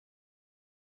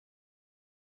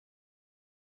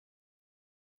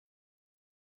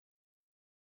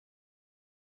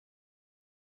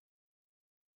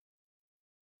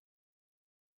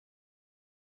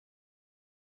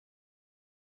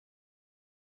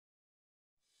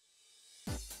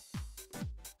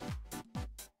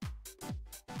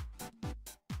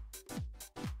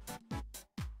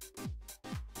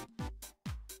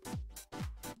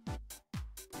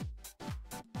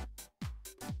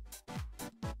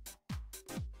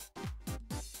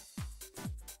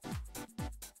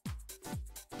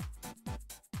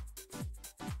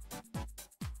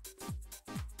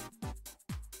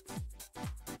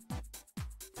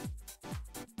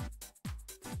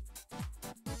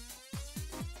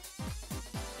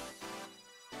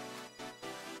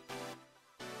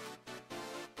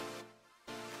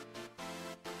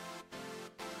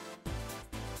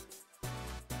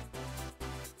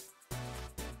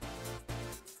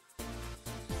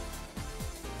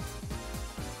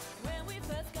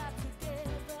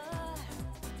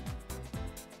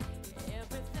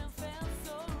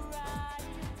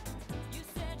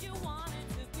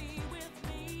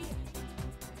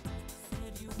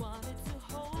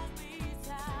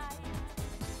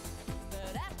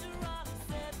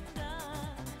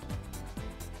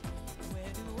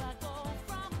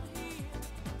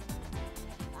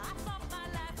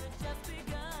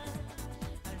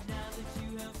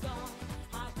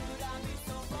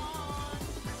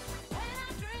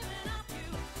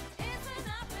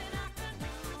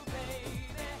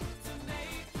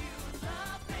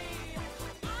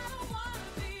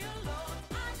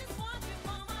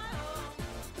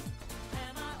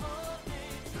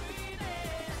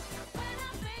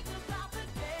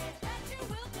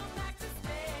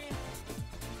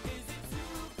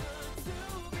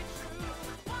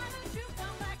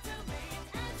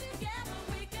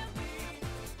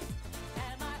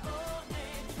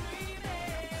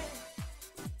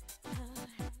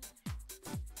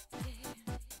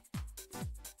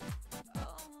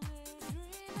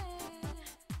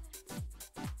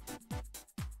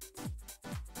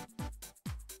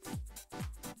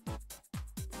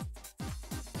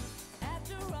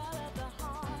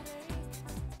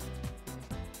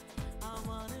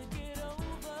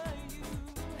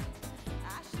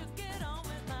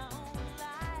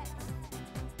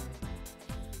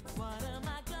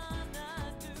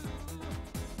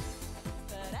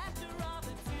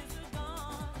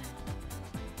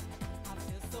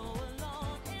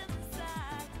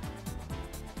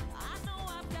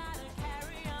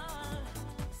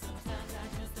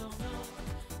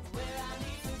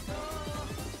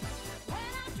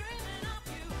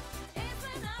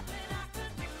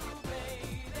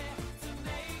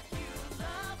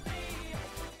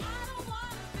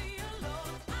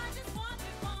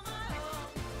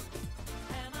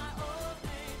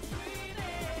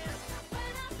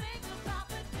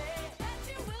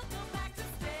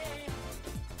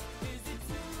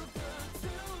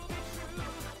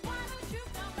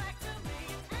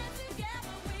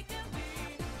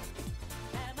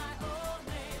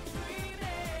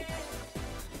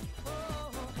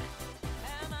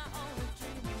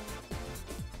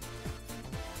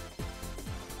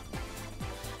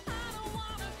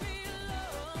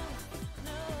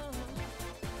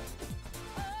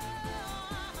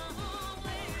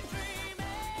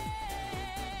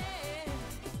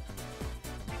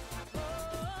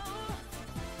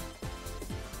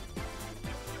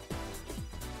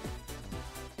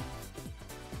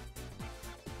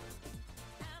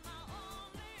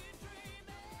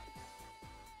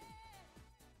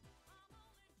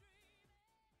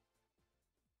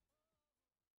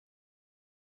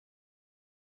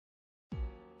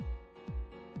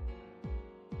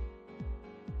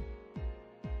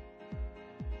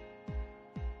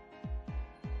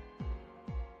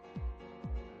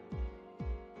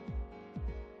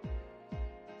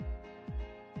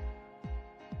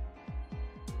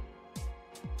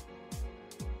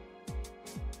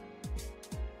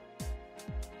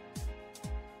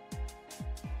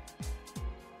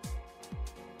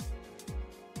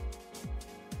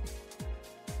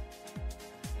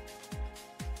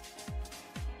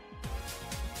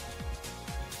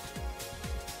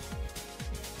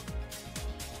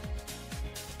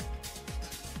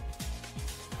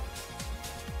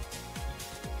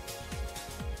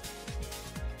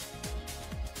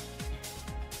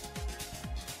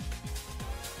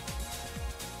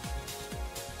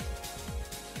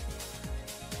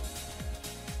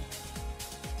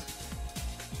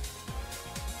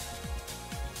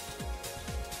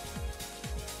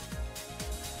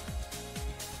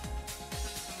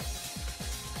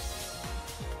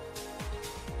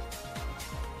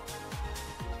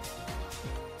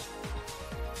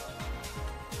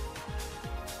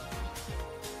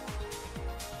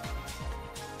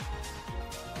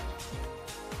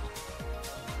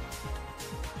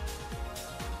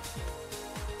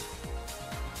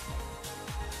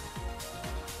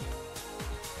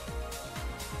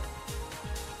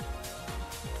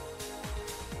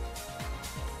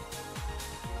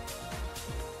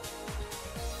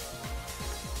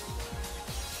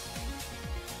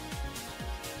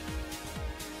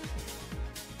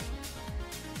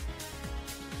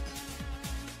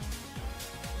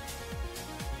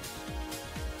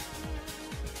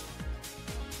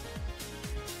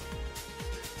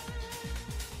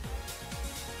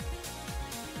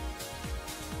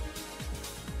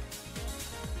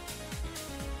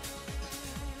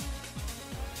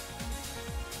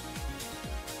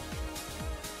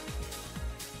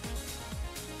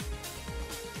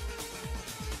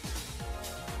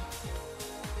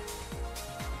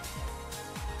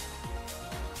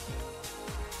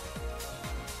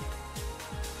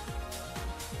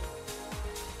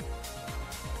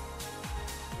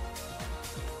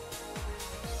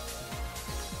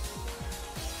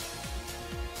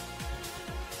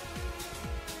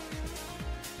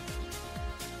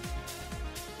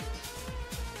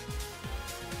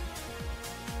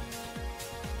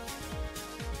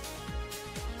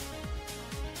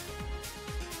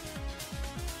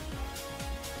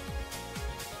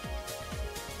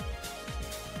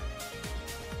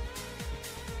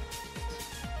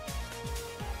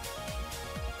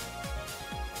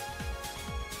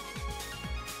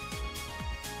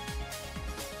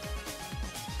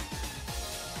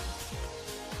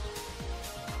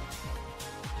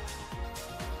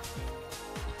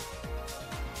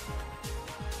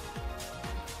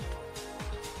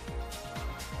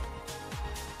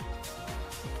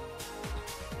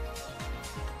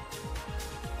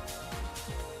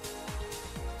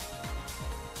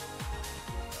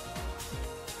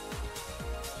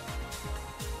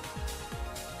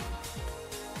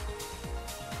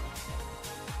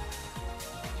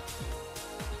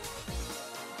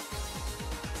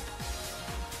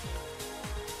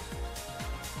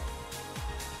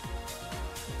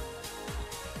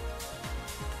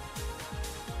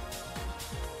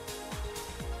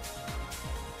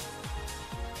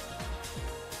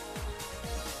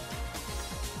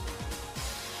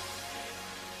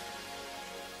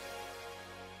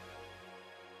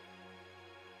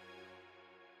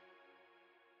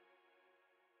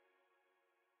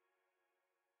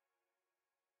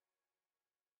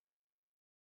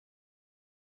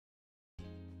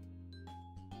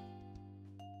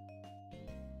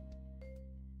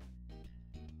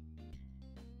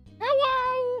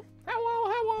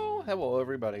Oh, hello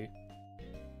everybody.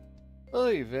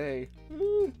 Oy vey.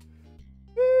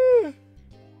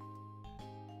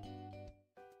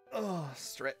 Oh,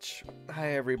 stretch.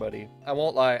 Hi everybody. I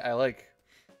won't lie,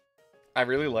 I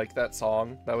really like that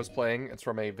song that was playing. It's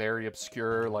from a very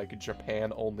obscure, like,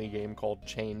 Japan-only game called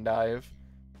Chain Dive.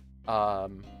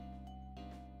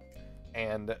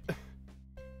 And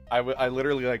I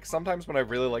literally, like, sometimes when I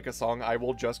really like a song, I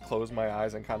will just close my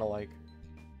eyes and kind of, like,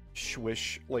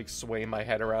 sway my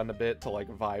head around a bit to, like,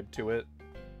 vibe to it.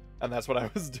 And that's what I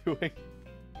was doing.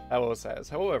 Hello says,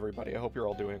 hello everybody, I hope you're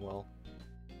all doing well.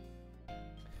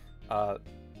 I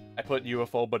put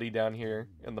UFO Buddy down here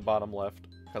in the bottom left,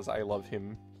 because I love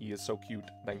him. He is so cute.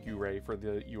 Thank you, Ray, for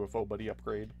the UFO Buddy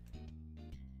upgrade.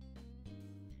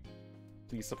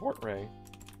 Please support Ray.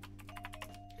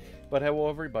 But hello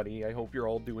everybody, I hope you're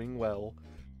all doing well.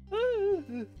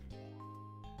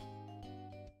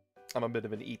 I'm a bit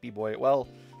of an eepy boy. Well,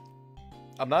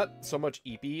 I'm not so much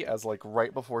eepy as, like,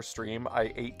 right before stream,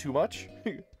 I ate too much.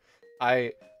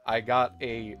 I got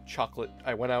a chocolate...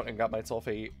 I went out and got myself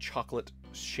a chocolate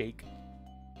shake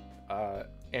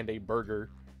and a burger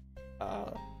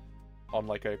on,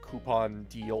 like, a coupon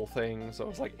deal thing, so it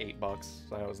was, like, $8,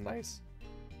 so that was nice.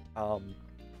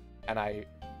 And I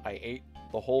ate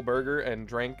the whole burger and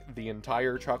drank the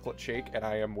entire chocolate shake, and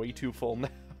I am way too full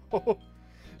now.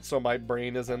 So my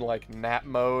brain is in, like, nap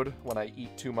mode when I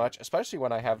eat too much, especially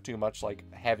when I have too much, like,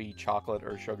 heavy chocolate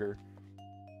or sugar.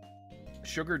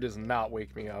 Sugar does not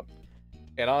wake me up.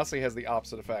 It honestly has the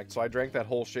opposite effect. So I drank that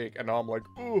whole shake, and now I'm like,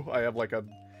 ooh, I have, like,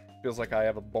 feels like I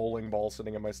have a bowling ball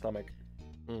sitting in my stomach.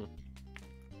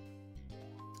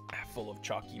 Full of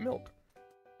chalky milk.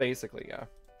 Basically, yeah.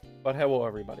 But hello,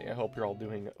 everybody. I hope you're all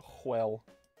doing well.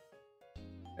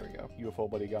 There we go.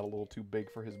 UFO Buddy got a little too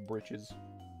big for his britches.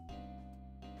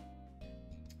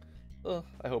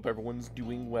 I hope everyone's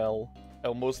doing well.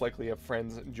 I'll most likely have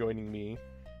friends joining me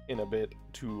in a bit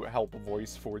to help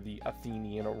voice for the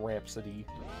Athenian Rhapsody.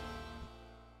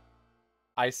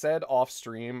 I said off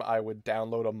stream I would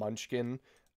download a Munchkin.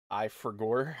 I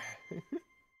forgot.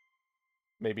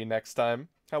 Maybe next time.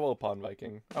 Hello, Pond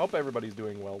Viking. I hope everybody's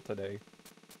doing well today.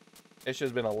 It's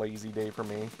just been a lazy day for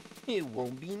me. It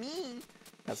won't be me.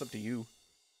 That's up to you.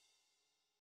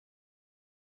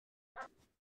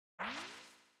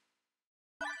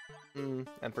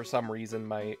 And for some reason,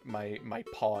 my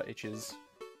paw itches.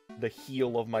 The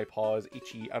heel of my paw is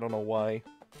itchy. I don't know why.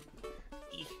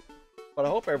 But I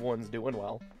hope everyone's doing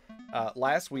well.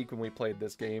 Last week when we played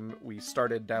this game, we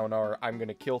started down our I'm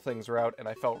gonna kill things route, and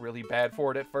I felt really bad for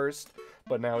it at first.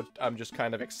 But now I'm just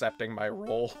kind of accepting my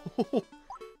role.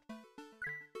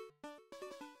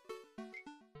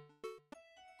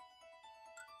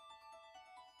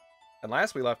 And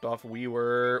last we left off,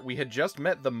 we had just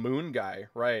met the moon guy,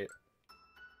 right?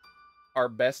 Our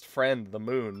best friend, the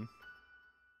moon,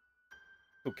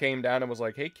 who came down and was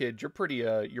like, "Hey kid, you're pretty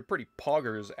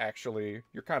poggers, actually.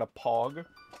 You're kind of pog.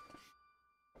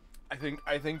 I think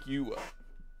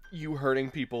you hurting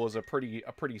people is a pretty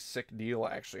sick deal,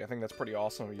 actually. I think that's pretty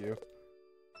awesome of you."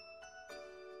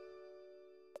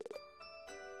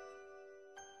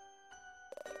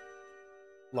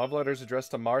 Love letters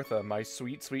addressed to Martha, my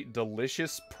sweet, sweet,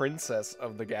 delicious princess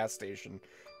of the gas station.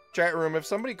 Chat room, if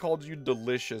somebody called you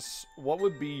delicious, what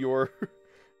would be your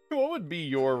what would be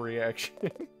your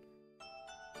reaction?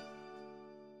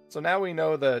 So now we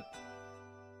know that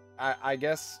I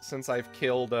guess since I've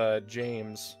killed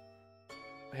James,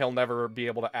 he'll never be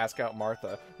able to ask out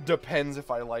Martha. Depends if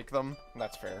I like them.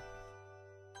 That's fair.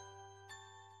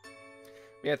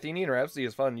 Yeah, Athenian Rhapsody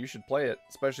is fun. You should play it,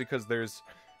 especially because there's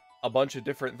a bunch of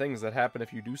different things that happen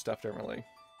if you do stuff differently.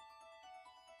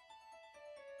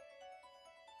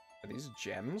 Are these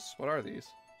gems? What are these?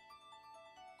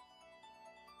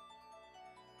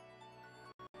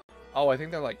 Oh, I think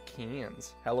they're like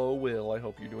cans. Hello, Will. I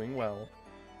hope you're doing well.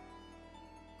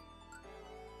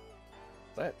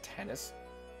 Is that tennis?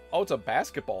 Oh, it's a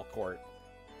basketball court.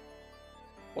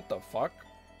 What the fuck?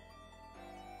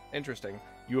 Interesting.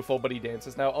 UFO Buddy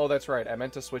dances now. Oh, that's right. I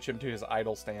meant to switch him to his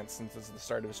idle stance since this is the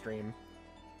start of a stream.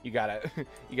 You gotta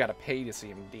pay to see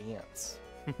him dance.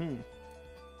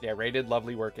 Yeah, Ray did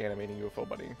lovely work animating UFO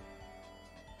Buddy.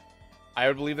 I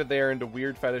would believe that they are into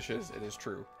weird fetishes. It is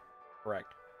true.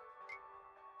 Correct.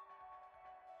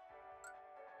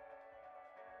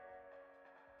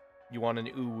 You want an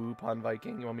ooh-woo, Pond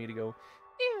Viking? You want me to go...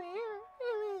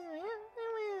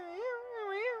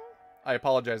 I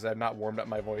apologize, I have not warmed up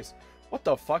my voice. What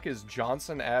the fuck is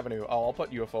Johnson Avenue? Oh, I'll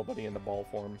put UFO Buddy in the ball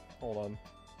form. Hold on.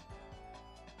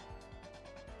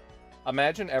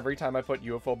 Imagine every time I put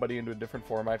UFO Buddy into a different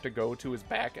form, I have to go to his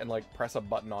back and, like, press a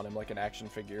button on him like an action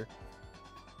figure.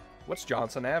 What's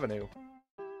Johnson Avenue?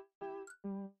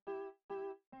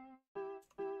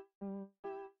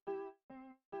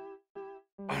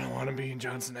 I don't want to be in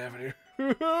Johnson Avenue.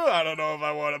 I don't know if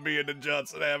I want to be in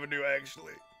Johnson Avenue,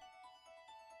 actually.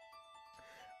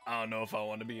 I don't know if I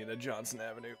want to be in Johnson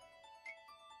Avenue.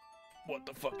 What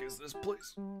the fuck is this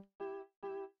place?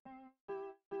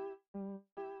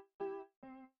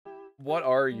 What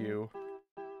are you?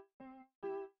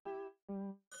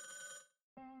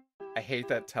 I hate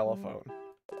that telephone.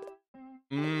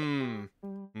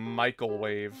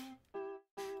 Microwave.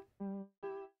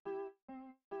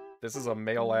 This is a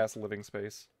male-ass living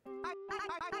space.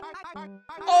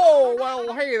 Oh,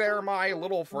 well, hey there, my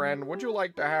little friend. Would you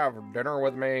like to have dinner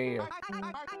with me?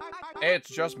 It's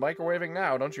just microwaving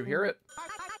now, don't you hear it?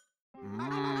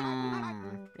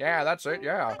 Yeah, that's it,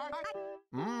 yeah.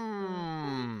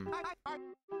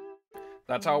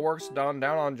 That's how it works down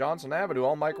on Johnson Avenue.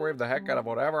 I'll microwave the heck out of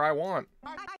whatever I want.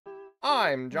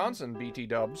 I'm Johnson, BT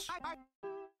Dubs.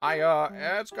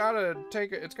 It's gonna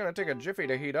take a jiffy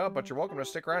to heat up, but you're welcome to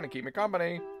stick around and keep me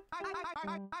company.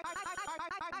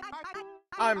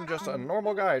 I'm just a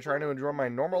normal guy trying to enjoy my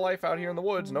normal life out here in the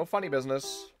woods, no funny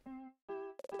business.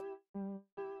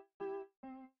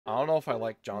 I don't know if I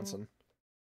like Johnson.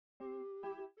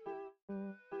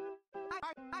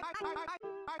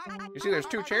 You see, there's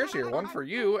 2 chairs here, one for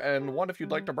you, and one if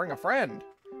you'd like to bring a friend.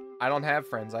 I don't have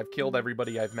friends, I've killed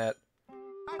everybody I've met.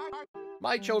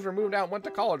 My children moved out and went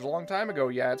to college a long time ago.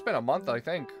 Yeah, it's been a month, I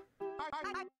think.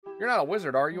 You're not a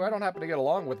wizard, are you? I don't happen to get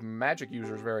along with magic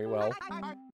users very well.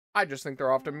 I just think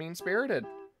they're often mean-spirited.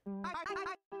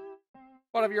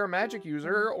 But if you're a magic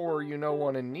user, or you know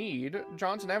one in need,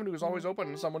 Johnson Avenue is always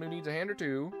open to someone who needs a hand or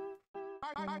two.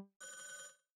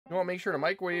 You want to make sure to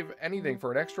microwave anything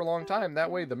for an extra long time, that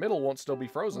way the middle won't still be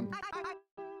frozen.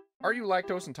 Are you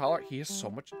lactose intolerant? He has so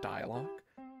much dialogue.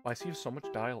 Why does he have so much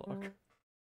dialogue?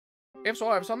 If so,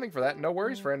 I have something for that. No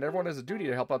worries, friend. Everyone has a duty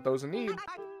to help out those in need.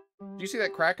 Do you see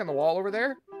that crack in the wall over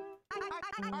there?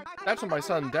 That's when my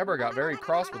son Deborah got very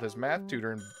cross with his math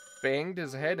tutor and banged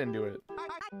his head into it.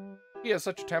 He has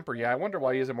such a temper, yeah. I wonder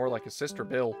why he isn't more like his sister,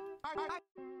 Bill.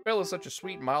 Bill is such a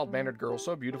sweet, mild-mannered girl.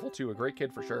 So beautiful, too. A great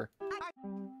kid for sure.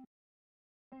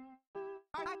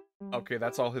 Okay,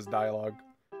 that's all his dialogue.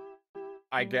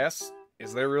 I guess.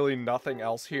 Is there really nothing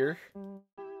else here?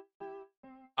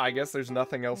 I guess there's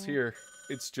nothing else here.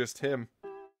 It's just him.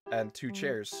 And 2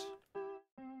 chairs.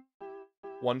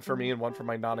 One for me and one for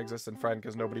my non-existent friend,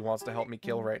 because nobody wants to help me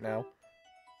kill right now.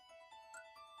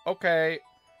 Okay.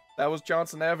 That was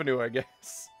Johnson Avenue, I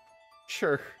guess.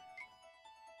 Sure.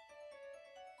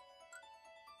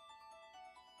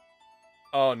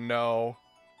 Oh, no.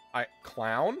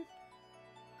 Clown?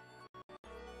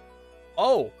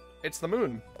 Oh! It's the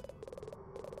moon.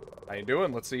 How you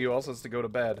doing? Let's see who else has to go to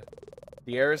bed.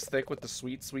 The air is thick with the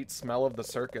sweet, sweet smell of the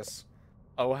circus.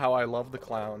 Oh, how I love the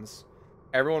clowns.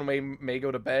 Everyone may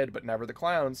go to bed, but never the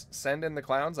clowns. Send in the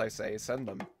clowns, I say. Send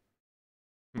them.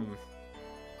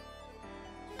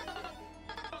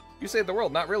 You saved the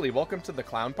world. Not really. Welcome to the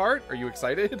clown part. Are you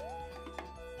excited?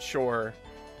 Sure.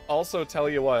 Also, tell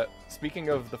you what. Speaking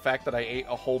of the fact that I ate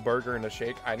a whole burger and a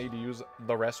shake, I need to use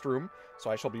the restroom, so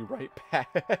I shall be right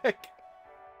back.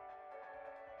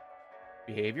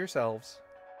 Behave yourselves.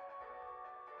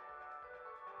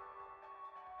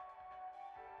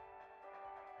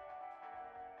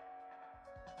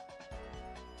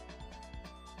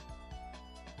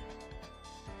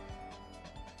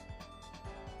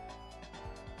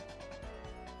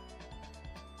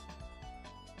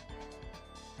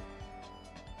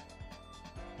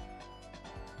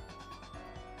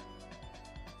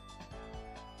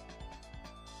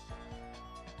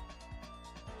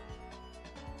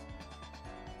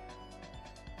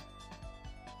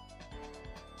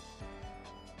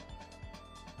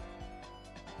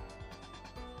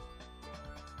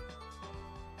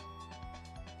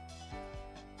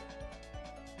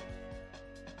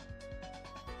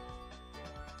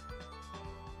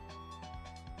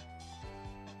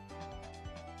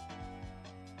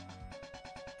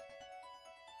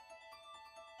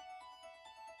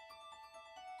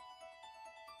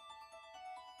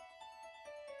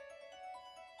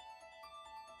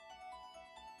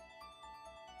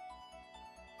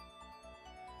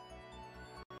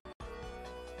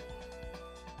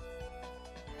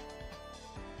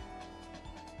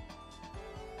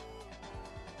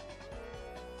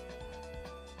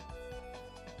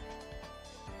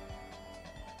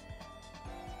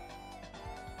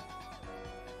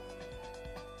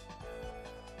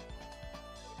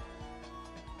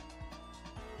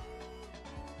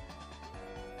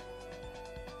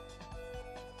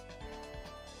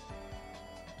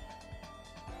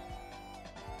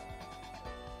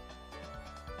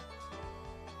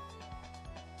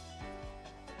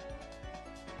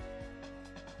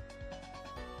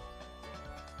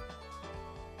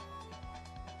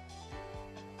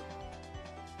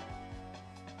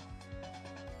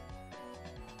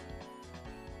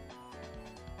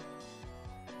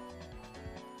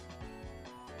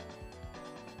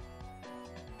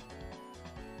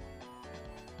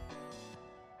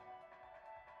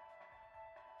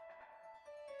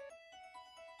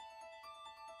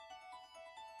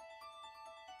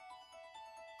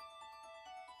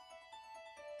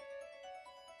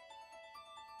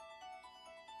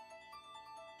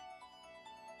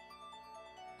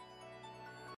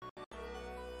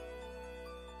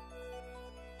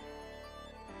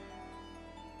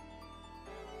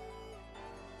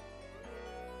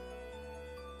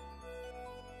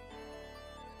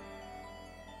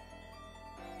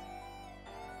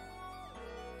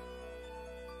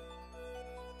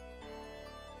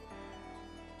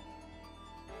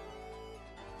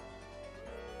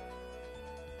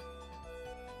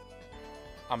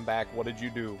 I'm back. What did you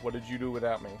do? What did you do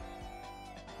without me?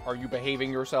 Are you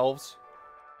behaving yourselves?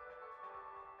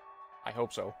 I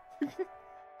hope so.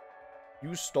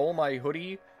 You stole my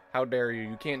hoodie? How dare you?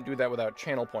 You can't do that without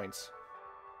channel points.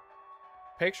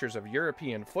 Pictures of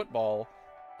European football.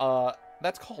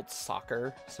 That's called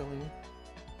soccer, silly.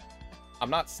 I'm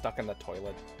not stuck in the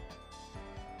toilet.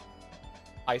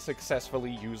 I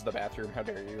successfully used the bathroom. How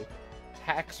dare you?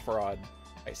 Tax fraud.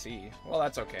 I see. Well,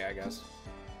 that's okay, I guess.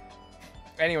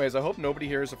 Anyways, I hope nobody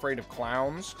here is afraid of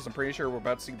clowns, because I'm pretty sure we're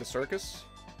about to see the circus.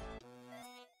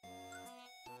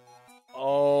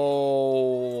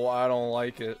 Oh, I don't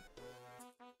like it.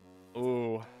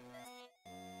 Ooh.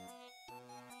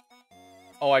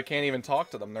 Oh, I can't even talk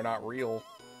to them. They're not real.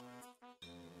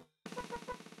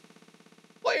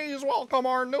 Please welcome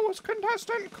our newest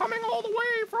contestant, coming all the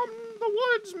way from the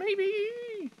woods, maybe.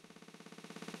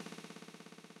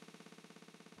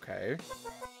 Okay.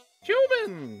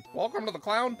 Human! Welcome to the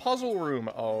clown puzzle room.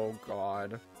 Oh,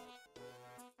 God.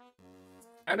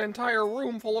 An entire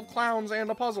room full of clowns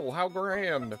and a puzzle. How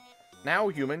grand. Now,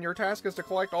 human, your task is to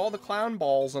collect all the clown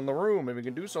balls in the room. If you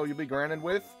can do so, you'll be granted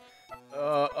with...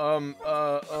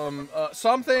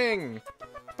 something!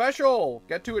 Special!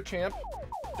 Get to it, champ.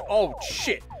 Oh,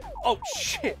 shit! Oh,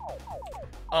 shit!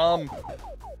 I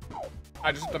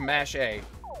just have to mash A.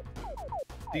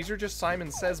 These are just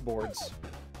Simon Says boards.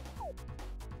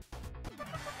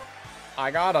 I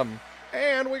got him.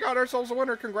 And we got ourselves a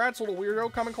winner. Congrats, little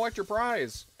weirdo. Come and collect your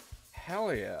prize.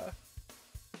 Hell yeah.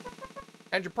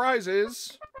 And your prize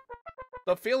is...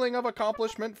 the feeling of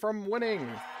accomplishment from winning.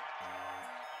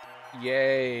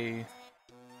 Yay.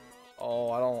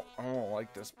 Oh, I don't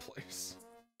like this place.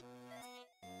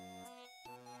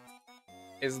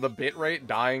 Is the bitrate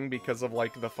dying because of,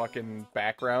 like, the fucking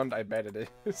background? I bet it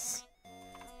is.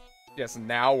 Yes,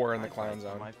 now we're in the clown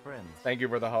zone. My friends. Thank you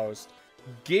for the host.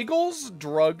 Giggles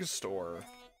Drugstore.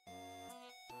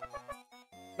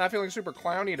 Not feeling super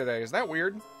clowny today. Is that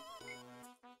weird?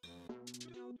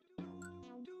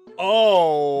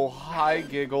 Oh, hi,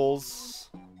 Giggles.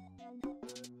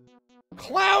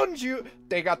 Clown juice.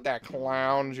 They got that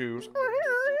clown juice.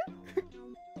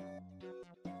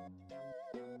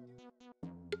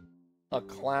 A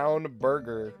clown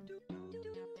burger.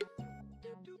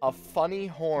 A funny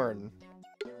horn.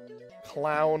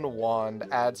 Clown wand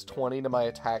adds 20 to my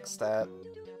attack stat.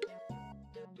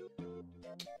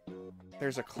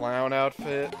 There's a clown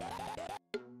outfit.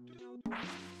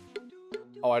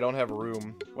 Oh, I don't have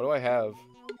room. What do I have?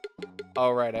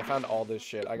 Oh, right, I found all this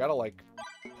shit. I gotta, like,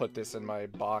 put this in my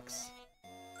box.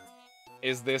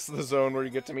 Is this the zone where you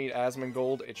get to meet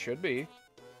Asmongold? It should be.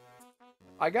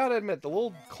 I gotta admit, the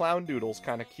little clown doodle's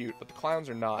kinda cute, but the clowns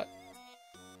are not.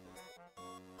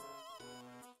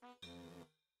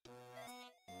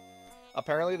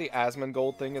 Apparently the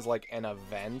Asmongold thing is like an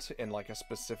event in like a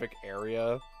specific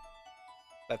area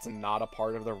that's not a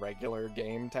part of the regular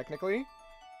game, technically.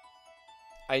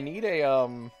 I need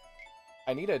a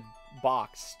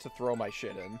box to throw my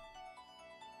shit in.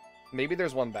 Maybe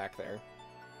there's one back there.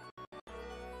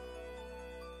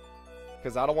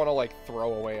 Because I don't want to, like,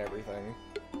 throw away everything.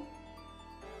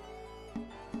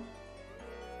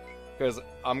 Because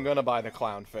I'm gonna buy the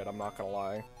clown fit, I'm not gonna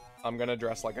lie. I'm gonna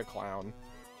dress like a clown.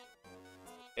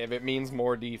 If it means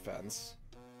more defense.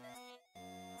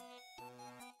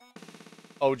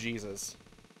 Oh, Jesus.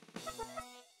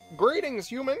 Greetings,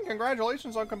 human!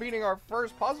 Congratulations on completing our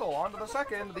first puzzle. On to the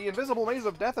second, the invisible maze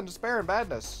of death and despair and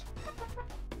badness.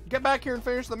 Get back here and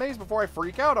finish the maze before I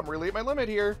freak out. I'm really at my limit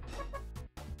here.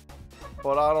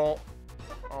 But I don't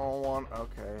want...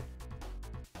 Okay.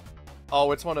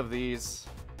 Oh, it's one of these.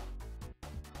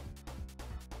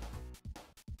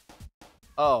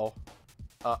 Oh.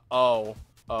 Oh.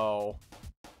 Oh.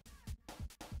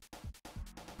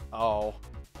 Oh.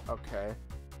 Okay.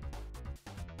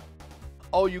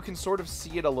 Oh, you can sort of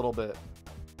see it a little bit.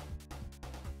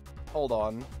 Hold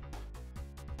on.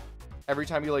 Every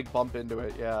time you, like, bump into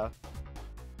it, yeah.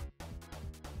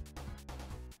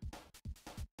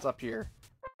 It's up here.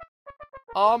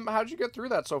 How'd you get through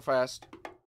that so fast?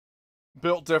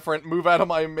 Built different. Move out of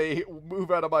my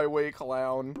way,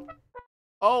 clown.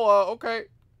 Oh, okay.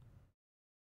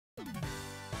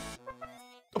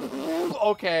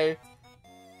 Okay.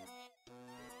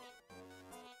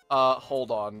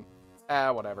 Hold on.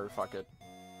 Whatever, fuck it.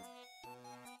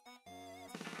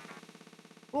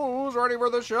 Who's ready for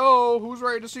the show? Who's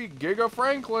ready to see Giga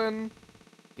Franklin?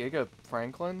 Giga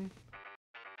Franklin?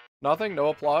 Nothing? No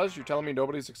applause? You're telling me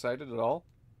nobody's excited at all?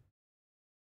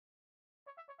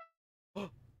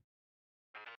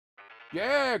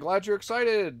 Yeah, glad you're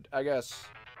excited, I guess.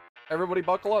 Everybody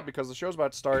buckle up because the show's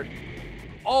about to start.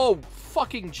 Oh,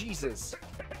 fucking Jesus.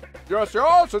 Yes,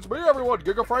 yes, it's me, everyone.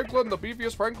 Giga Franklin, the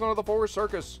beefiest Franklin of the Forest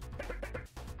Circus.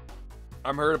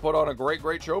 I'm here to put on a great,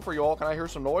 great show for you all. Can I hear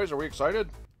some noise? Are we excited?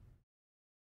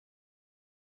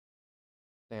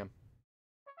 Damn.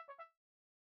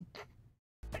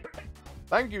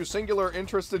 Thank you, singular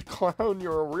interested clown.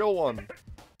 You're a real one.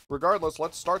 Regardless,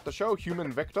 let's start the show.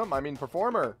 Human victim, I mean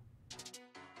performer.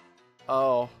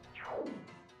 Oh.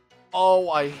 Oh,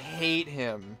 I hate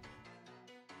him.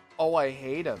 Oh, I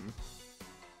hate him.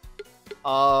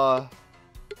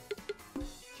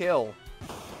 Kill.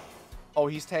 Oh,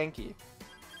 he's tanky.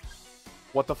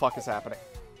 What the fuck is happening?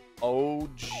 Oh,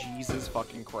 Jesus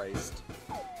fucking Christ.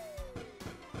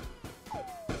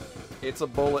 It's a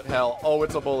bullet hell. Oh,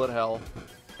 it's a bullet hell.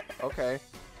 Okay.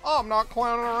 Oh, I'm not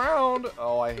clowning around.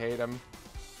 Oh, I hate him.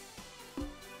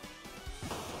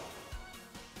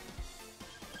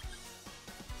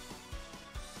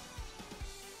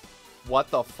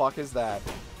 What the fuck is that?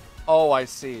 Oh, I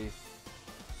see.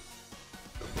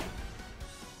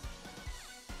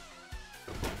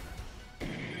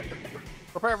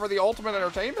 Prepare for the ultimate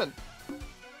entertainment.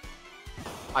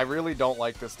 I really don't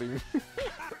like this dude.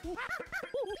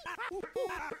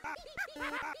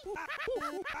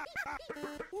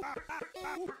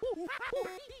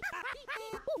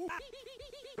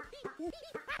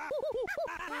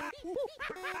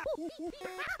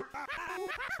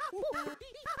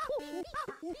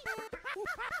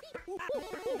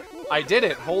 I did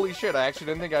it! Holy shit, I actually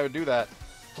didn't think I would do that.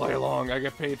 Play along, I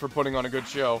get paid for putting on a good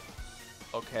show.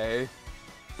 Okay.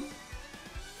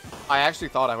 I actually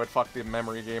thought I would fuck the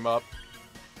memory game up.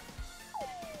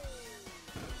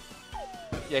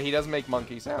 Yeah, he does make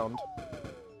monkey sound.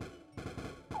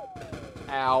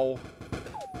 Ow.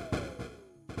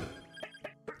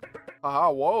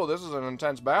 Haha, whoa, this is an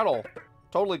intense battle.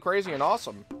 Totally crazy and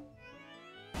awesome.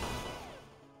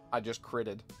 I just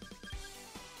critted.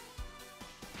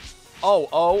 Oh,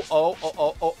 oh, oh, oh,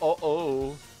 oh, oh, oh,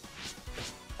 oh.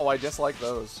 Oh, I dislike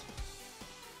those.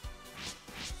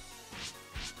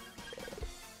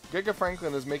 Giga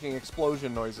Franklin is making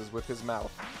explosion noises with his mouth.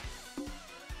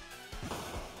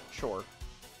 Sure.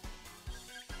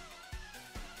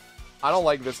 I don't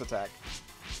like this attack.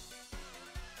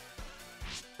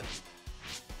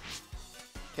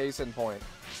 Case in point.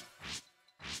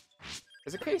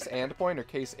 Is it case and point or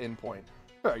case in point?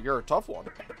 You're a tough one.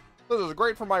 This is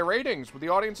great for my ratings, but the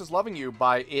audience is loving you.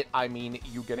 By it, I mean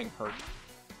you getting hurt.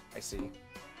 I see.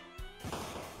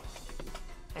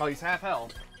 Oh, he's half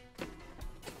health.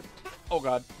 Oh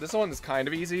god, this one is kind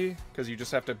of easy, because you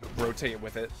just have to rotate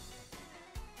with it.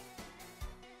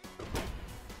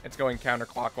 It's going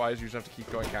counterclockwise, you just have to keep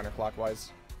going counterclockwise.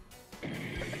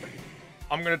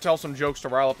 I'm gonna tell some jokes to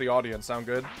rile up the audience, sound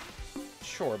good?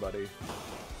 Sure, buddy.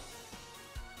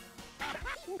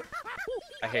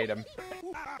 I hate him.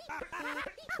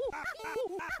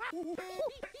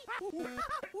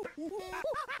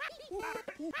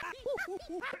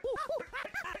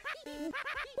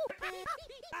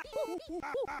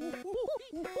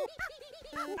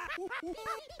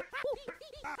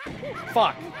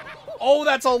 Fuck. Oh,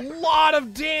 that's a lot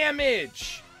of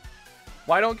damage!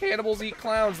 Why don't cannibals eat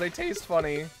clowns? They taste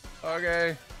funny.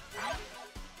 Okay.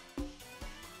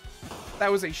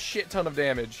 That was a shit ton of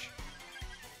damage.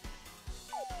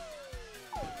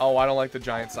 Oh, I don't like the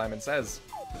giant Simon Says.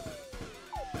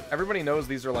 Everybody knows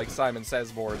these are like Simon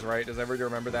Says boards, right? Does everybody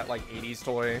remember that like 80s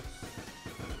toy?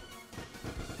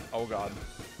 Oh god.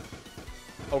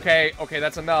 Okay, okay,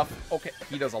 that's enough. Okay,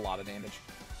 he does a lot of damage.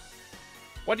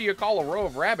 What do you call a row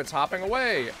of rabbits hopping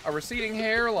away? A receding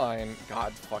hairline.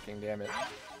 God fucking damn it.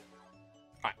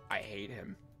 I hate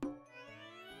him.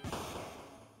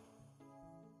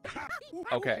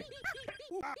 Okay.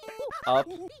 Up,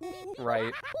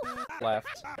 right,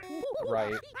 left,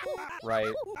 right,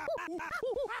 right.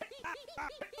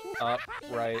 Up,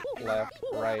 right, left,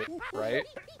 right, right.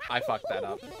 I fucked that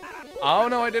up. Oh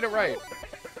no, I did it right.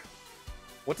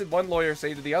 What did one lawyer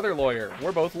say to the other lawyer?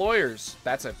 We're both lawyers.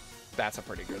 That's a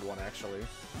pretty good one, actually.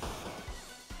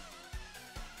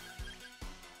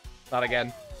 Not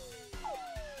again.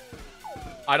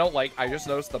 I just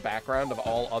noticed the background of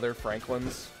all other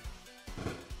Franklins.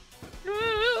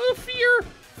 Fear!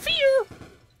 Fear!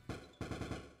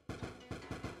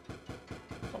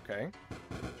 Okay.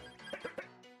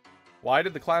 Why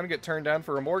did the clown get turned down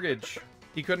for a mortgage?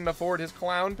 He couldn't afford his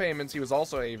clown payments. He was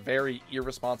also a very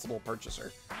irresponsible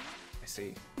purchaser. I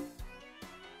see.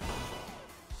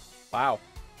 Wow.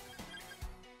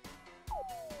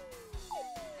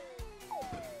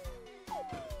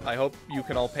 I hope you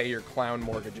can all pay your clown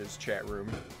mortgages, chat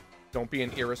room. Don't be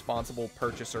an irresponsible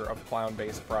purchaser of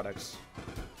clown-based products.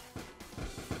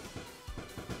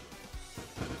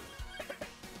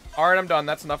 Alright, I'm done.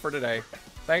 That's enough for today.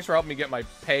 Thanks for helping me get my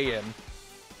pay in.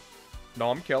 No,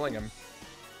 I'm killing him.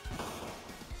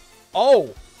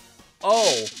 Oh!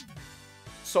 Oh!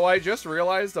 So I just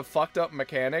realized a fucked up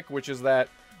mechanic, which is that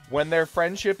when their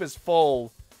friendship is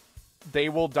full, they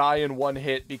will die in one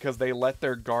hit because they let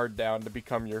their guard down to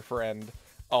become your friend.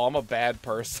 Oh, I'm a bad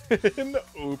person.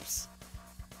 Oops.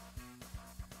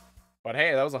 But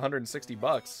hey, that was 160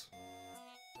 bucks.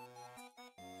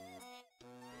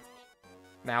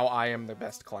 Now I am the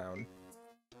best clown.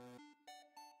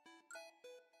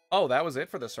 Oh, that was it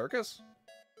for the circus?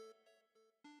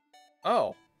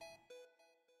 Oh.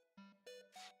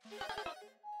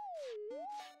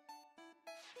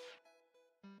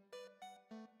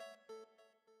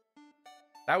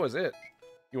 That was it.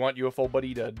 You want UFO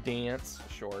Buddy to dance?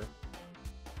 Sure.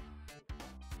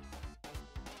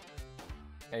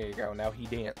 There you go. Now he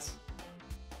dance.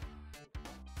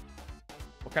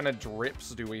 What kind of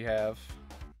drips do we have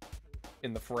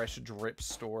in the fresh drip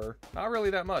store? Not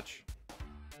really that much.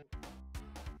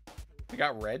 We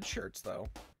got red shirts, though.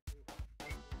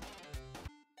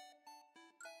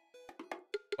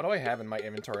 What do I have in my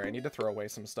inventory? I need to throw away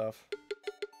some stuff.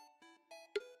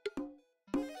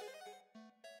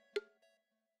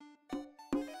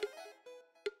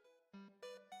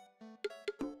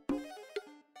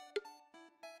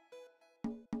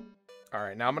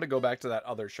 Alright, now I'm gonna go back to that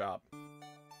other shop.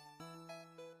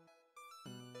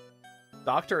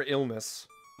 Dr. Illness.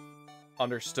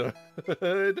 Understood.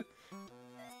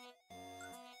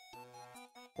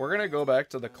 We're gonna go back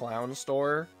to the clown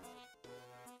store.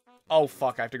 Oh,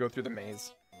 fuck, I have to go through the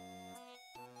maze.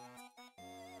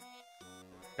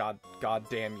 God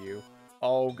damn you.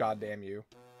 Oh, god damn you.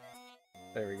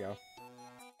 There we go.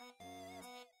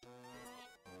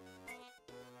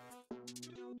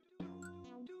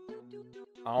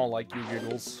 I don't like you,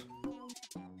 Giggles.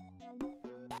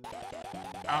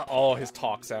 Oh, his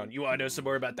talk sound. You want to know some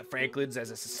more about the Franklins? As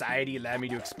a society, allow me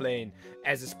to explain.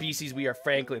 As a species, we are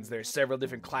Franklins. There are several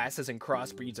different classes and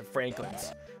crossbreeds of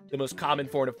Franklins. The most common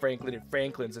form of Franklin and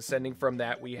Franklins, ascending from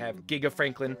that, we have Giga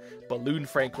Franklin, Balloon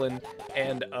Franklin,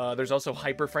 and there's also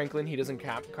Hyper Franklin. He doesn't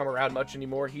come around much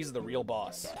anymore. He's the real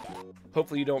boss.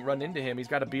 Hopefully you don't run into him. He's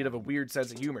got a bit of a weird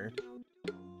sense of humor.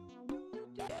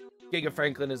 Giga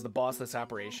Franklin is the boss of this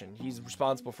operation. He's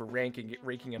responsible for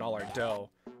raking in all our dough.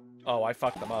 Oh, I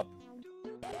fucked them up.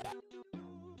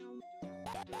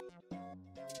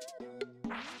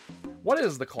 What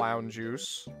is the clown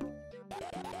juice?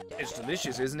 It's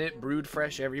delicious, isn't it? Brewed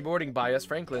fresh every morning by us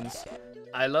Franklins.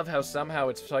 I love how somehow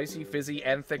it's spicy, fizzy,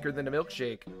 and thicker than a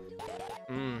milkshake.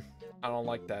 I don't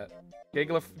like that.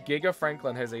 Giga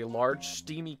Franklin has a large,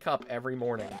 steamy cup every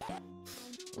morning.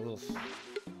 Ugh.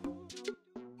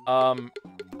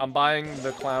 I'm buying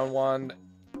the clown one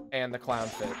and the clown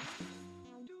fit.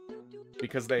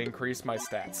 Because they increase my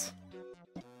stats.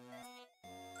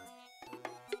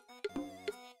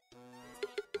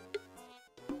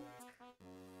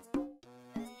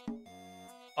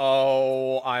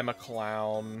 Oh, I'm a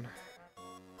clown.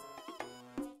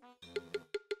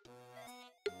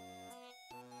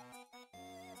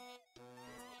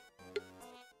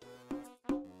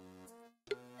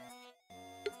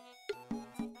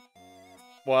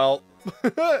 Well,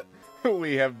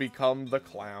 we have become the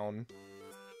clown.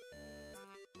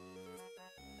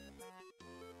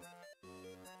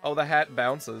 Oh, the hat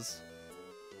bounces.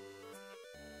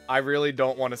 I really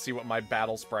don't want to see what my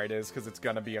battle sprite is, because it's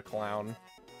gonna be a clown.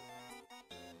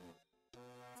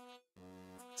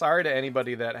 Sorry to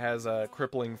anybody that has a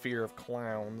crippling fear of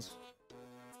clowns.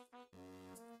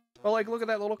 But, like, look at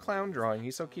that little clown drawing.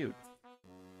 He's so cute.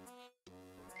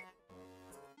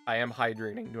 I am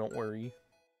hydrating, don't worry.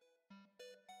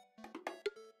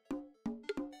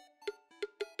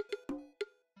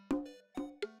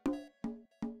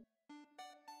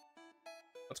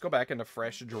 Let's go back into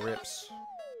fresh drips.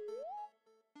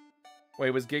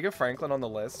 Wait, was Giga Franklin on the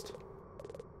list?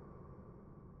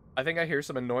 I think I hear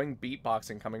some annoying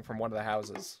beatboxing coming from one of the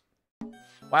houses.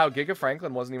 Wow, Giga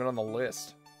Franklin wasn't even on the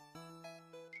list.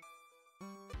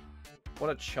 What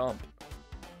a chump.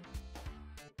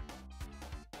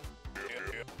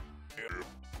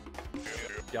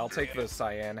 Yeah, I'll take the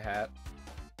cyan hat.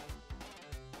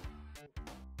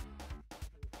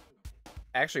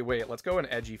 Actually, wait, let's go an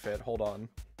edgy fit. Hold on.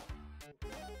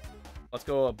 Let's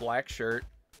go a black shirt.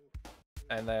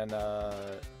 And then,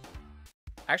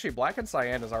 actually, black and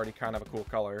cyan is already kind of a cool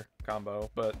color combo,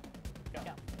 but...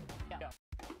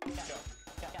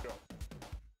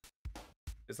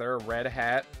 Is there a red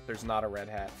hat? There's not a red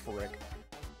hat. Frick.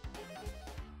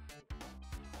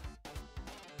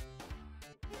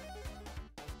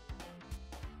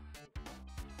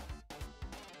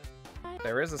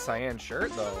 There is a cyan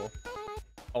shirt, though.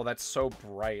 Oh, that's so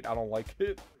bright. I don't like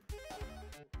it.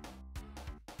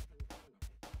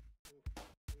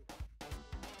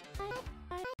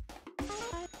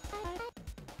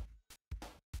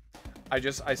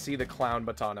 I see the clown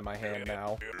baton in my hand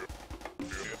now.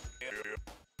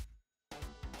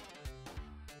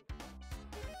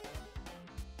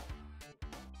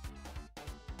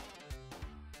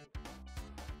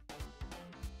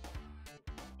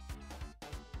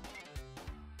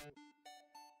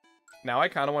 Now I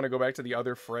kind of want to go back to the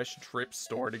other fresh drip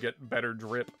store to get better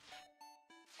drip.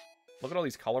 Look at all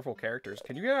these colorful characters.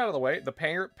 Can you get out of the way? The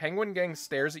penguin gang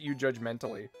stares at you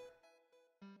judgmentally.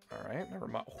 Alright, never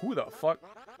mind. Who the fuck?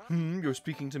 You're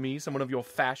speaking to me, someone of your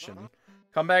fashion.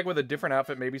 Come back with a different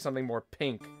outfit, maybe something more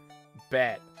pink.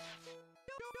 Bet.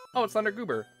 Oh, it's Thunder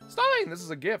Goober. Stein, this is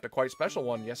a gift, a quite special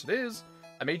one. Yes, it is.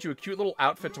 I made you a cute little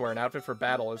outfit to wear, an outfit for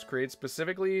battle. It was created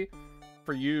specifically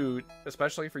for you,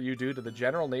 especially for you due to the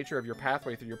general nature of your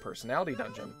pathway through your personality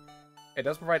dungeon. It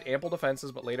does provide ample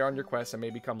defenses, but later on your quest it may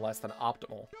become less than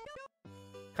optimal.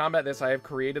 Combat this, I have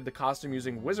created the costume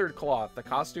using wizard cloth. The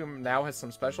costume now has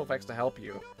some special effects to help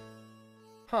you.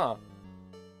 Huh.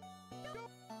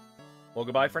 Well,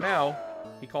 goodbye for now.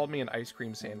 He called me an ice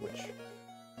cream sandwich.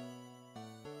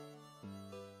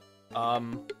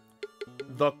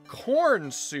 The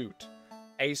corn suit.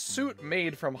 A suit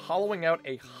made from hollowing out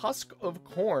a husk of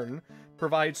corn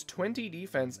provides 20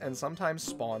 defense and sometimes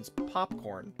spawns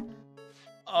popcorn.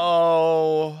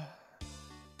 Oh,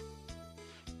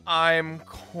 I'm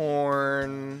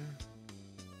corn.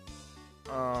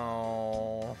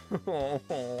 Oh, I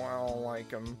don't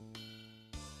like him.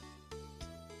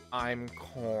 I'm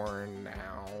corn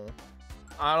now.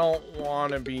 I don't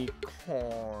want to be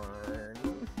corn.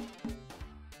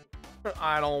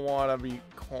 I don't want to be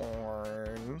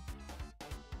corn.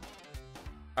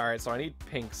 Alright, so I need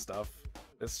pink stuff.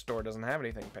 This store doesn't have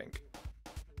anything pink.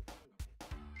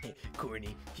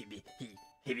 Corny.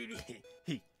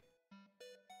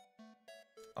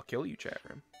 I'll kill you, chat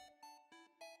room.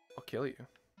 I'll kill you.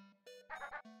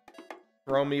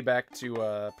 Throw me back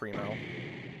to, Primo.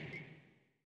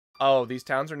 Oh, these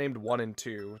towns are named 1 and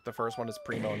 2. The first one is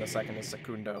Primo and the second is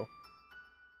Secundo.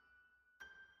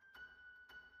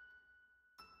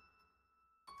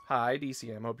 Hi,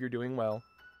 DCM. Hope you're doing well.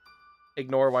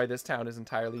 Ignore why this town is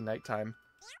entirely nighttime.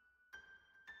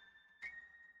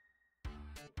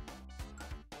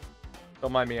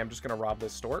 Don't mind me, I'm just gonna rob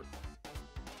this store.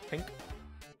 Pink.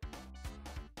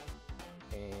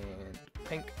 And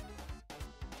pink.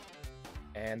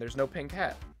 And there's no pink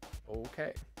hat.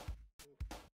 Okay.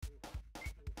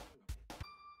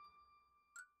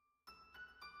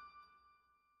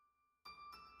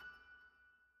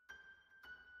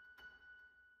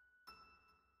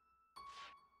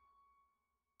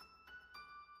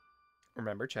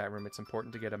 Remember, chat room, it's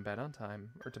important to get in bed on time,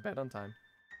 or to bed on time.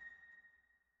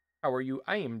 How are you?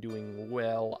 I am doing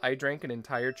well. I drank an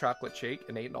entire chocolate shake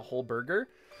and ate a whole burger,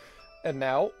 and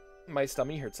now my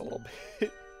stomach hurts a little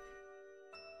bit.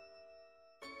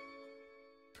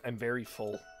 I'm very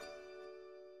full.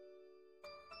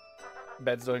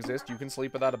 Beds don't exist. You can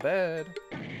sleep without a bed.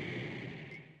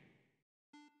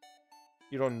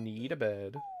 You don't need a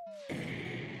bed.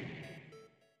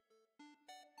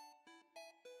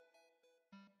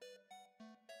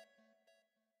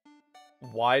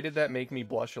 Why did that make me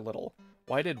blush a little?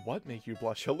 Why did what make you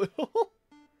blush a little?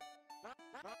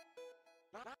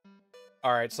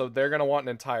 Alright, so they're gonna want an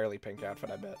entirely pink outfit,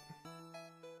 I bet.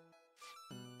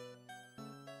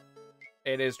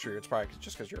 It is true. It's probably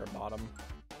just because you're a bottom.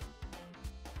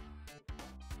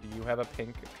 Do you have a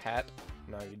pink hat?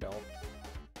 No, you don't.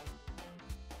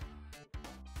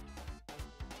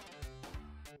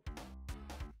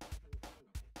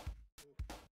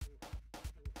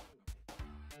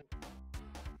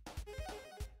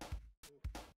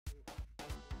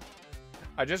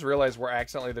 I just realized we're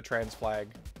accidentally the trans flag.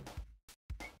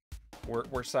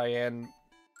 We're cyan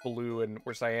blue and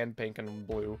we're cyan pink and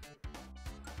blue.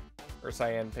 Or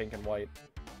cyan pink and white.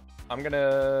 I'm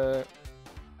gonna...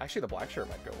 Actually, the black shirt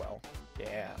might go well.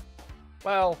 Yeah.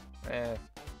 Well, eh.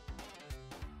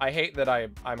 I hate that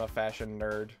I'm a fashion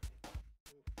nerd.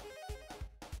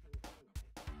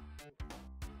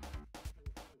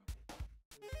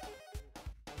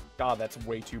 God, that's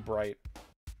way too bright.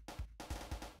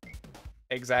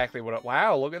 Exactly what it...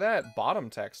 Wow, look at that. Bottom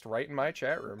text right in my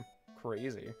chat room.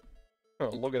 Crazy. Oh,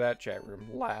 look at that chat room.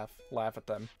 Laugh. Laugh at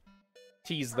them.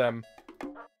 Tease them.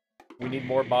 We need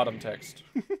more bottom text.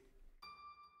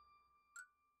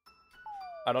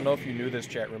 I don't know if you knew this,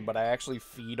 chat room, but I actually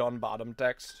feed on bottom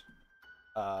text.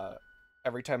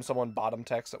 Every time someone bottom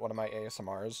texts at one of my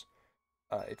ASMRs,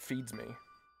 It feeds me.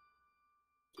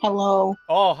 Hello.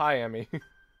 Oh, hi, Emmy.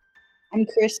 I'm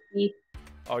Crispy.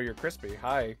 Oh, you're crispy.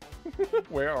 Hi.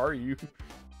 Where are you?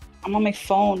 I'm on my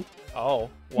phone. Oh,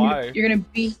 why? You're gonna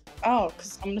be... Oh,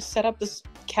 because I'm gonna set up this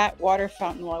cat water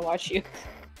fountain while I watch you.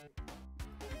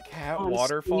 Cat On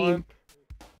water Steam. font?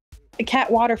 The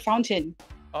cat water fountain.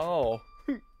 Oh.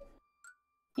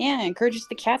 Yeah, it encourages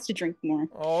the cats to drink more.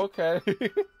 Oh, okay.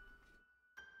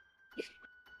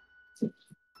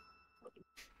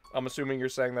 I'm assuming you're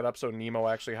saying that up so Nemo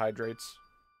actually hydrates.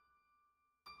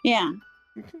 Yeah.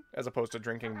 As opposed to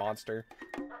drinking Monster.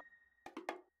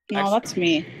 No, Actually, that's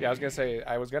me. Yeah, I was gonna say,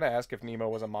 I was gonna ask if Nemo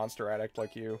was a Monster addict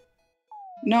like you.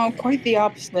 No, quite the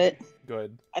opposite.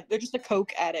 Good. They're just a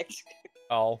Coke addict.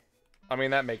 Oh. I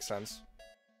mean, that makes sense.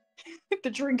 The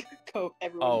drink Coke,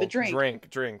 everyone. Oh, The drink.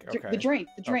 Drink. Okay. The drink.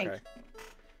 Okay.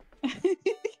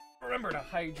 Remember to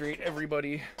hydrate,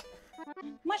 everybody.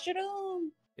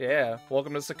 Mushroom! Yeah,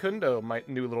 welcome to Secundo, my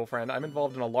new little friend. I'm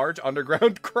involved in a large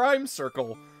underground crime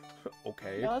circle.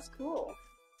 Okay. Yeah, that's cool.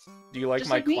 Do you like Just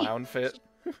my like me. clown fit?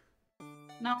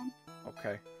 No.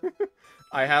 Okay.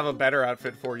 I have a better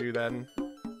outfit for you then.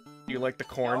 Do you like the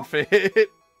corn No. fit?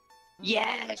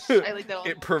 Yes! I like that one.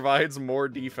 It provides more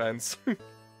defense.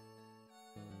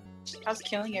 How's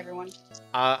killing everyone?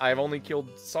 I've only killed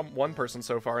one person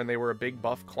so far, and they were a big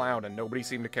buff clown, and nobody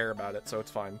seemed to care about it, so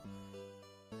it's fine.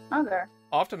 Okay.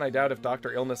 Often I doubt if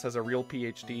Dr. Illness has a real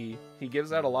PhD. He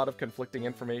gives out a lot of conflicting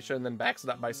information, then backs it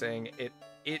up by saying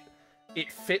it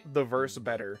fit the verse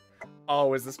better.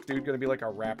 Oh, is this dude gonna be like a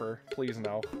rapper? Please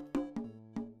no.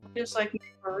 Just like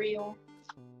for real.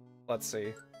 Let's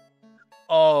see.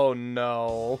 Oh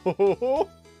no.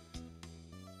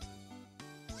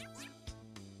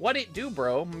 What it do,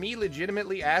 bro? Me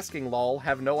legitimately asking, lol.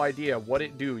 Have no idea. What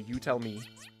it do? You tell me.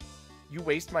 You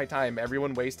waste my time.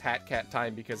 Everyone waste Hat Cat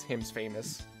time because him's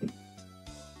famous.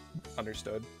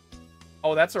 Understood.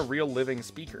 Oh, that's a real living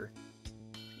speaker.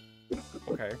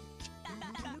 Okay.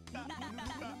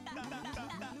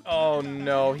 Oh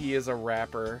no, he is a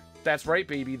rapper. That's right,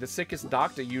 baby. The sickest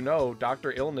doctor you know,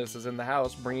 Dr. Illness, is in the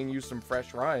house bringing you some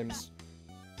fresh rhymes.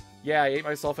 Yeah, I ate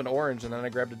myself an orange and then I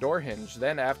grabbed a door hinge.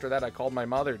 Then after that, I called my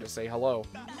mother to say hello.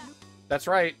 That's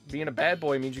right. Being a bad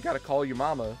boy means you gotta call your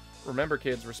mama. Remember,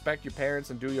 kids, respect your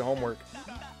parents and do your homework.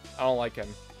 I don't like him.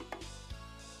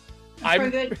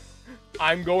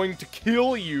 I'm going to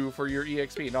kill you for your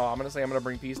EXP. No, I'm gonna say I'm gonna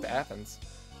bring peace to Athens.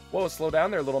 Whoa, slow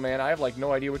down there, little man. I have, like,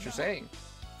 no idea what you're saying.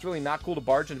 It's really not cool to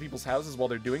barge into people's houses while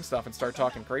they're doing stuff and start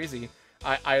talking crazy.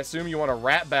 I assume you want a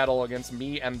rap battle against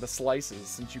me and the Slices,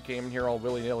 since you came in here all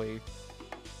willy-nilly.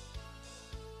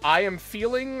 I am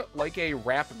feeling like a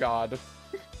rap god.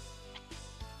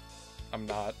 I'm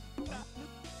not.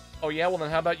 Oh yeah, well then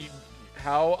how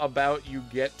about you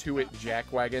get to it,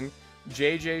 Jackwagon?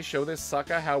 JJ, show this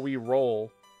sucker how we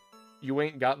roll. You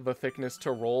ain't got the thickness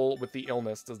to roll with the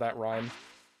illness. Does that rhyme?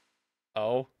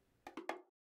 Oh.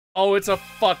 Oh, it's a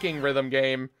fucking rhythm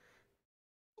game.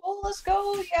 Oh, let's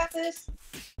go. You got this.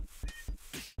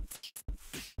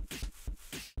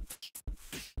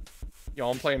 Yo,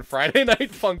 I'm playing Friday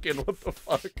Night Funkin'. What the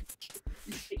fuck?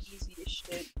 It's the easiest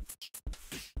shit.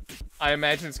 I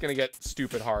imagine it's gonna get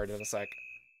stupid hard in a sec.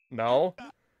 No?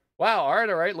 Wow,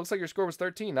 alright. Looks like your score was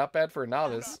 13. Not bad for a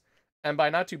novice. And by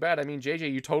not too bad, I mean,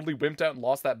 JJ, you totally wimped out and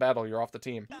lost that battle. You're off the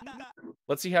team.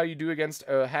 Let's see how you do against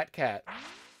Hat Cat.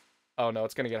 Oh no,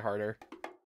 it's gonna get harder.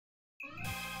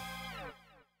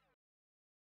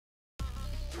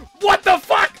 What the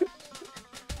fuck?!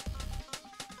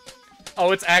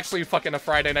 Oh, it's actually fucking a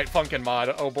Friday Night Funkin'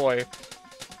 mod. Oh boy.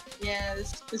 Yeah,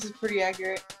 this is pretty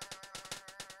accurate.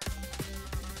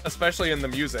 Especially in the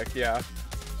music, yeah.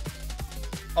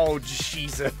 Oh,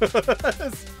 Jesus.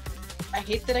 I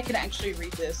hate that I can actually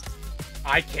read this.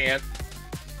 I can't.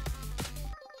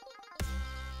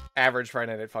 Average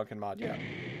Friday Night Funkin' mod, yeah.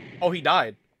 Oh, he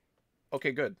died.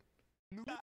 Okay, good.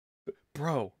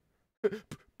 Bro.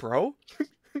 Bro?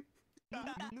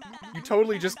 You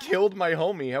totally just killed my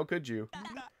homie. How could you?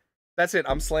 That's it.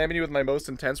 I'm slamming you with my most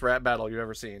intense rap battle you've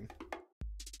ever seen.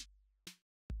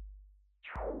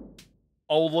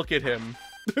 Oh, look at him.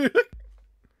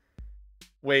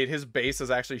 Wait, his bass is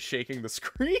actually shaking the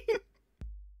screen?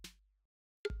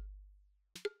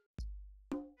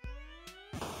 I'm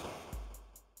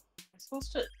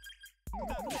supposed to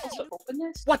open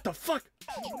this? What the fuck?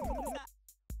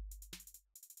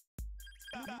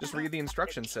 Just read the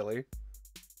instructions, silly.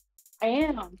 I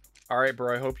am. Alright,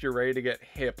 bro, I hope you're ready to get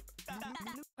hip.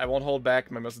 I won't hold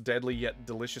back my most deadly yet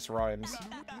delicious rhymes.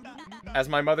 As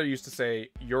my mother used to say,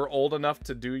 you're old enough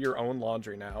to do your own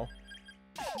laundry now.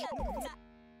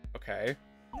 Okay.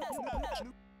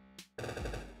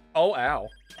 Oh, ow.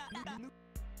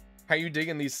 How you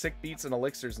digging these sick beats and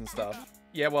elixirs and stuff?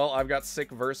 Yeah, well, I've got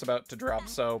sick verse about to drop,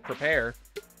 so prepare.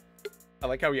 I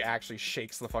like how he actually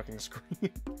shakes the fucking screen.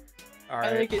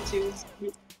 Alright. I like it too. It's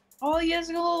cute. Oh, he has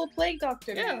a little plague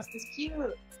doctor Yeah. mask. It's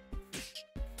cute.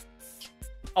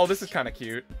 Oh, this is kind of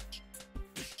cute.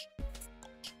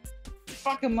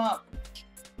 Fuck him up.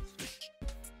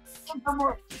 Fuck him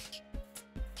up.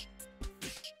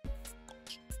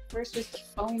 Where's just the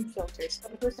foam filters?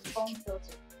 Where's the foam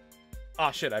filter?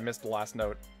 Oh shit, I missed the last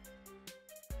note.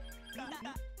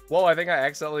 Whoa, I think I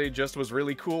accidentally just was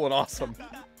really cool and awesome.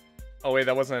 Oh wait,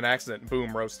 that wasn't an accident.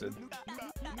 Boom, roasted.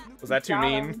 Was that too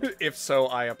mean? If so,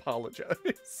 I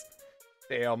apologize.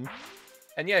 Damn.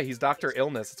 And yeah, he's Dr.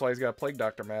 Illness. That's why he's got a plague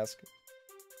doctor mask.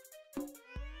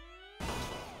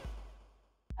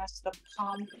 That's the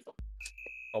pump.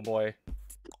 Oh boy.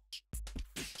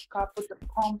 Got put the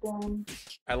pump in.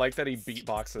 I like that he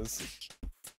beatboxes.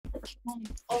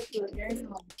 Oh, good. There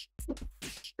you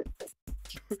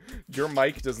go. Your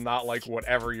mic does not like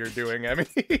whatever you're doing, Emmy.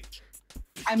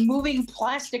 I'm moving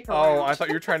plastic around. Oh, I thought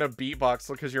you were trying to beatbox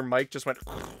because your mic just went...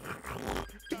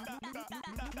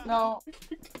 No.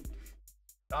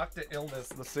 Dr. Illness,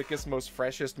 the sickest, most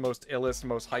freshest, most illest,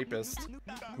 most hypest,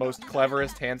 most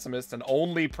cleverest, handsomest, and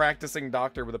only practicing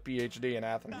doctor with a PhD in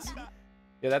Athens.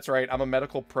 Yeah, that's right. I'm a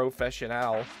medical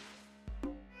professional.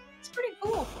 It's pretty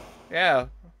cool. Yeah.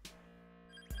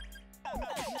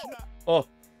 Oh.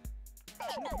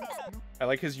 I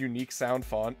like his unique sound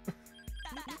font.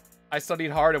 I studied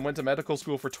hard and went to medical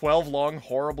school for 12 long,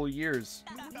 horrible years.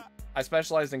 I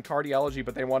specialized in cardiology,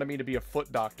 but they wanted me to be a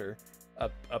foot doctor.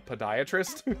 A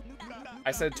podiatrist?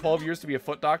 I said 12 years to be a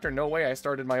foot doctor? No way, I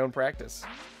started my own practice.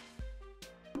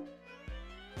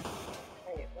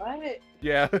 Wait, what?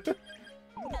 Yeah.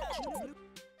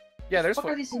 Yeah, there's... What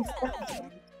are these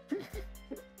instructions?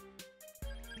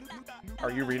 Are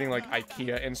you reading, like,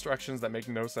 IKEA instructions that make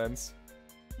no sense?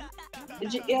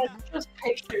 Yeah, just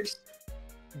pictures.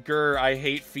 Grr, I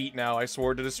hate feet now. I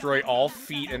swore to destroy all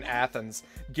feet in Athens.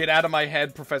 Get out of my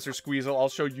head, Professor Squeezel. I'll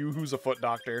show you who's a foot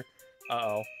doctor.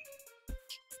 Uh-oh.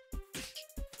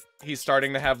 He's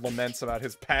starting to have laments about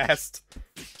his past.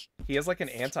 He has, like, an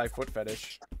anti-foot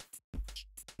fetish.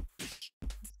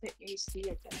 The AC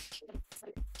again.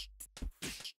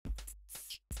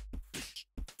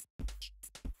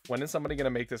 When is somebody gonna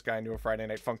make this guy into a Friday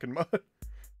Night Funkin' mod?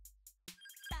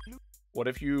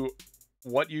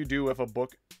 What you do if a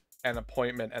book an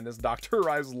appointment and this doctor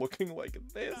arrives looking like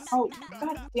this? Oh,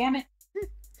 god damn it.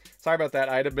 Sorry about that,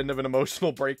 I had a bit of an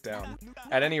emotional breakdown.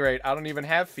 At any rate, I don't even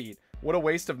have feet. What a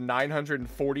waste of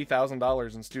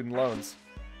 $940,000 in student loans.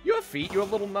 You have feet, you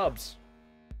have little nubs.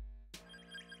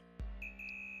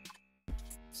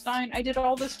 Stein, I did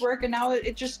all this work and now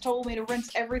it just told me to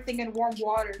rinse everything in warm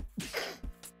water.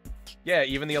 Yeah,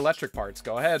 even the electric parts.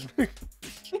 Go ahead.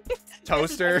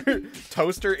 Toaster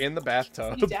in the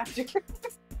bathtub. Adapter.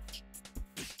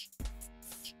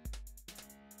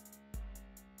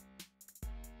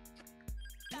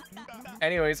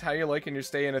 Anyways, how you liking your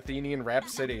stay in Athenian Rap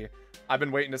City? I've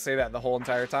been waiting to say that the whole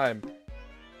entire time.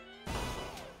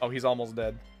 Oh, he's almost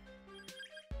dead.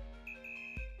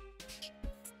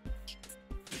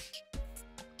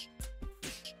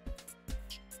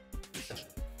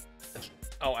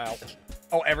 Oh, ow.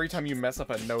 Oh, every time you mess up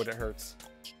a note, it hurts.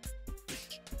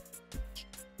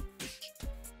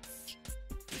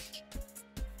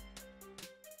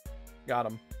 Got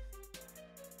him.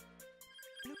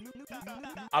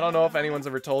 I don't know if anyone's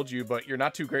ever told you, but you're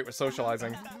not too great with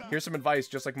socializing. Here's some advice,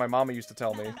 just like my mama used to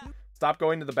tell me. Stop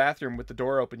going to the bathroom with the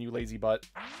door open, you lazy butt.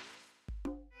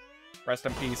 Rest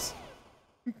in peace.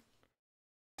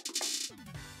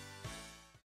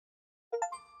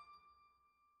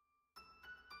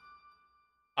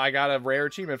 I got a rare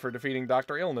achievement for defeating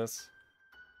Dr. Illness.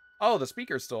 Oh, the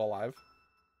speaker's still alive.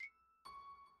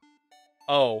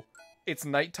 Oh, it's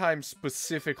nighttime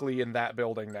specifically in that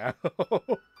building now.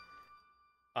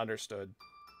 Understood.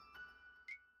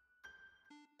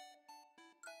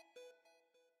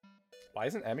 Why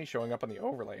isn't Emmy showing up on the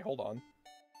overlay? Hold on.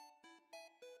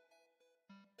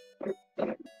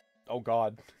 Oh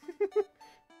god.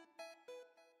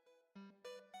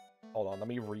 Hold on, let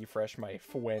me refresh my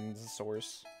Fwen's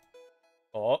source.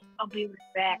 Oh. I'll be right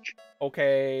back.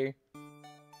 Okay.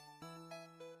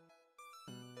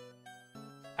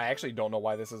 I actually don't know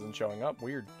why this isn't showing up.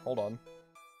 Weird. Hold on.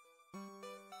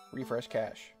 Refresh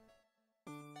cache.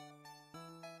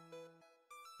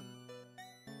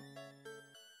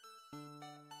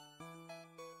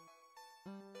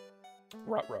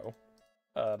 Ruh-roh.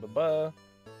 Ba-ba.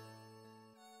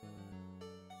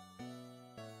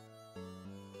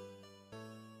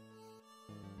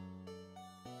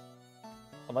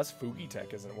 Unless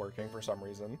Fugitech isn't working for some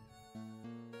reason.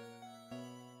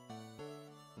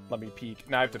 Let me peek.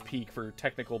 Now I have to peek for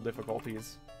technical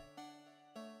difficulties.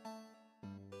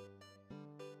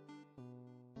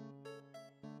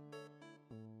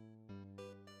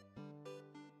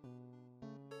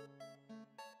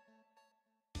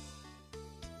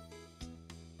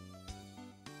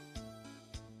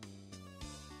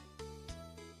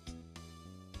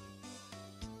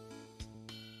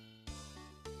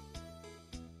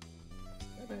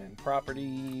 And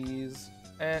properties.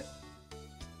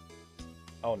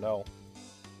 Oh no.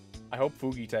 I hope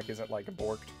Fugitech isn't like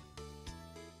borked.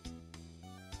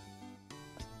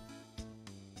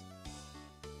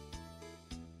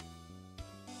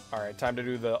 Alright, time to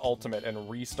do the ultimate and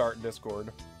restart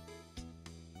Discord.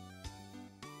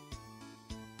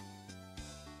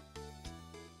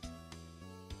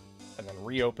 And then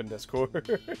reopen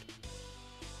Discord.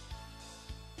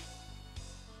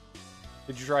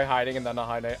 Did you try hiding and then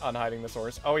unhiding the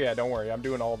source? Oh yeah, don't worry, I'm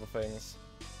doing all the things.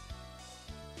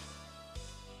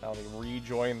 Now let me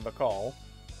rejoin the call.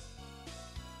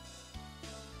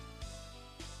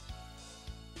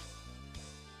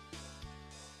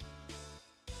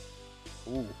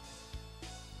 Ooh.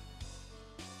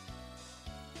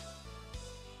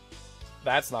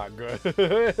 That's not good.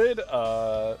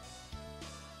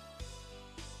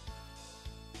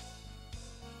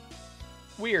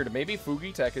 Weird, maybe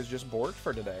Fugitech is just borked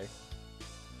for today.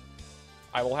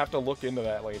 I will have to look into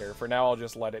that later. For now, I'll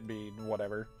just let it be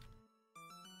whatever.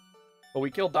 But we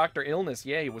killed Dr. Illness,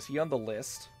 yay. Was he on the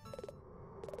list?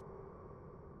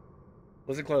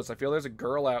 Listen close, I feel there's a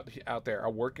girl out there, a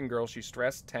working girl. She's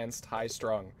stressed, tensed,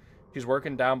 high-strung. She's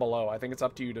working down below. I think it's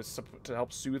up to you to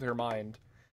help soothe her mind.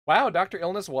 Wow, Dr.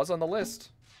 Illness was on the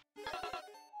list.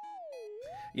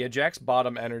 Yeah, Jack's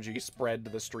bottom energy spread to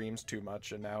the streams too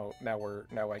much, and now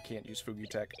I can't use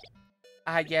Fugitech.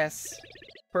 Ah, yes.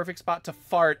 Perfect spot to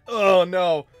fart. Oh,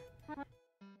 no.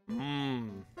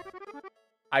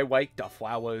 I like the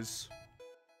flowers.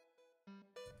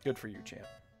 Good for you, champ.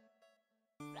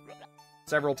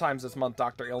 Several times this month,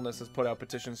 Dr. Illness has put out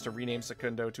petitions to rename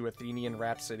Secundo to Athenian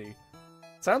Rhapsody.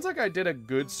 Sounds like I did a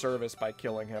good service by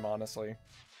killing him, honestly.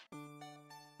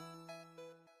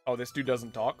 Oh, this dude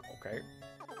doesn't talk? Okay.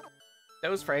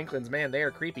 Those Franklins, man, they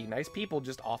are creepy. Nice people,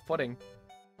 just off-putting.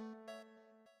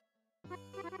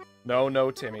 No,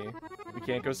 Timmy. We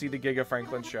can't go see the Giga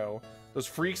Franklin show. Those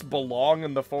freaks belong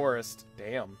in the forest.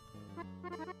 Damn.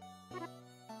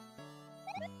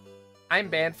 I'm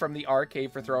banned from the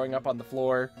arcade for throwing up on the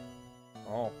floor.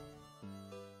 Oh.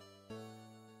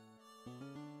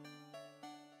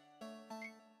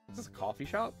 Is this a coffee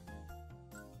shop?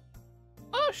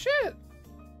 Oh, shit!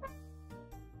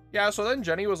 Yeah, so then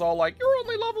Jenny was all like, you're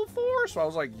only level 4. So I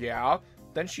was like, yeah.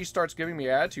 Then she starts giving me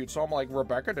attitude. So I'm like,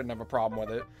 Rebecca didn't have a problem with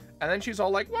it. And then she's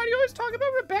all like, why do you always talk about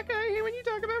Rebecca? I hate when you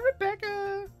talk about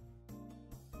Rebecca.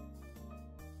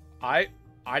 I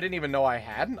didn't even know I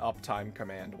had an uptime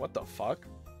command. What the fuck?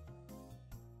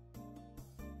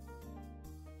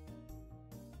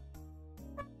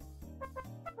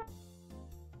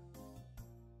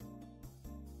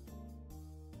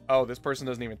 Oh, this person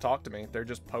doesn't even talk to me. They're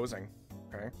just posing.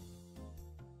 Okay.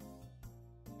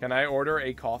 Can I order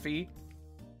a coffee?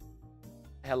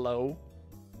 Hello?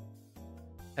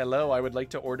 Hello, I would like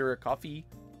to order a coffee.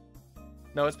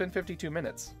 No, it's been 52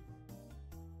 minutes.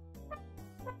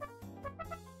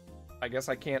 I guess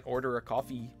I can't order a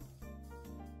coffee.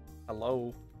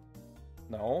 Hello?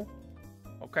 No?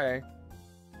 Okay.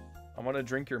 I'm gonna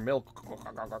drink your milk.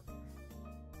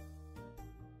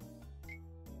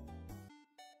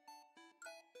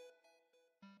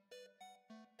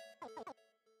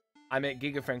 I met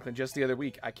Giga Franklin just the other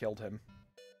week. I killed him.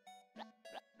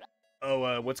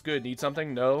 Oh, what's good? Need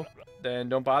something? No? Then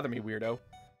don't bother me, weirdo.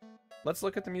 Let's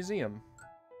look at the museum.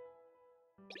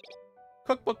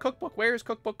 Cookbook. Where's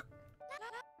cookbook?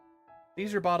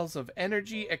 These are bottles of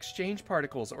energy exchange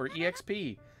particles, or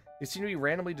EXP. They seem to be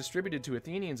randomly distributed to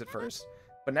Athenians at first,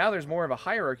 but now there's more of a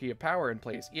hierarchy of power in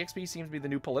place. EXP seems to be the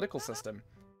new political system.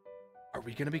 Are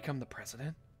we gonna become the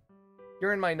president?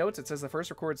 Here in my notes, it says the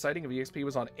first recorded sighting of EXP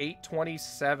was on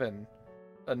 8/27,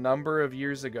 a number of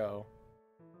years ago.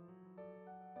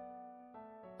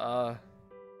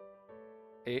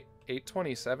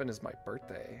 8/27 is my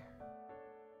birthday.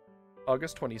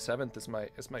 August 27th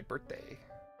is my birthday.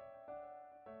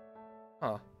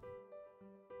 Huh.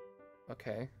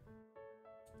 Okay.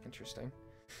 Interesting.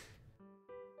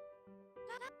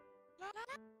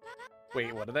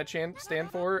 Wait, what did that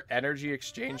stand for? Energy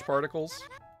exchange particles?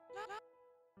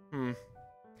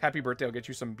 Happy birthday, I'll get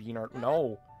you some bean art.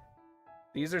 No.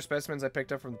 These are specimens I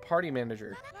picked up from the party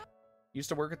manager. Used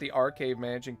to work at the arcade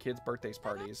managing kids' birthdays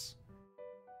parties.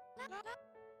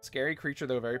 Scary creature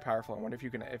though, very powerful. I wonder if you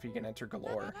can enter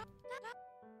galore.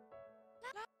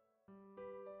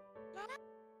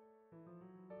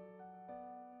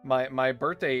 My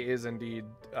birthday is indeed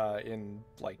in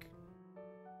like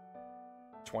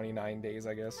 29 days,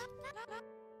 I guess.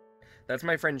 That's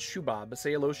my friend Shubab.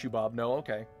 Say hello, Shubab. No,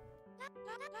 okay.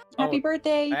 Happy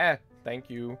birthday! Ah, thank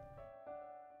you.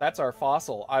 That's our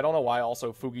fossil. I don't know why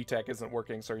also Fugitech isn't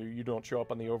working, so you don't show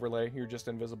up on the overlay. You're just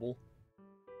invisible.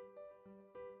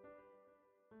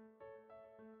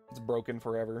 It's broken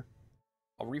forever.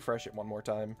 I'll refresh it one more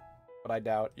time, but I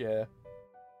doubt. Yeah.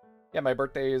 Yeah, my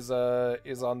birthday is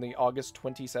on the August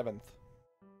 27th.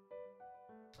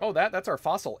 Oh, that's our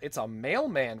fossil. It's a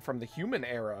mailman from the human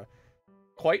era.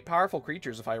 Quite powerful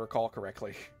creatures, if I recall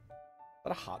correctly. Is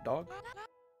that a hot dog?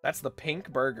 That's the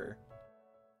pink burger.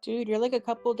 Dude, you're like a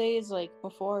couple days like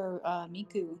before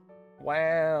Miku.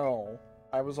 Wow.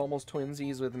 I was almost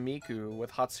twinsies with Miku,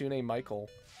 with Hatsune Michael.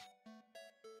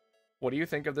 What do you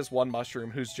think of this one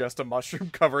mushroom who's just a mushroom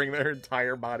covering their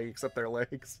entire body except their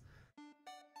legs?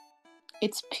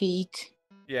 It's peak.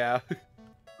 Yeah.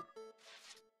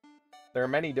 There are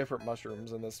many different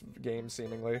mushrooms in this game,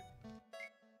 seemingly.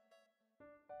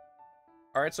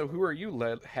 Alright, so who are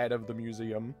you, head of the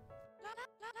museum?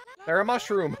 They're a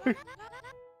mushroom!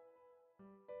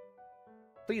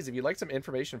 Please, if you'd like some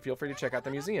information, feel free to check out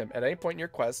the museum. At any point in your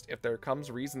quest, if there comes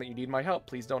reason that you need my help,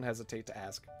 please don't hesitate to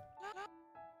ask.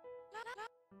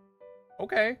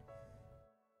 Okay.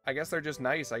 I guess they're just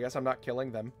nice. I guess I'm not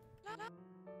killing them.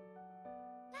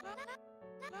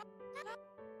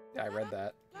 Yeah, I read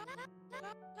that.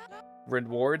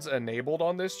 Rewards enabled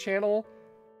on this channel?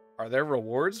 Are there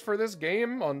rewards for this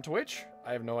game on Twitch?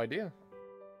 I have no idea.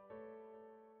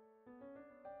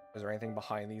 Is there anything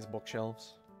behind these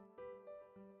bookshelves?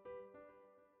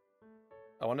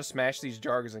 I want to smash these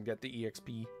jars and get the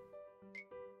EXP.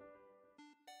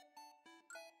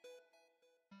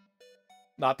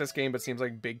 Not this game, but seems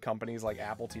like big companies like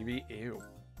Apple TV. Ew.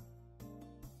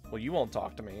 Well, you won't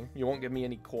talk to me. You won't give me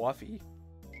any coffee.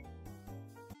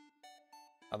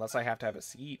 Unless I have to have a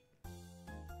seat.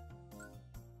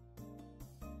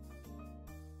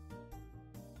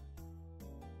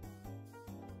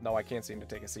 No, I can't seem to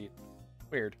take a seat.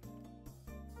 Weird.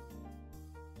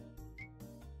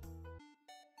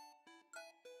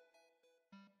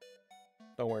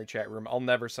 Don't worry, chat room. I'll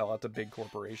never sell out to big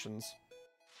corporations.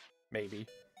 Maybe.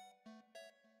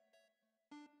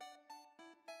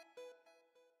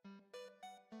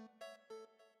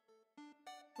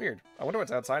 Weird. I wonder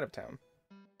what's outside of town.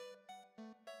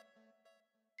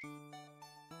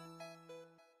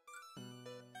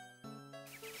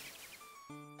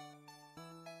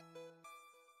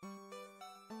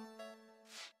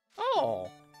 Oh!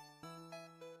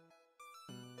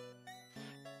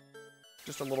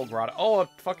 Just a little grotto. Oh, a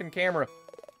fucking camera!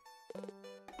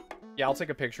 Yeah, I'll take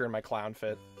a picture in my clown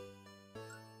fit.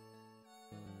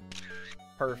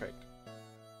 Perfect.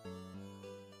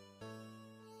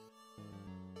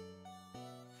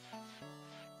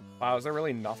 Wow, is there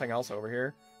really nothing else over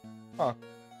here? Huh.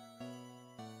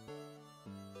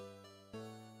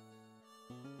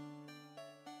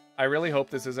 I really hope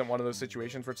this isn't one of those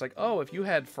situations where it's like, oh, if you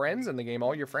had friends in the game,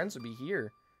 all your friends would be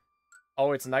here.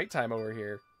 Oh, it's nighttime over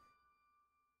here.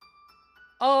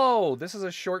 Oh, this is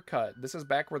a shortcut. This is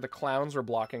back where the clowns were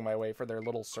blocking my way for their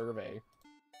little survey.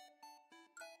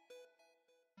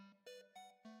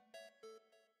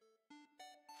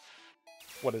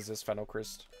 What is this,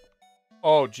 Phenocryst?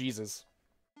 Oh, Jesus.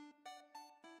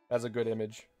 That's a good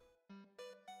image.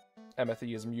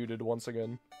 Emmethy is muted once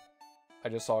again. I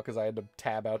just saw because I had to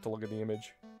tab out to look at the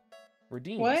image.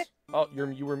 Redeems. What? Oh,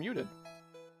 you were muted.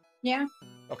 Yeah.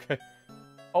 Okay.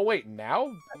 Oh, wait,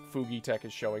 now Fugitech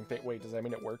is showing things. Wait, does that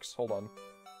mean it works? Hold on.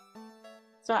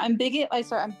 So I'm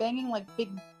banging like big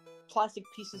plastic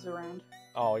pieces around.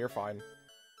 Oh, you're fine.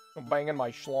 I'm banging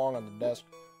my schlong on the desk.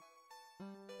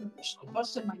 I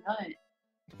busted my nut.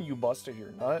 You busted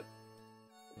your nut?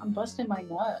 I'm busting my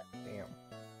nut. Damn.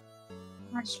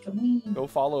 My stream. Go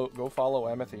follow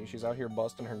Emmethy. She's out here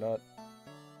busting her nut.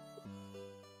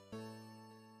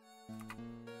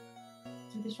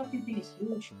 Dude, this fucking thing is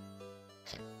huge.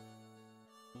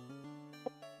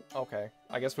 Okay.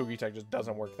 I guess Fugitech just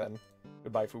doesn't work then.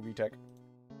 Goodbye, Fugitech.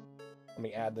 Let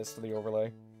me add this to the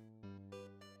overlay.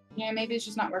 Yeah, maybe it's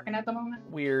just not working at the moment.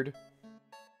 Weird.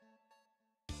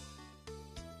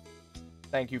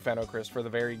 Thank you, Phenocryst, for the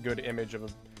very good image of a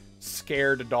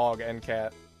scared dog and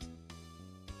cat.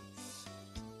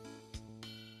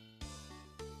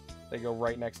 They go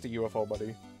right next to UFO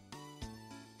Buddy.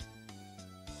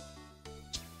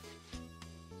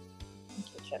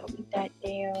 shall be that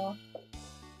there.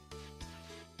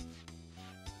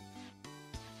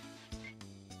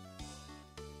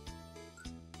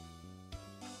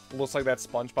 Looks like that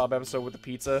SpongeBob episode with the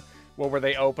pizza, where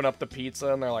they open up the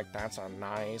pizza and they're like, "That's a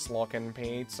nice looking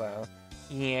pizza."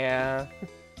 Yeah.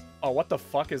 Oh, what the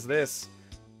fuck is this?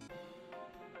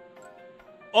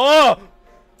 Oh!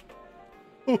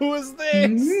 Who is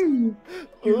this?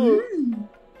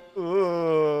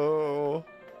 Oh.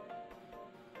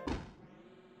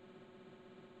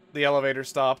 The elevator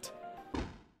stopped.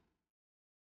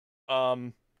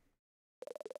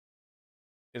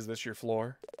 Is this your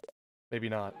floor? Maybe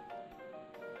not.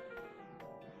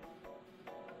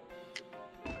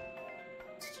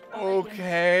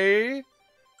 Okay.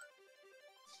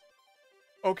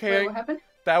 Okay. Wait, what happened?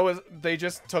 They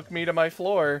just took me to my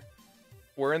floor.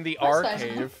 We're in the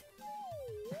arcave.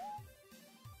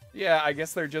 Yeah, I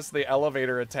guess they're just the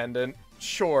elevator attendant.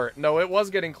 Sure. No, it was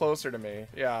getting closer to me.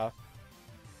 Yeah.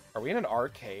 Are we in an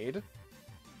arcade?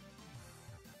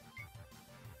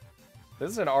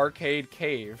 This is an arcade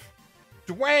cave.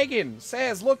 Dragon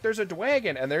says, look, there's a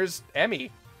dragon, and there's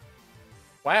Emmy.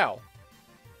 Wow.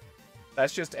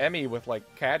 That's just Emmy with,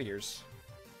 like, cat ears.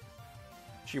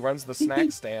 She runs the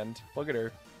snack stand. Look at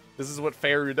her. This is what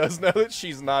Faru does now that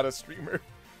she's not a streamer.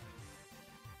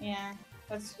 Yeah,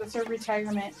 that's her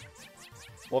retirement.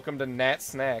 Welcome to Nat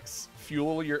Snacks.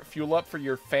 Fuel up for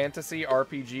your fantasy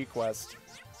RPG quest.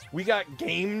 We got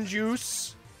game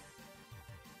juice.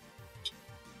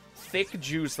 Thick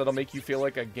juice that'll make you feel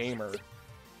like a gamer.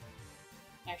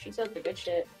 Yeah, she sells the good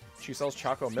shit. She sells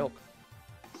choco milk.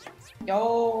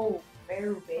 Yo,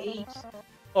 very base.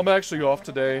 I'm actually off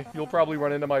today. You'll probably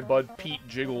run into my bud Pete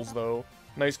Jiggles, though.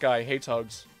 Nice guy, hates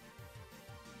hugs.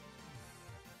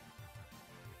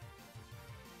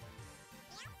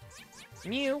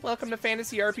 Mew, welcome to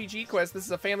Fantasy RPG Quest. This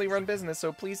is a family-run business,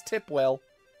 so please tip well.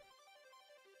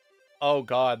 Oh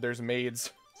god, there's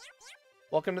maids.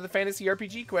 Welcome to the Fantasy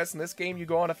RPG Quest. In this game, you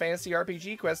go on a Fantasy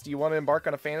RPG Quest. Do you want to embark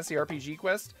on a Fantasy RPG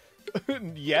Quest?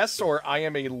 Yes, or I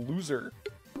am a loser.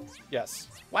 Yes.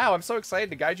 Wow, I'm so excited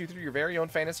to guide you through your very own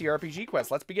Fantasy RPG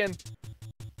Quest. Let's begin.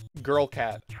 Girl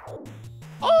cat.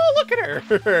 Oh, look at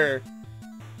her!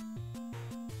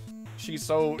 She's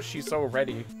so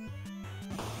ready.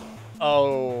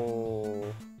 Oh.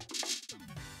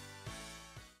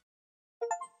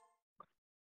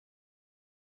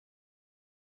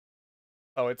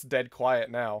 Oh, it's dead quiet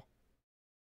now.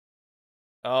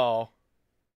 Oh.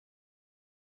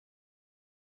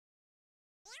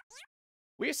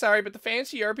 We're sorry, but the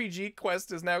Fantasy RPG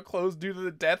Quest is now closed due to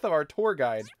the death of our tour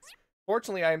guide.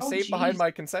 Fortunately, I am safe behind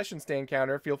my concession stand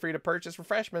counter. Feel free to purchase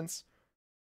refreshments.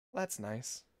 That's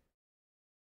nice.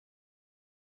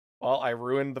 Well, I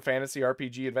ruined the Fantasy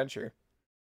RPG adventure.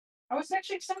 I was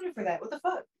actually excited for that. What the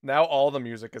fuck? Now all the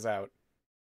music is out.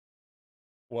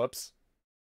 Whoops.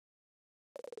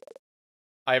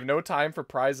 I have no time for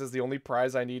prizes. The only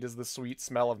prize I need is the sweet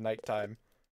smell of nighttime.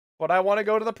 But I want to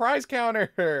go to the prize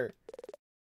counter!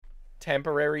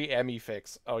 Temporary Emmy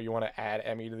fix. Oh, you want to add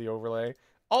Emmy to the overlay?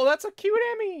 Oh, that's a cute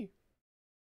Emmy!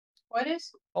 What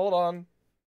is? Hold on.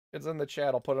 It's in the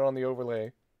chat. I'll put it on the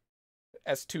overlay.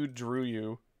 S2 drew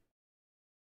you.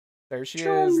 There she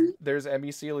is. There's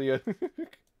Emmy Celia.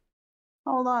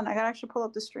 Hold on, I gotta actually pull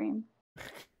up the stream.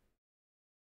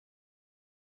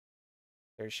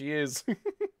 There she is.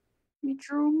 You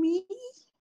drew me?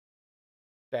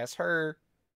 That's her.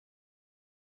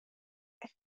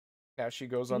 Now she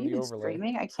goes on the overlay.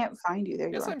 Streaming? I can't find you. There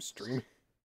you are. Yes, I'm streaming.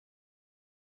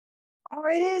 Oh,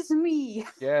 it is me.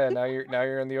 Yeah, now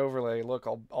you're in the overlay. Look,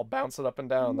 I'll bounce it up and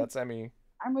down. That's Emmy.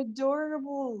 I'm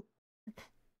adorable.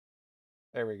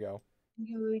 There we go. Thank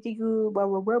you,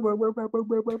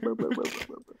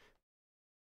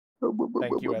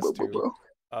 S2.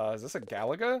 Is this a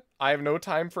Galaga? I have no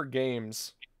time for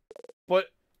games. But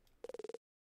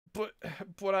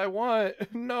I want...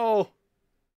 No.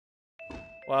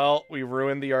 Well, we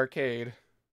ruined the arcade.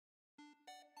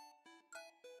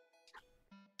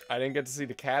 I didn't get to see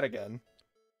the cat again.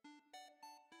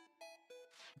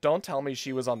 Don't tell me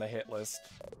she was on the hit list.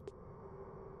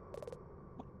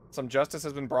 Some justice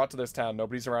has been brought to this town.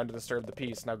 Nobody's around to disturb the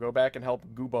peace. Now go back and help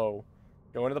Goobo.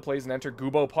 Go into the place and enter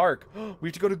Goobo Park. We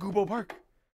have to go to Goobo Park.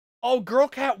 Oh, Girl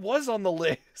Cat was on the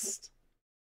list.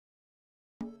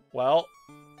 Well,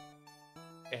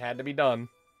 it had to be done.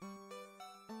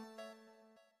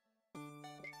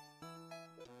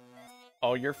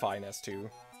 Oh, you're fine, S2.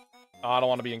 Oh, I don't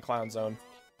want to be in Clown Zone.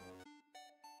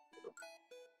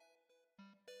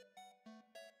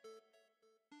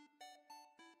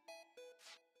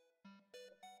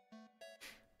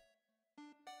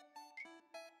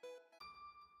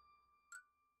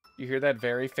 You hear that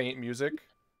very faint music?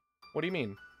 What do you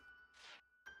mean?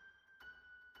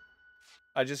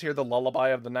 I just hear the lullaby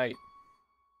of the night.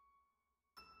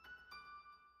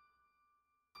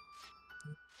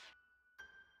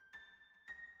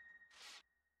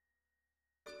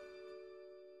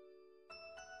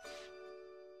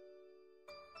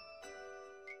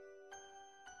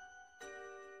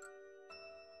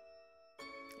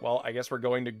 Well, I guess we're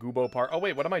going to Gubo Park. Oh,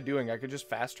 wait, what am I doing? I could just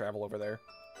fast travel over there.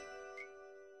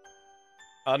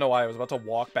 I don't know why. I was about to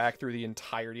walk back through the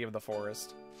entirety of the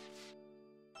forest.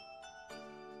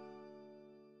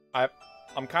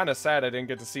 I'm kind of sad I didn't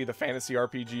get to see the fantasy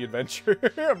RPG adventure.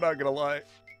 I'm not gonna lie.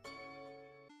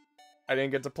 I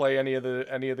didn't get to play any of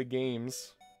the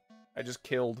games. I just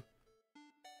killed.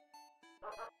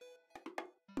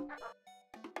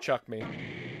 Chuck me.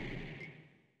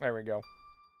 There we go.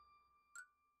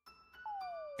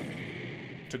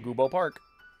 To Gubo Park.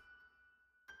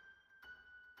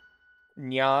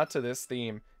 Nya to this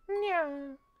theme.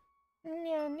 Nya.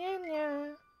 Nya, nya,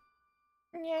 nya.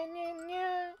 Nya, nya,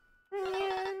 nya.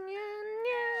 Nya, nya,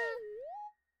 nya.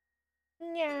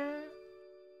 Nya.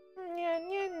 Nya,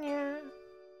 nya, nya.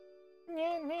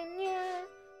 Nya, nya, nya.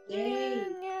 Yay.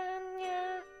 Nya,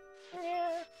 nya,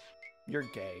 nya. You're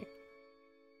gay.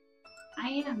 I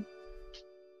am.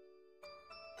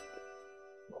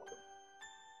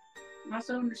 I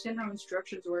also don't understand how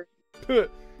instructions work.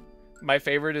 My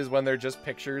favorite is when they're just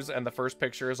pictures, and the first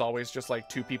picture is always just like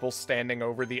two people standing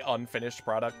over the unfinished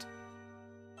product.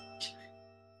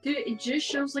 Dude, it just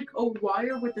shows like a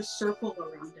wire with a circle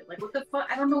around it. Like, what the fuck?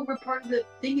 I don't know what part of the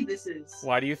thingy this is.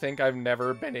 Why do you think I've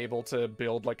never been able to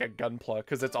build like a gunpla?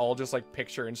 Because it's all just like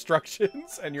picture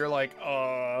instructions, and you're like,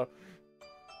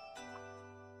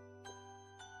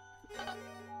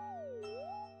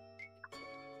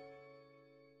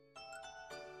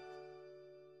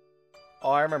 Oh,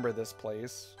 I remember this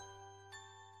place.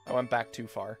 I went back too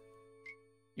far.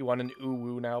 You want an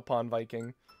ooh-woo now, Pawn Viking?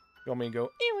 You want me to go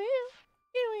ew-woo,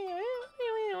 ew-woo,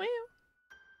 ew-woo, ew-woo?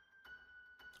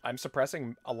 I'm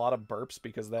suppressing a lot of burps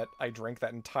because I drank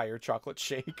that entire chocolate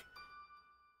shake.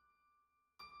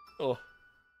 Ugh.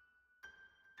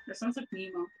 That sounds like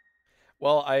Nemo.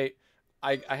 Well, I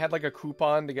had like a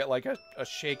coupon to get like a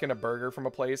shake and a burger from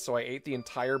a place, so I ate the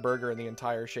entire burger and the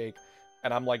entire shake,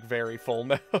 and I'm like very full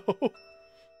now.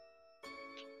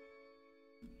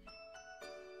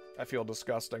 I feel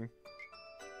disgusting.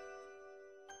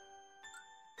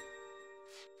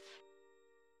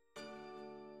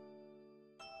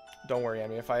 Don't worry,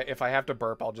 Emmy. If I have to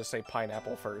burp, I'll just say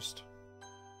pineapple first.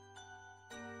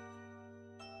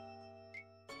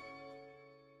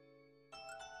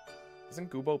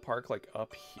 Isn't Gubo Park like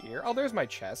up here? Oh, there's my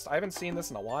chest. I haven't seen this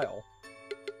in a while.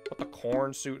 Put the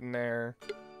corn suit in there.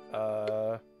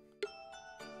 Put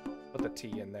the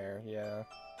tea in there. Yeah.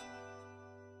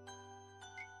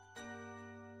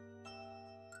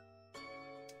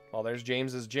 Well, there's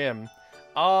James's gym.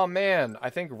 Oh, man. I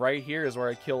think right here is where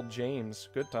I killed James.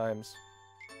 Good times.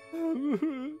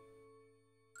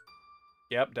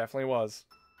 Yep, definitely was.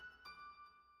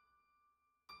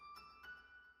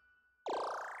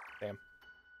 Damn.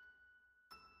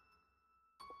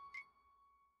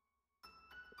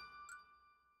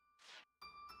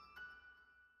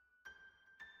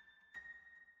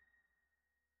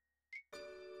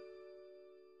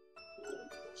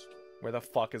 Where the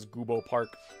fuck is Gubo Park?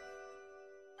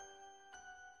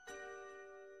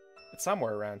 It's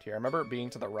somewhere around here. I remember it being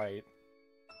to the right.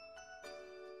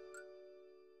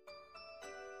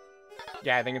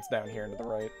 Yeah, I think it's down here and to the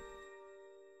right.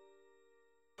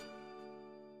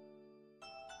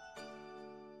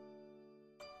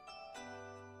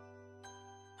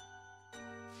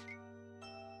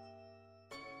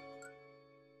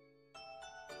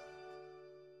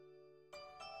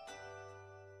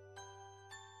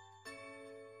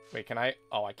 Wait, can I?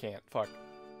 Oh, I can't. Fuck.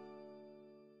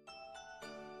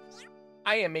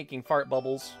 I am making fart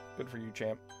bubbles. Good for you,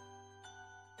 champ.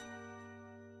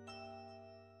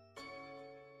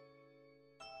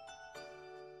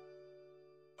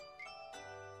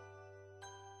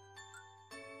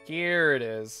 Here it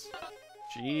is.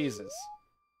 Jesus.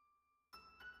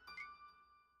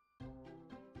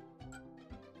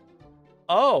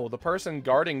 Oh, the person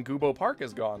guarding Gubo Park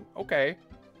is gone. Okay.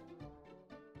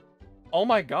 Oh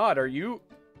my god, are you...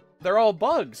 They're all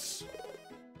bugs.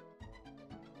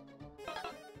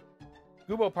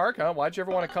 Gubo Park, huh? Why'd you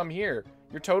ever want to come here?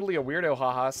 You're totally a weirdo,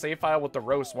 haha. Save file with the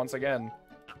roast once again.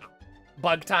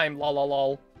 Bug time, lol lol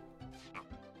lol.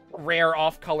 Rare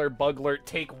off-color buglet.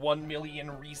 Take 1 million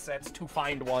resets to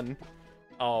find one.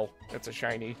 Oh, it's a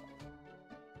shiny.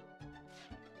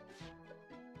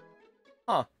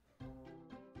 Huh.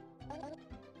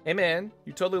 Hey man,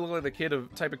 you totally look like the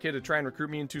type of kid to try and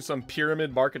recruit me into some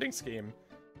pyramid marketing scheme.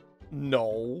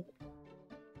 No.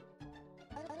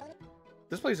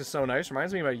 This place is so nice.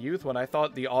 Reminds me of my youth when I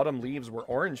thought the autumn leaves were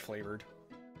orange flavored.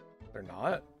 They're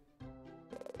not.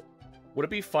 Would it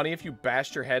be funny if you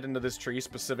bashed your head into this tree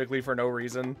specifically for no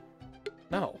reason?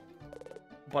 No.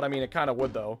 But I mean, it kind of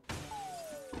would though.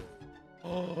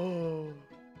 Oh,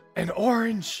 an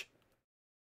orange!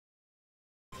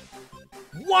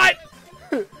 What?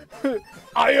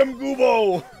 I am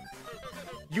Gubo!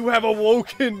 You have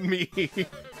awoken me!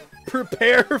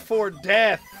 Prepare for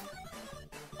death!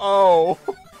 Oh.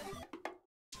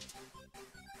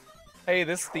 Hey,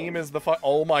 this theme is the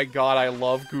oh my god, I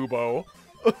love Gubo.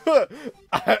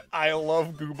 I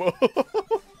love Gubo.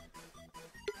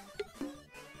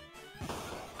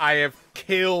 I have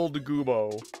killed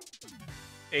Gubo.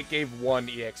 It gave 1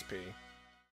 EXP.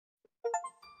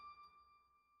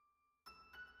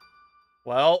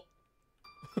 Well.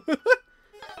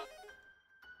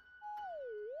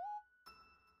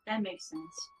 That makes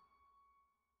sense.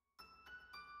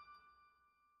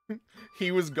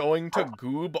 He was going to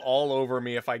goob all over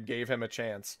me if I gave him a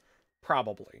chance.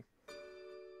 Probably.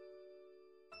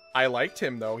 I liked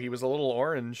him, though. He was a little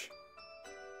orange.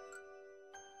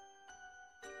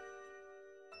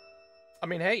 I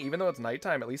mean, hey, even though it's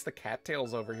nighttime, at least the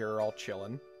cattails over here are all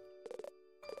chilling.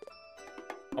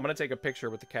 I'm gonna take a picture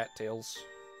with the cattails.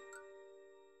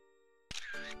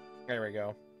 There we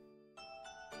go.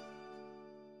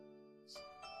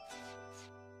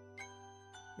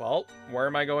 Well, where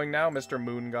am I going now, Mr.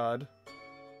 Moon God?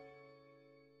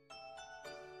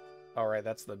 Alright,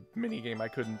 that's the minigame I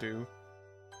couldn't do.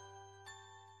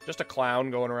 Just a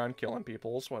clown going around killing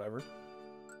people, whatever.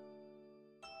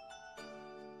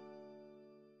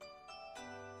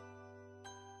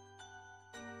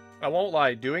 I won't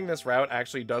lie, doing this route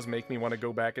actually does make me want to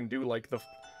go back and do, like,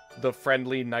 the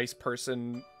friendly, nice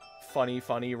person,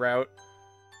 funny route.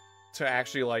 To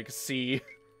actually, like, see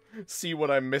what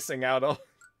I'm missing out on.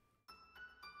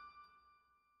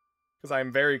 Because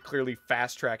I'm very clearly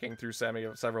fast-tracking through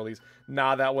several of these.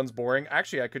 Nah, that one's boring.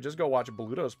 Actually, I could just go watch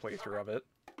Bluto's playthrough of it.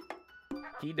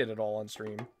 He did it all on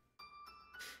stream.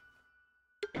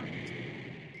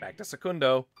 Back to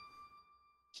Secundo.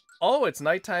 Oh, it's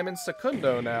nighttime in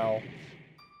Secundo now.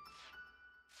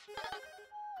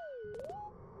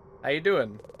 How you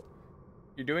doing?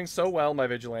 You're doing so well, my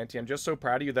vigilante. I'm just so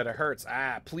proud of you that it hurts.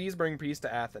 Ah, please bring peace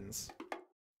to Athens.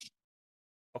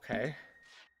 Okay.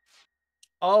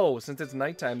 Oh, since it's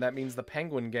nighttime, that means the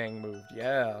penguin gang moved.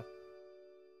 Yeah.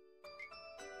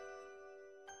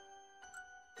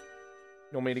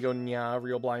 You want me to go nya,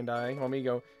 real blind eye? You want me to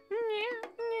go nya,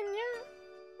 nya,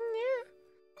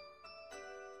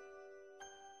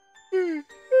 nya,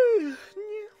 nya?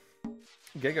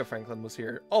 Giga Franklin was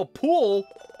here. Oh, pool!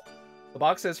 The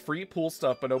box says free pool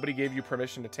stuff, but nobody gave you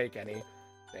permission to take any.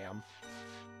 Damn.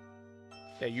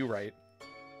 Yeah, you right.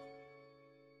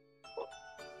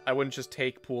 I wouldn't just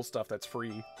take pool stuff that's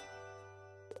free.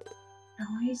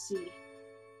 Oh, I see.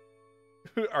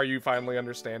 Are you finally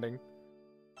understanding?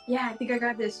 Yeah, I think I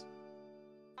got this.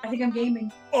 I think I'm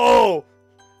gaming. Oh!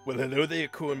 Well, hello there,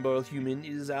 cornball human.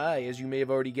 It is I, as you may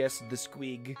have already guessed, the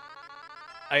Squig.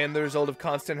 I am the result of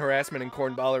constant harassment and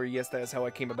cornballery. Yes, that is how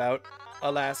I came about.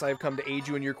 Alas, I have come to aid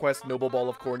you in your quest, noble ball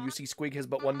of corn. You see, Squig has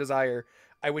but one desire.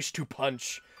 I wish to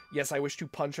punch. Yes, I wish to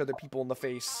punch other people in the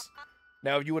face.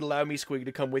 Now, if you would allow me, Squig,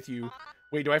 to come with you.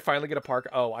 Wait, do I finally get a park?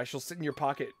 Oh, I shall sit in your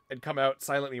pocket and come out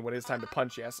silently when it is time to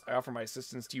punch. Yes, I offer my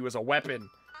assistance to you as a weapon.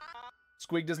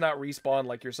 Squig does not respawn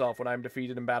like yourself. When I'm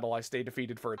defeated in battle, I stay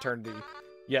defeated for eternity.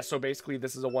 Yes, so basically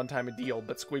this is a one-time deal,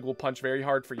 but Squig will punch very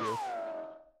hard for you.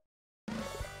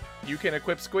 You can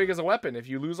equip Squig as a weapon. If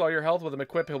you lose all your health with him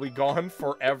equipped, he'll be gone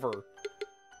forever.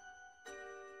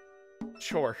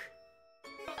 Sure.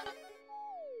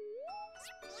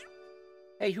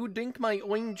 Hey, who drank my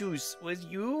orange juice? Was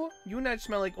you? You not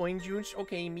smell like orange juice?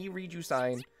 Okay, me read you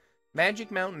sign.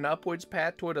 Magic Mountain, upwards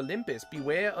path toward Olympus.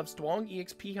 Beware of strong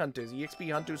EXP hunters.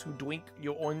 EXP hunters who drink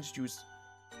your orange juice.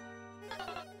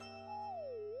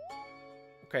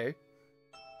 Okay.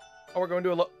 Oh, we're going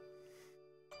to a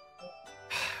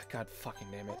God fucking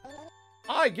damn it.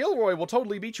 I, Gilroy, will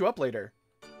totally beat you up later.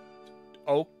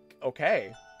 Oh,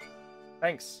 okay.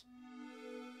 Thanks.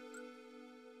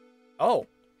 Oh.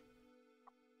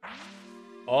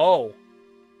 Oh.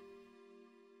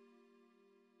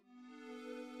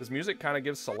 This music kind of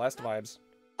gives Celeste vibes.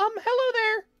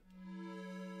 Hello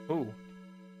there! Ooh.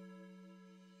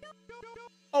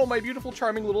 Oh, my beautiful,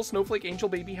 charming little snowflake angel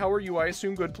baby, how are you? I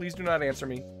assume good, please do not answer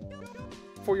me.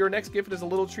 For your next gift is a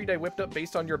little treat I whipped up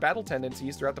based on your battle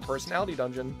tendencies throughout the personality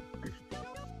dungeon.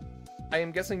 I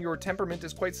am guessing your temperament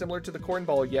is quite similar to the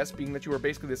cornball, yes, being that you are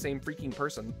basically the same freaking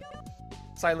person.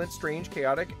 Silent, strange,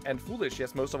 chaotic, and foolish.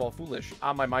 Yes, most of all foolish.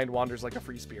 Ah, my mind wanders like a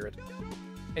free spirit.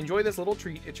 Enjoy this little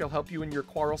treat. It shall help you in your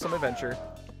quarrelsome adventure.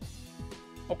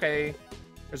 Okay.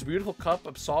 There's a beautiful cup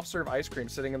of soft serve ice cream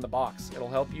sitting in the box. It'll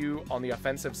help you on the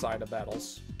offensive side of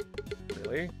battles.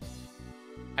 Really?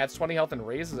 Adds 20 health and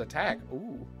raises attack.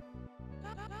 Ooh.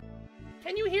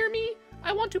 Can you hear me?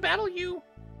 I want to battle you.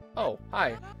 Oh,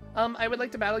 hi. I would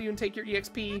like to battle you and take your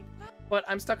EXP, but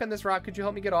I'm stuck on this rock. Could you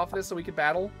help me get off this so we could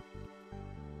battle?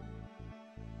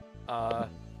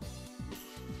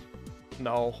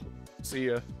 No. See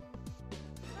ya.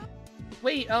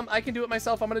 Wait, I can do it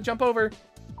myself. I'm gonna jump over.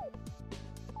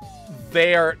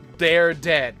 They're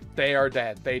dead. They are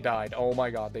dead. They died. Oh my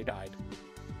god, they died.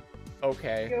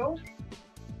 Okay. Go.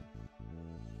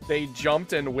 They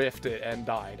jumped and whiffed it and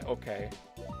died. Okay.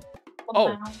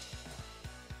 Oh.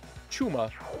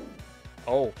 Chuma.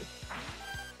 Oh.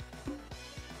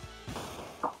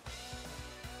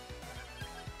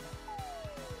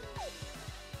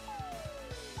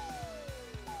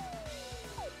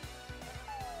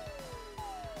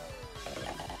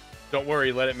 Don't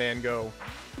worry, let it man go.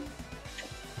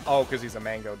 Oh, because he's a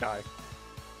mango. Die.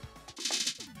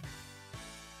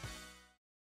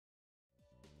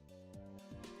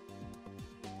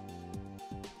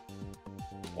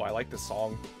 Oh, I like this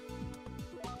song.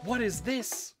 What is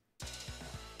this?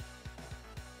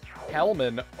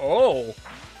 Hellman. Oh.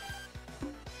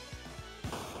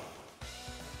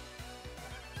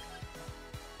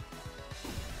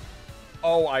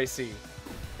 Oh, I see.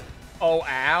 Oh,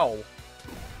 ow.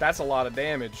 That's a lot of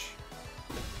damage.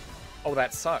 Oh,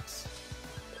 that sucks.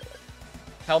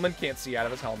 Hellman can't see out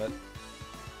of his helmet.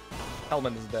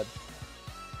 Hellman is dead.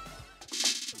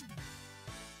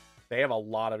 They have a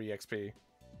lot of EXP.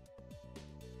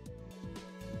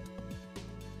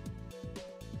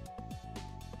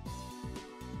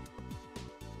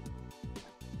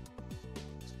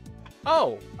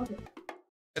 Oh! Okay.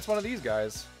 It's one of these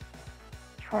guys.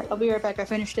 Alright, I'll be right back. I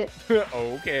finished it.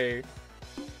 Okay.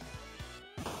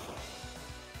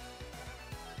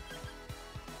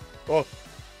 Oh.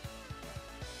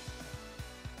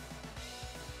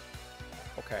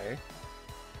 Okay.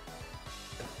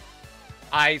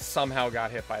 I somehow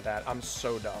got hit by that. I'm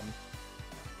so dumb.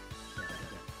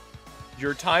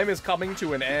 Your time is coming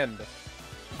to an end.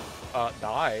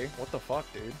 Die? What the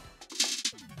fuck, dude?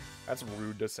 That's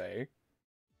rude to say.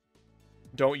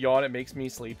 Don't yawn, it makes me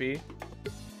sleepy.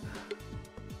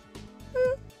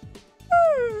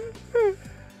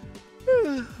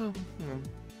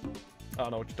 I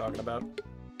don't know what you're talking about.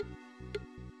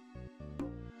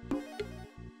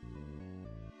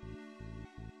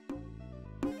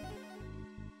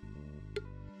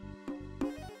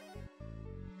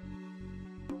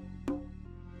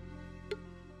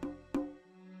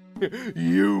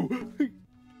 You!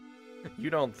 You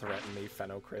don't threaten me,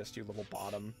 Phenochrist, you little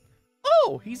bottom.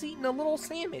 Oh, he's eating a little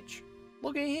sandwich.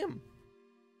 Look at him.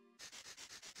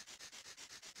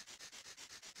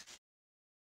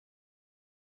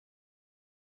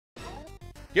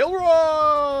 Gilroy!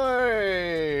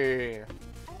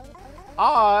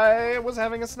 I was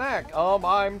having a snack.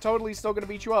 I'm totally still gonna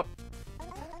beat you up.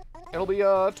 It'll be,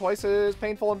 twice as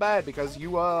painful and bad because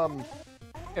you,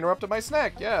 interrupted my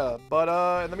snack, yeah.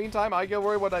 But, in the meantime, I,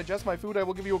 Gilroy, will digest my food. I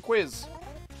will give you a quiz.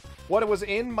 What was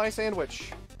in my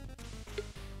sandwich?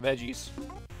 Veggies.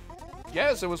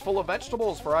 Yes, it was full of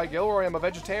vegetables. For I, Gilroy, am a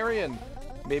vegetarian.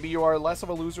 Maybe you are less of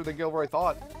a loser than Gilroy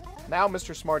thought. Now,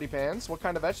 Mr. Smarty Pants, what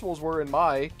kind of vegetables were in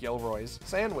my, Gilroy's,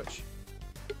 sandwich?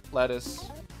 Lettuce.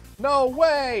 No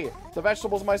way! The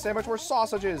vegetables in my sandwich were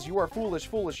sausages. You are foolish,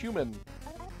 foolish human.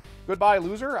 Goodbye,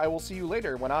 loser. I will see you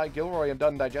later when I, Gilroy, am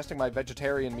done digesting my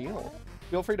vegetarian meal.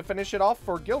 Feel free to finish it off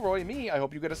for Gilroy and me. I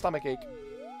hope you get a stomachache.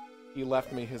 He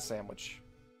left me his sandwich.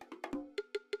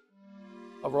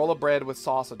 A roll of bread with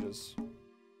sausages.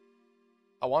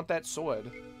 I want that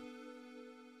sword.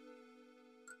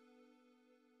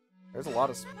 There's a lot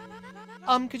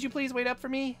of... could you please wait up for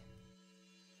me?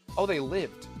 Oh, they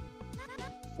lived.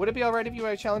 Would it be alright if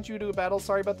I challenge you to a battle?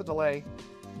 Sorry about the delay.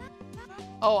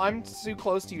 Oh, I'm too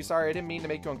close to you. Sorry, I didn't mean to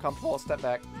make you uncomfortable. I'll step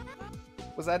back.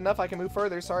 Was that enough? I can move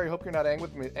further. Sorry, hope you're not angry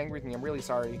with me. I'm really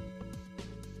sorry.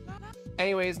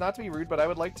 Anyways, not to be rude, but I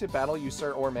would like to battle you,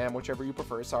 sir or ma'am, whichever you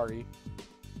prefer. Sorry.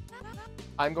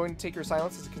 I'm going to take your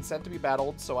silence as a consent to be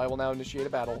battled, so I will now initiate a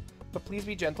battle. But please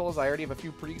be gentle, as I already have a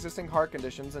few pre-existing heart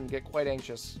conditions and get quite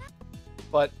anxious.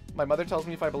 But my mother tells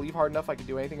me if I believe hard enough, I can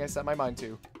do anything I set my mind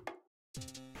to.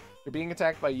 You're being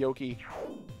attacked by Yoki.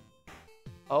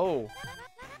 Oh.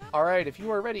 Alright, if you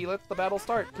are ready, let the battle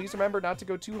start. Please remember not to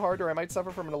go too hard or I might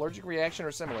suffer from an allergic reaction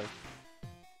or similar.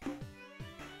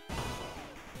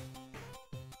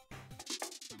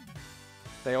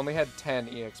 They only had 10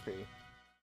 EXP.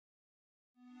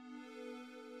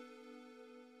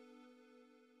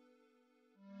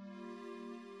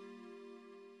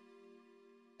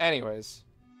 Anyways.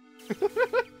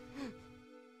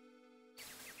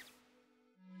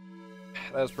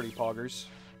 That was pretty poggers.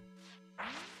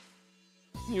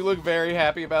 You look very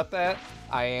happy about that.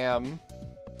 I am.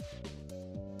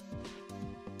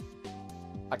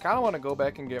 I kind of want to go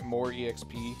back and get more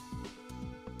EXP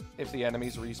if the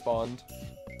enemies respawned.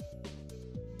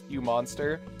 You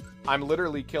monster. I'm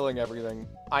literally killing everything.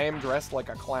 I am dressed like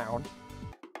a clown.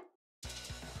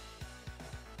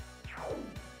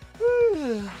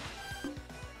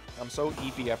 I'm so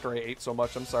eepy after I ate so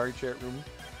much. I'm sorry, chat room.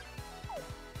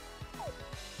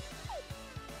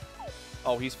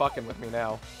 Oh, he's fucking with me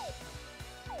now.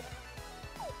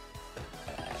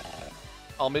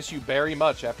 I'll miss you very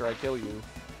much after I kill you.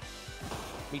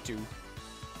 Me too.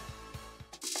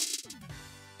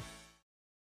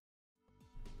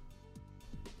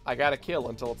 I gotta kill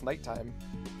until it's nighttime.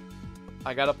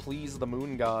 I gotta please the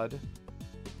moon god.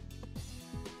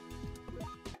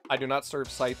 I do not serve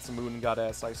Scythe's moon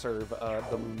goddess. I serve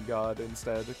the moon god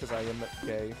instead because I am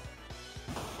gay.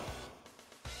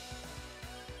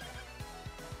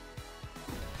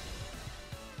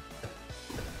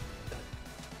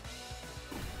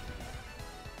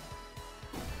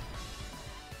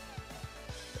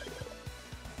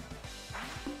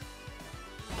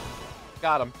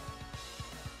 Got him.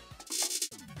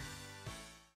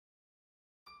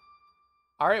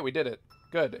 Alright, we did it.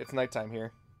 Good, it's nighttime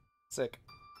here. Sick.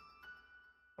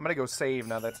 I'm gonna go save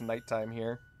now that's nighttime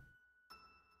here.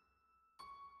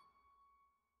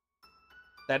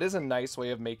 That is a nice way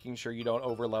of making sure you don't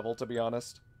overlevel, to be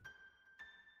honest.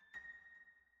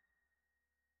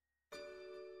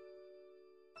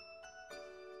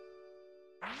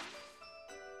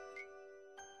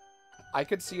 I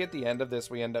could see at the end of this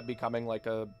we end up becoming like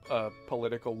a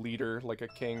political leader, like a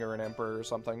king or an emperor or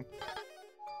something.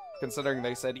 Considering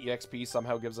they said EXP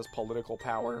somehow gives us political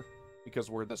power because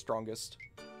we're the strongest.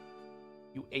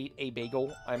 You ate a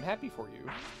bagel? I'm happy for you.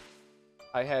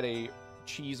 I had a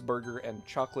cheeseburger and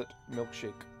chocolate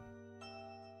milkshake.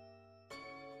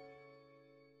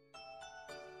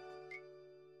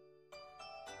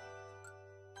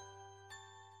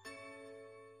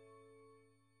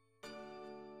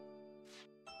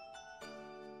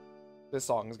 This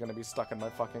song is gonna be stuck in my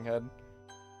fucking head.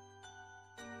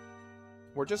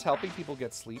 We're just helping people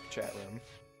get sleep, chat room.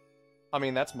 I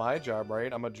mean, that's my job,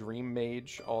 right? I'm a dream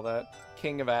mage, all that.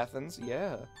 King of Athens,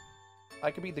 yeah.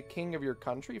 I could be the king of your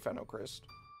country, Phenochrist.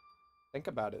 Think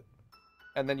about it.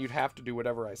 And then you'd have to do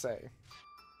whatever I say.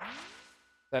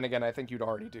 Then again, I think you'd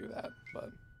already do that, but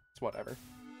it's whatever.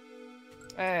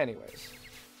 Anyways.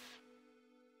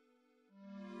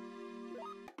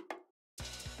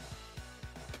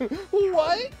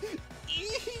 What?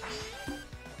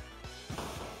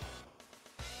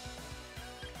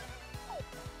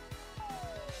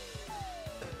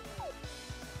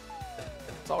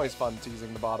 It's always fun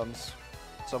teasing the bottoms.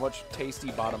 So much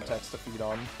tasty bottom text to feed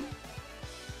on.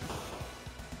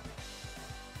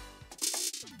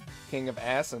 King of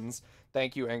Athens.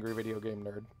 Thank you, angry video game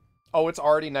nerd. Oh, it's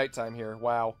already nighttime here.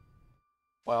 Wow.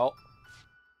 Well.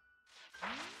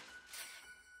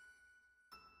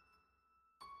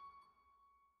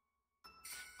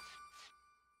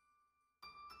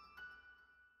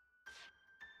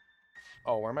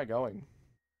 Oh, where am I going?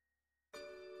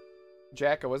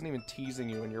 Jack, I wasn't even teasing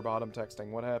you in your bottom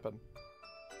texting. What happened?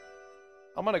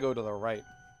 I'm gonna go to the right.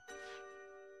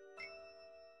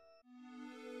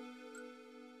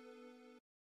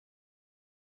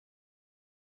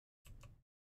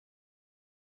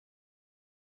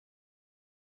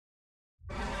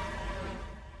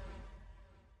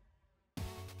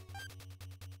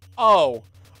 Oh!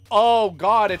 Oh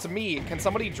god, it's me! Can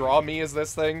somebody draw me as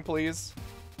this thing, please?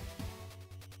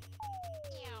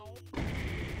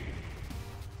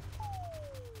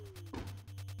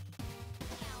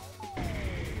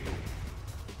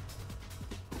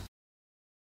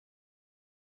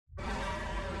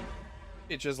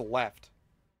 It just left.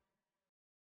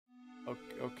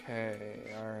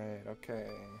 Okay, alright, okay.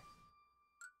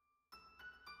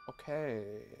 Okay.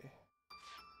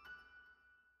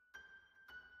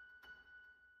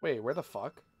 Wait, where the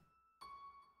fuck?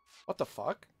 What the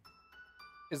fuck?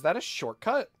 Is that a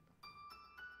shortcut?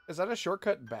 Is that a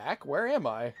shortcut back? Where am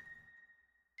I?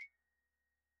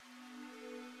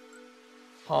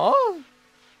 Huh?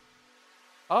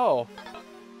 Oh.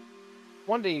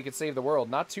 One day you could save the world.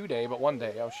 Not today, but one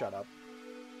day. Oh, shut up.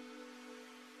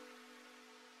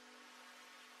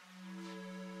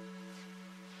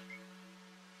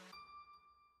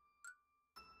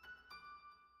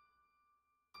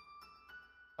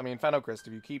 I mean, Fenochrist,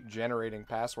 if you keep generating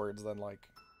passwords, then, like...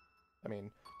 I mean...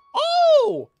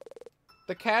 Oh!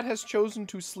 The cat has chosen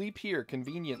to sleep here,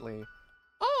 conveniently.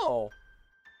 Oh!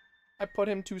 I put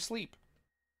him to sleep.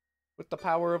 With the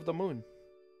power of the moon.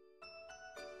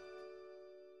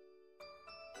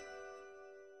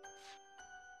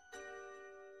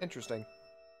 Interesting.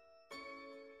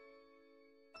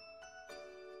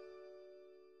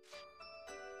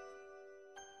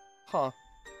 Huh.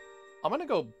 I'm gonna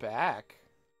go back.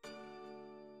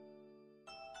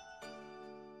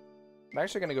 I'm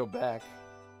actually gonna go back.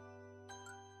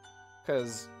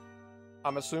 Because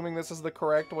I'm assuming this is the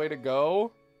correct way to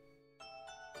go.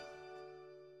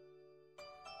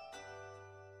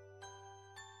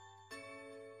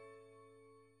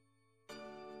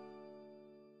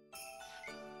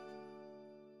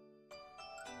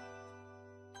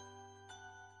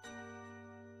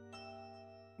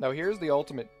 Now here's the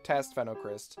ultimate test,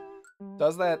 Fenochrist.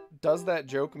 Does that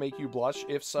joke make you blush?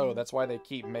 If so, that's why they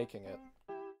keep making it.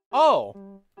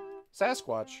 Oh!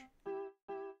 Sasquatch.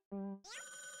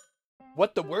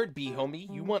 What the word be,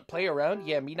 homie? You want play around?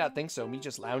 Yeah, me not think so. Me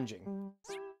just lounging.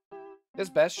 This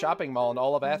best shopping mall in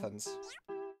all of Athens.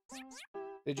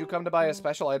 Did you come to buy a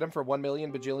special item for 1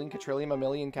 million bajillion quadrillion a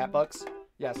million cat bucks?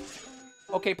 Yes.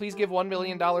 Okay, please give $1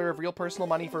 million of real personal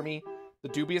money for me. The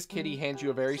dubious kitty hands you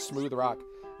a very smooth rock.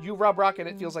 You rub rock and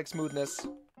it feels like smoothness.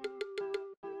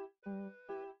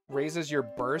 Raises your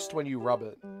burst when you rub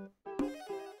it.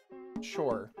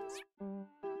 Sure.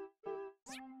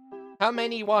 How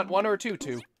many you want? 1 or 2?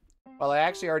 2. Well, I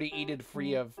actually already eated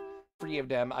free of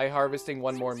them. I harvesting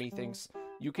 1 more, methinks.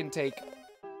 You can take...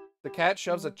 The cat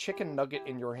shoves a chicken nugget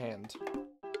in your hand.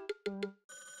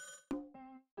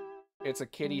 It's a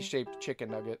kitty-shaped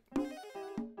chicken nugget.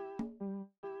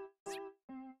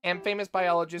 Am famous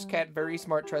biologist cat, very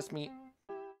smart, trust me.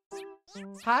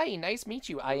 Hi, nice meet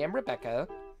you. I am Rebecca.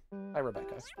 Hi,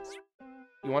 Rebecca.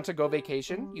 You want to go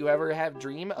vacation? You ever have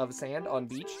dream of sand on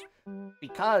beach?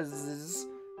 Because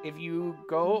if you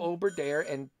go over there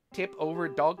and tip over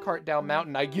dog cart down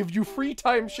mountain, I give you free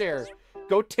timeshare.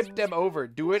 Go tip them over.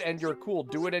 Do it and you're cool.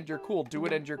 Do it and you're cool. Do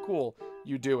it and you're cool.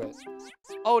 You do it.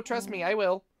 Oh, trust me, I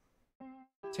will.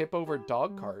 Tip over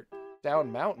dog cart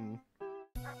down mountain.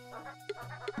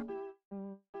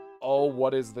 Oh,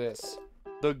 what is this?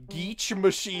 The Geech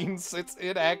machine sits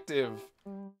inactive.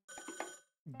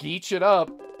 Geech it up.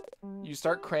 You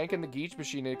start cranking the Geech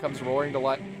machine and it comes roaring to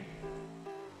life.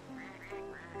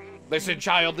 Listen,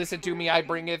 child, listen to me. I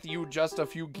bringeth you just a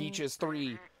few Geeches.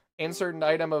 3. Insert an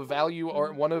item of value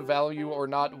or 1 of value or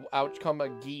not outcome a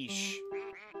Geesh.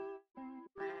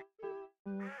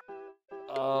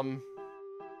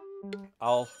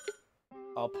 I'll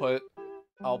put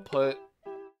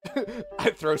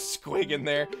I throw Squig in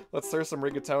there. Let's throw some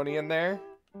rigatoni in there.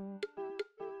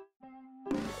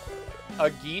 A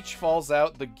Geech falls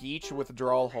out the Geech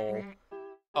withdrawal hole.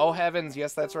 Oh heavens,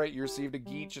 yes that's right, you received a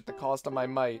Geech at the cost of my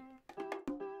might.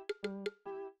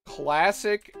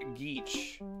 Classic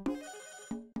Geech.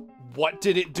 What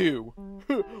did it do?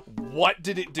 What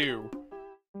did it do?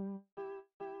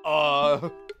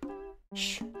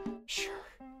 Sure.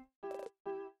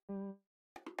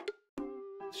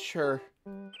 Sure.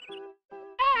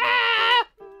 Ah!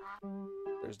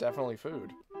 There's definitely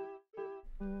food.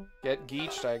 Get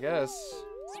geeched, I guess.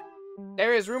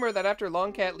 There is rumor that after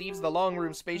Longcat leaves the long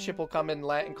room, spaceship will come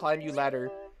and climb you ladder.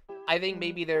 I think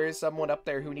maybe there is someone up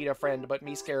there who need a friend, but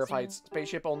me scare of heights.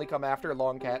 Spaceship only come after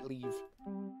Longcat leave.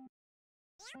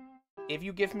 If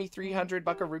you give me 300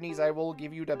 buckaroonies, I will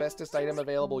give you the bestest item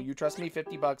available. You trust me?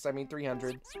 50 bucks. I mean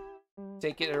 300.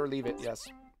 Take it or leave it. Yes.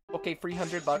 Okay,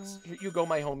 300 bucks. Here you go,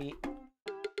 my homie.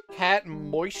 Cat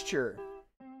moisture.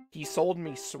 He sold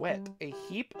me sweat. A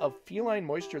heap of feline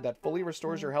moisture that fully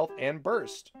restores your health and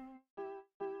burst.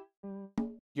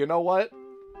 You know what?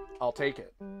 I'll take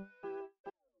it.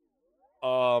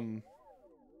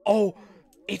 Oh,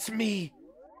 it's me.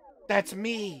 That's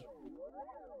me.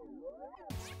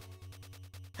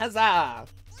 Huzzah!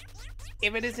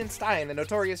 If it isn't Stein, the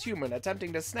notorious human,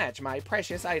 attempting to snatch my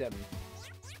precious item.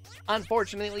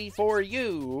 Unfortunately for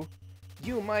you,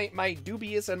 my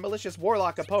dubious and malicious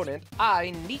warlock opponent,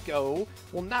 I, Nico,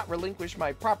 will not relinquish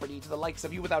my property to the likes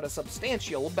of you without a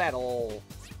substantial battle.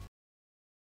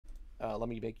 Let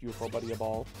me make UFO Buddy a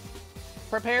ball.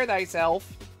 Prepare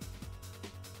thyself.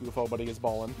 UFO Buddy is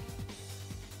ballin'.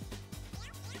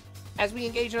 As we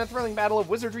engage in a thrilling battle of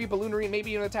wizardry, balloonery, and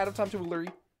maybe even a tad of tomfoolery.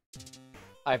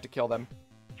 I have to kill them.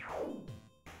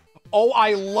 Oh,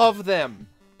 I love them!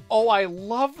 Oh, I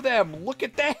love them! Look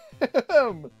at them!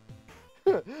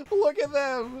 Look at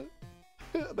them!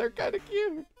 They're kind of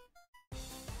cute.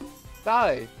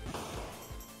 Die.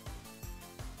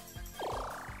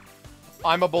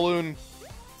 I'm a balloon.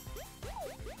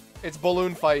 It's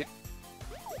balloon fight.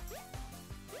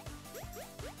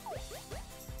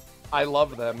 I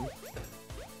love them.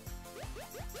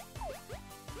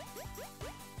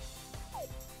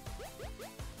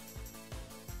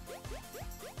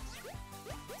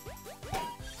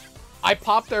 I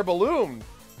popped their balloon.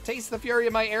 Taste the fury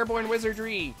of my airborne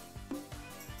wizardry.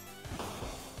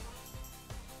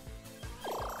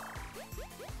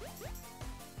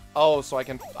 Oh, so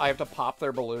I have to pop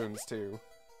their balloons too.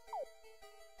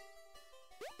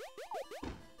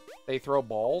 They throw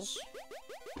balls?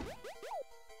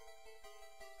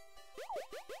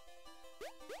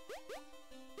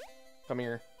 Come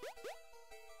here.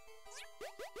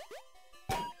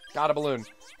 Got a balloon.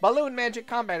 Balloon magic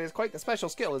combat is quite the special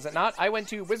skill, is it not? I went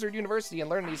to Wizard University and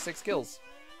learned these 6 skills.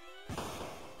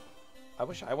 I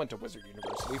wish I went to Wizard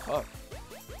University. Fuck.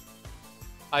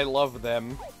 I love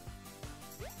them.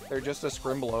 They're just a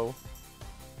scrimblow.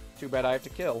 Too bad I have to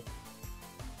kill.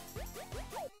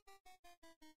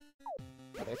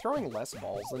 Are they throwing less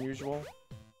balls than usual?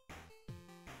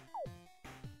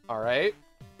 Alright.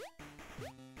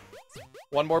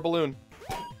 One more balloon.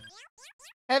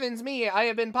 Heavens me, I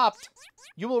have been popped.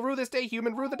 You will rue this day,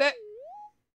 human, rue the day.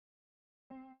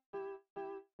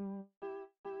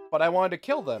 But I wanted to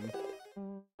kill them.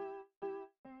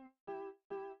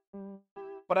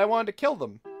 But I wanted to kill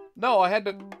them. No, I had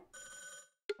to...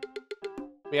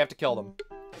 We have to kill them.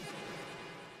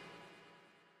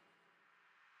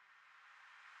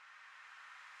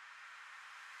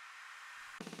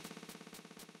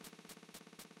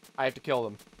 I have to kill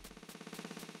them.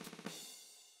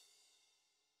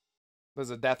 There's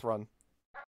a death run.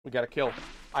 We gotta kill.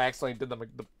 I accidentally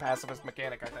did the pacifist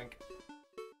mechanic, I think.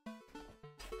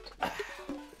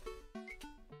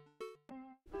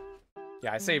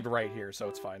 Yeah, I saved right here, so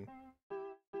it's fine.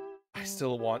 I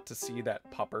still want to see that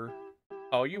pupper.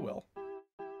 Oh, you will.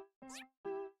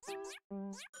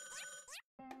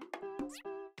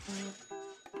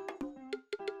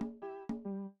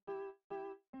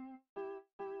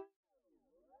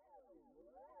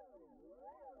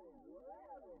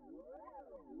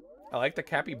 I like the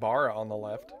capybara on the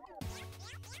left.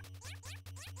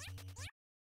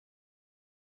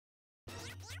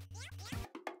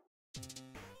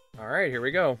 Alright, here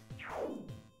we go.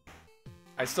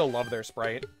 I still love their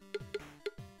sprite.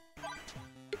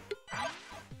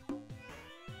 I'm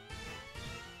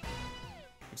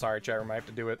sorry, chat room, I have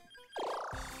to do it.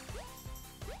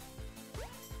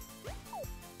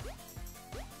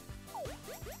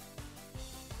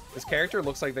 This character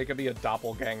looks like they could be a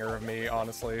doppelganger of me,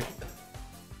 honestly.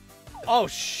 Oh,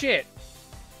 shit!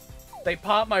 They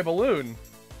popped my balloon.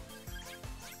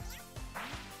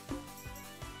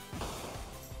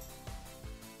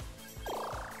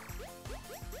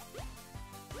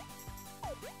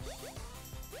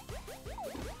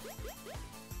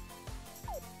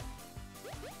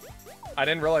 I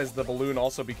didn't realize the balloon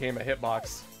also became a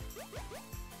hitbox.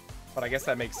 But I guess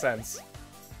that makes sense.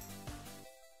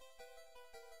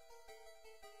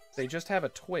 They just have a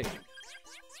twig.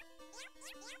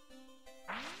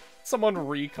 Someone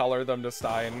recolor them to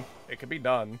Stein. It could be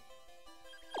done.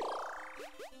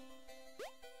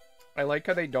 I like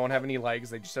how they don't have any legs.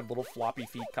 They just have little floppy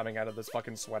feet coming out of this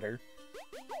fucking sweater.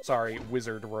 Sorry,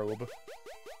 wizard robe.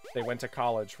 They went to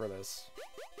college for this.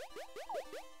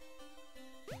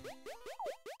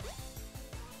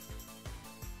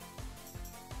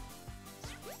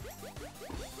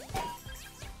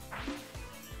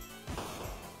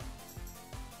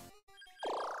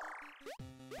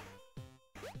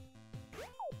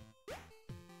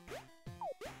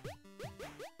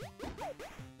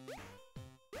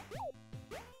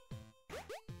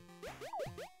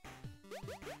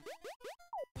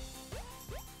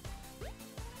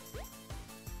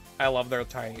 I love their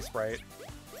tiny sprite.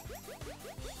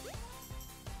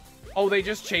 Oh, they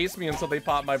just chased me until they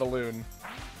popped my balloon.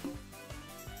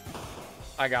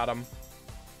 I got him.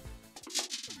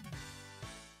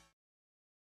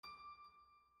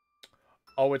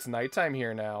 Oh, it's nighttime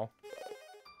here now.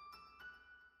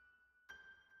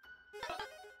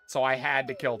 So I had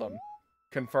to kill them.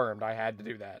 Confirmed, I had to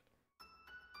do that.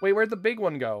 Wait, where'd the big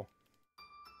one go?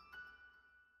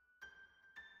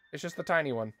 It's just the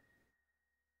tiny one.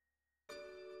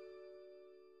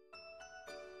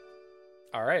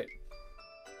 Alright.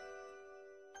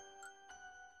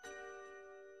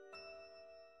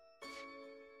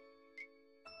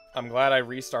 I'm glad I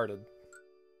restarted.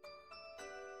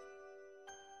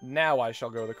 Now I shall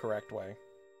go the correct way.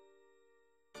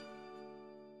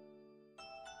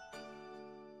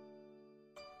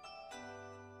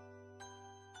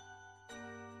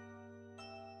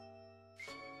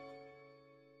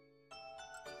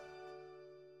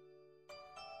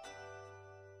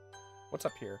 What's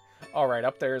up here? All right,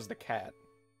 up there is the cat.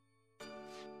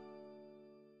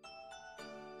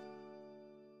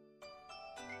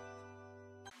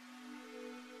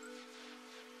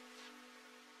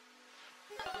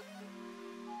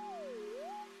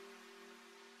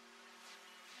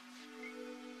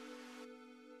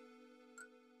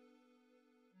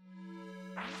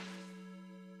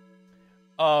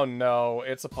 Oh no,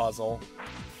 it's a puzzle.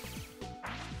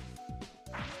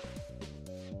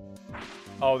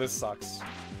 Oh, this sucks.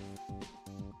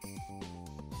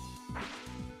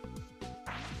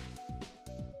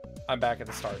 I'm back at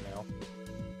the start now.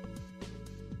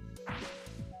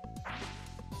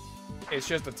 It's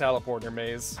just a teleporter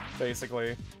maze,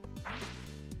 basically.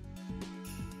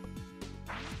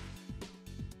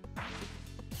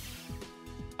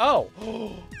 Oh!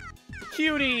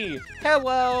 Cutie!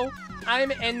 Hello!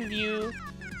 I'm Enview.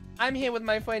 I'm here with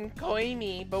my friend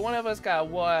Koimi, but one of us got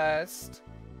worst.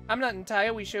 I'm not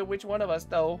entirely sure which one of us,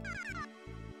 though.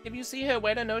 If you see her,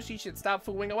 let her know she should stop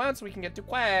fooling around so we can get to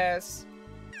class.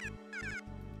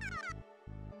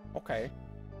 Okay.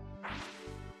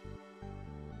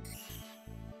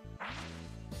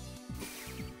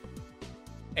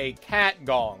 A cat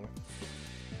gong.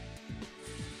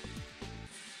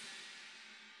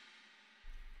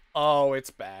 Oh,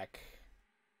 it's back.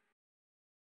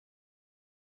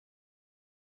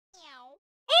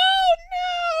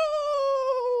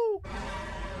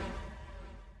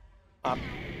 Oh no!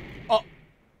 Oh.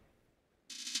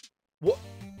 What?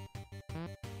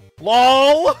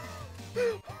 LOL!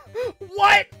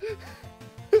 What?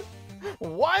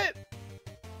 What?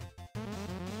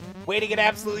 Way to get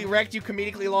absolutely wrecked, you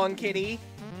comedically long kitty.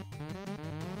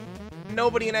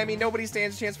 Nobody, and I mean nobody,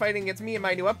 stands a chance fighting against me and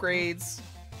my new upgrades.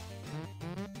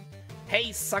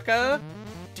 Hey, sucker!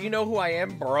 Do you know who I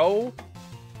am, bro?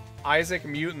 Isaac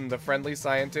Mutant, the friendly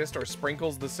scientist, or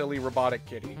Sprinkles, the silly robotic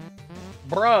kitty?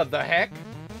 Bruh, the heck?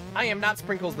 I am not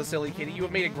Sprinkles, the silly kitty. You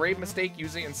have made a grave mistake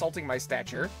insulting my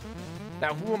stature.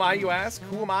 Now, who am I, you ask?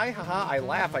 Who am I? Haha, I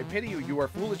laugh. I pity you. You are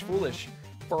foolish, foolish.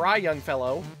 For I, young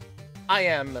fellow, I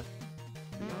am...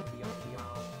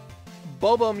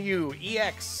 Bobomu,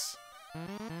 EX.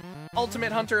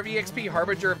 Ultimate hunter of EXP,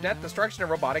 harbinger of death, destruction,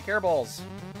 and robotic airballs.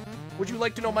 Would you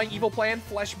like to know my evil plan,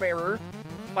 Flesh Bearer?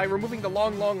 By removing the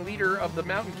long leader of the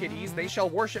mountain kitties, they shall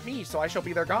worship me, so I shall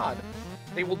be their god.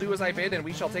 They will do as I bid, and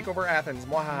we shall take over Athens,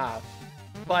 mwahaha.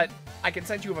 But I can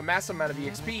send you a massive amount of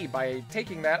EXP. By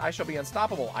taking that, I shall be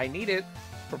unstoppable. I need it.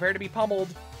 Prepare to be pummeled.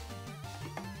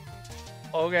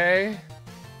 Okay.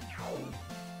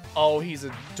 Oh, he's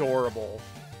adorable.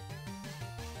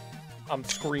 I'm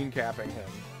screen capping him.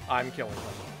 I'm killing him.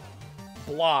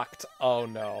 Blocked. Oh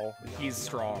no. He's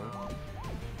strong.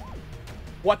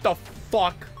 What the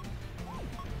fuck?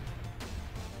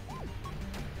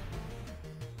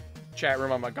 Chat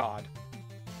room, oh my god.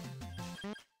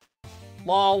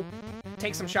 LOL.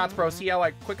 Take some shots, bro. See how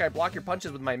quick I block your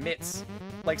punches with my mitts.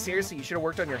 Like, seriously, you should have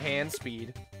worked on your hand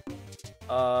speed.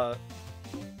 Bobomu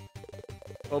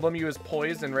is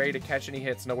poised and ready to catch any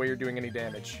hits. No way you're doing any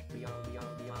damage.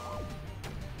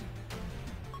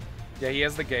 Yeah, he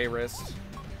has the gay wrist.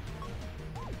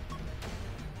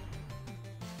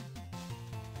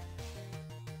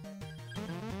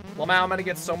 Well, now I'm gonna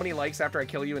get so many likes after I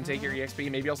kill you and take your EXP.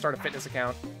 Maybe I'll start a fitness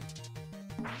account.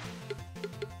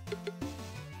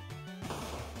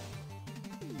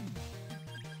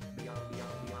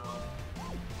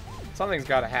 Something's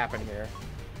gotta happen here.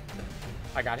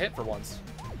 I got hit for once.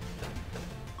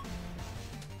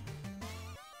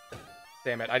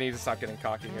 Damn it, I need to stop getting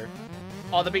cocky here.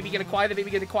 Oh, the baby getting quiet,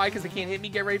 because they can't hit me.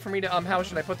 Get ready for me to, how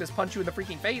should I put this? Punch you in the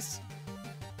freaking face.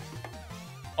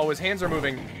 Oh, his hands are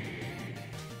moving.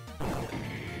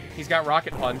 He's got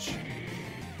rocket punch.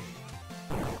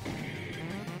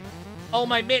 Oh,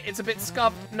 my mitt, it's a bit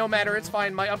scuffed. No matter, it's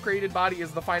fine. My upgraded body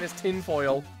is the finest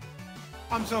tinfoil.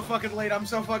 I'm so fucking late. I'm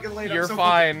so fucking late. You're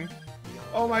fine.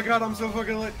 Oh my god, I'm so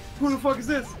fucking late. Who the fuck is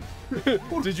this?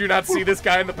 Did you not see this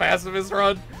guy in the pacifist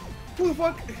run? Who the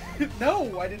fuck?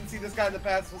 No, I didn't see this guy in the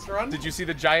pacifist run. Did you see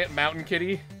the giant mountain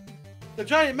kitty? The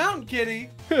giant mountain kitty?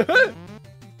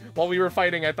 While we were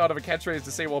fighting, I thought of a catchphrase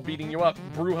to say while beating you up.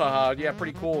 Brouhaha. Yeah,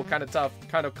 pretty cool. Kind of tough.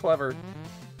 Kind of clever.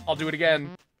 I'll do it again.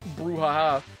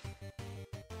 Brouhaha.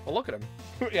 Well, look at him.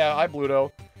 Yeah, hi,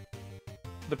 Bluto.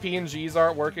 The PNGs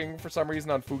aren't working for some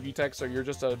reason on Fugitech, so you're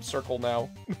just a circle now.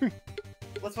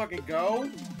 Let's fucking go.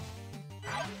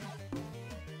 I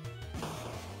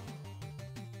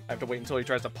have to wait until he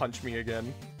tries to punch me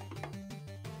again.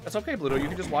 That's okay, Bluto. You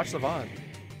can just watch the VOD.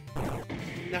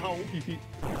 No.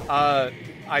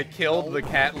 I killed the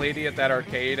cat lady at that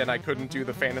arcade, and I couldn't do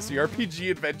the fantasy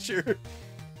RPG adventure.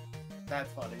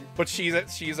 That's funny. But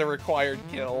she's a required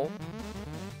kill.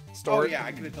 Oh Story. yeah,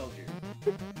 I could have told you.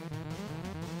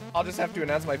 I'll just have to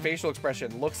announce my facial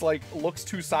expression. Looks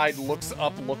to side, looks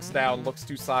up, looks down, looks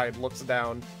to side, looks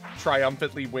down,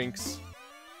 triumphantly winks.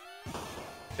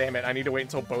 Damn it, I need to wait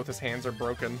until both his hands are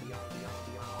broken.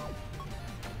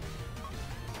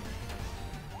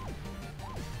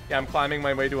 Yeah, I'm climbing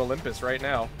my way to Olympus right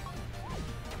now.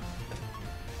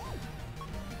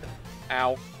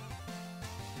 Ow.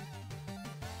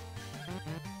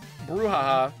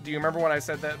 Brouhaha. Do you remember when I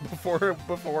said that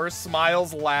before?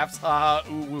 Smiles, laughs, haha,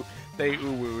 ooh-woo. They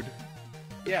ooh-wooed.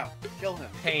 Yeah, kill him.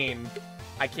 Pain.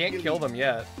 I can't kill them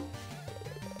yet.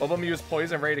 Both of them use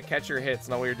poison ray to catch your hits,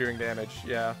 not while you're doing damage.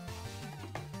 Yeah.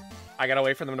 I gotta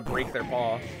wait for them to break their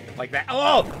paw. Like that.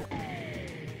 Oh!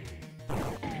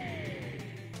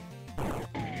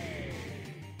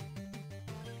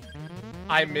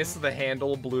 I miss the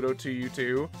handle Bluto to you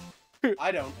too.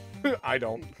 I don't. I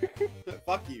don't.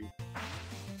 Fuck you.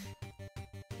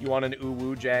 You want an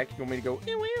ooh-woo, Jack? You want me to go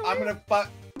ooh-woo? I'm gonna fuck.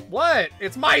 What?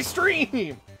 It's my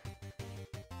stream!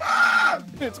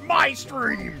 It's my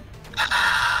stream!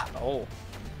 Oh.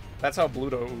 That's how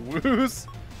Bluto ooh-woos.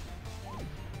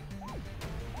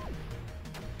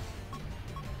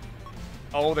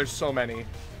 Oh, there's so many.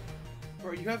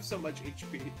 Bro, you have so much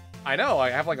HP. I know, I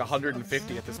have like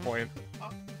 150 at this point.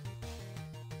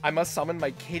 I must summon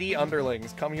my kitty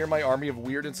underlings. Come here, my army of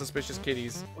weird and suspicious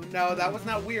kitties. No, that was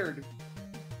not weird.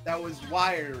 That was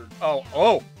wired. Oh,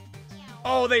 oh!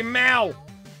 Oh, they meow!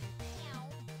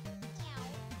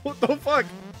 What the fuck?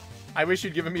 I wish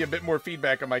you'd given me a bit more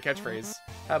feedback on my catchphrase.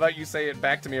 How about you say it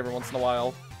back to me every once in a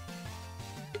while?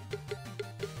 Do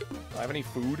I have any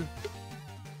food?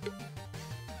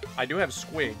 I do have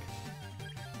Squig.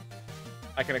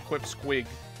 I can equip Squig.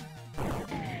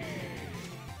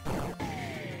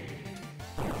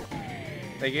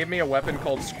 They gave me a weapon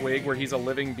called Squig where he's a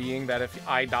living being that if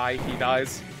I die, he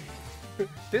dies.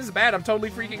 This is bad, I'm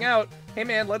totally freaking out. Hey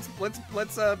man, let's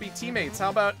be teammates. How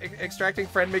about extracting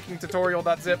friend making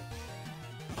tutorial.zip?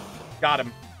 Got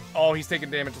him. Oh, he's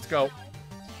taking damage, let's go.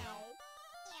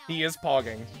 He is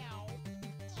pogging.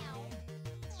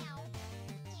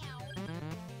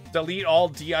 Delete all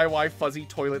DIY fuzzy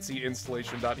toilet seat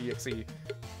installation.exe.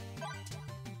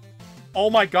 Oh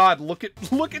my god, look at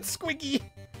Squiggy!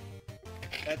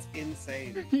 That's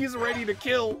insane. He's ready to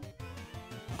kill.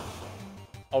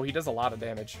 Oh, he does a lot of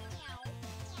damage.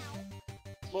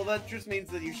 Well, that just means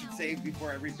that you should save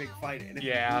before every big fight, and if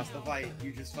you lose the fight,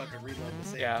 you just fucking reload the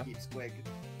save and keep Squig.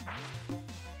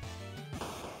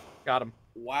 Got him.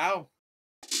 Wow.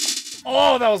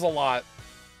 Oh, that was a lot.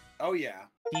 Oh yeah.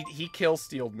 He kill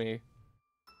stealed me.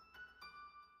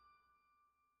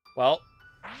 Well,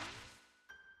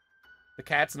 the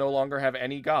cats no longer have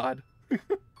any god.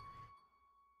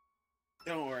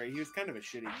 Don't worry, he was kind of a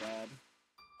shitty dad.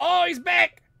 Oh, he's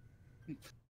back!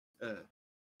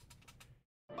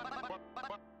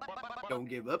 Don't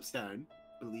give up, Stein.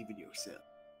 Believe in yourself.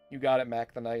 You got it,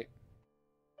 Mac the Knight.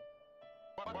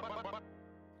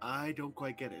 I don't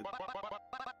quite get it.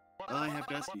 I have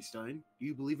to ask you, Stein. Do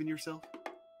you believe in yourself?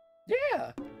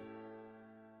 Yeah.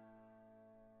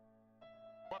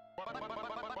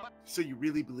 So you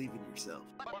really believe in yourself?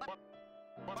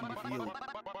 Do you feel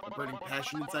a burning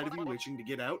passion inside of you, itching to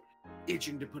get out?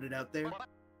 Itching to put it out there?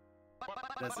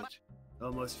 Does it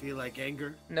almost feel like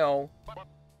anger? No.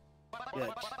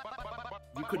 Yet,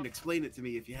 you couldn't explain it to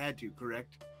me if you had to,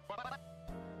 correct?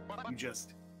 You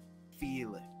just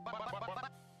feel it.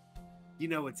 You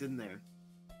know what's in there.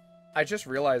 I just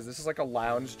realized this is like a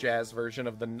lounge jazz version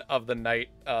of the night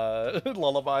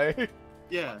lullaby.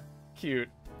 Yeah. Cute.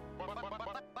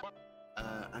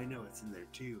 I know it's in there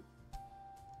too.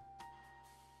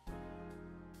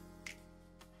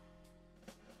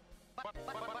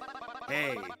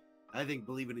 Hey, I think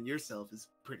believing in yourself is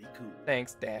pretty cool.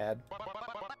 Thanks, Dad.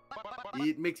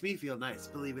 It makes me feel nice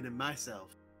believing in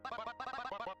myself.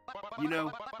 You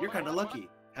know, you're kind of lucky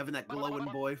having that glowing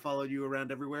boy follow you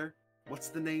around everywhere. What's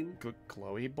the name?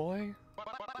 Chloe boy?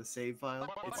 The save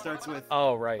file. It starts with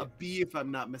oh, right. a B if I'm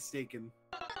not mistaken.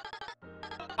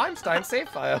 Einstein save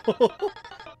file.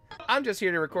 I'm just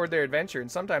here to record their adventure and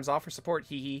sometimes offer support,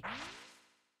 hee hee.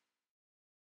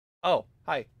 Oh,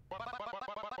 hi.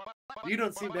 You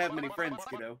don't seem to have many friends,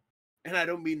 kiddo. And I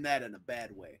don't mean that in a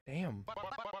bad way. Damn.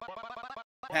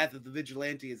 Path of the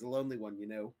Vigilante is a lonely one, you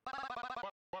know.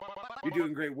 You're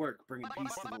doing great work bringing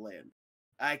peace to the land.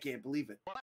 I can't believe it.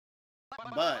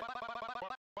 But,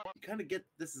 you kind of get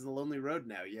this is a lonely road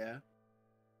now, yeah?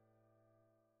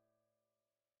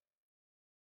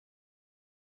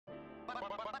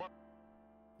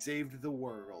 Saved the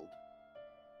world.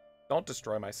 Don't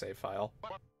destroy my save file.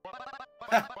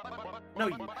 No,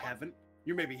 you haven't.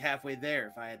 You're maybe halfway there,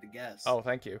 if I had to guess. Oh,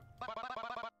 thank you.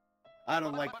 I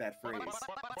don't like that phrase.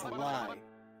 It's a lie.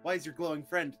 Why is your glowing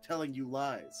friend telling you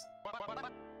lies?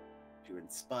 To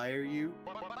inspire you?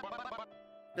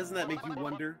 Doesn't that make you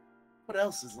wonder? What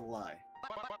else is a lie?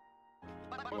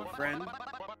 Your friend?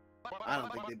 I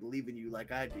don't think they believe in you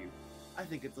like I do. I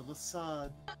think it's a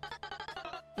facade.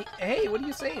 Hey, what are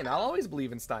you saying? I'll always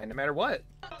believe in Stein, no matter what.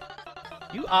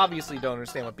 You obviously don't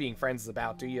understand what being friends is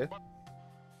about, do you?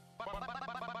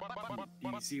 Do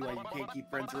you see why you can't keep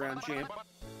friends around, champ?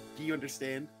 Do you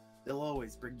understand? They'll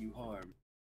always bring you harm.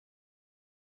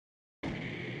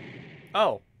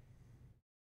 Oh.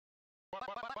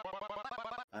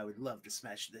 I would love to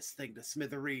smash this thing to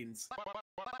smithereens.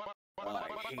 I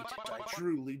hate it, I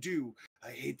truly do.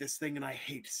 I hate this thing and I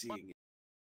hate seeing it.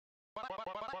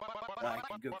 I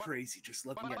can go crazy just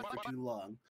looking at it for too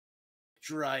long.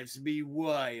 Drives me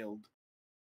wild.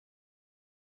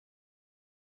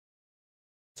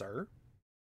 Sir?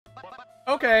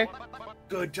 Okay.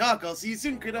 Good talk, I'll see you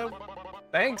soon, kiddo.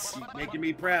 Thanks. Keep making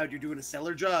me proud, you're doing a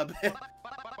stellar job.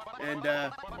 And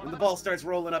when the ball starts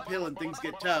rolling uphill and things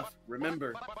get tough,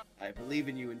 remember, I believe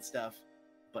in you and stuff,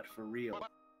 but for real.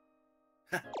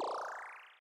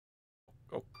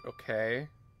 Okay.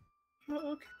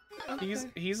 Okay.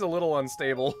 He's a little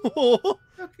unstable.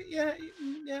 Okay, yeah.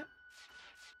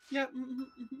 Yeah.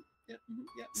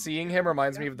 Seeing him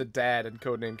reminds me of the dad in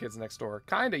Codename Kids Next Door.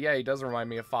 Kinda, yeah, he does remind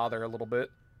me of father a little bit.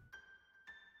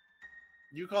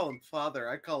 You call him father,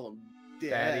 I call him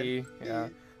dad. Daddy, yeah.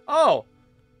 Oh!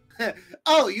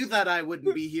 Oh, you thought I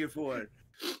wouldn't be here for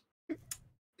it.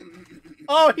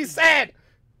 Oh, he's sad!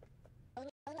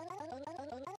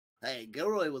 Hey,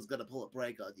 Gilroy was gonna pull a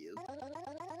prank on you.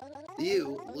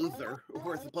 You, Luther,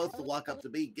 were supposed to walk up to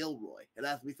me, Gilroy, and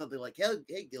ask me something like,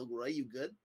 hey Gilroy, you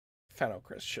good? Fennel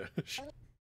Chris, shush.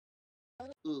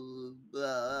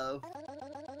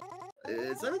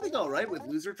 Is everything alright with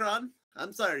Losertron?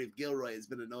 I'm sorry if Gilroy has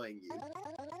been annoying you.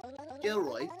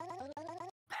 Gilroy?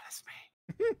 That is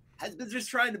me. Has been just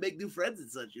trying to make new friends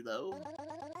and such, you know.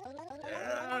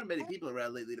 There aren't many people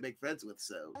around lately to make friends with,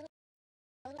 so...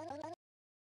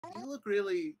 You look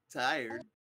really tired.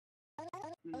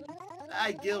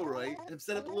 I, Gilroy, have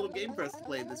set up a little game for us to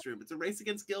play in this room. It's a race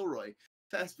against Gilroy.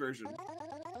 Fast version.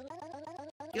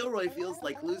 Gilroy feels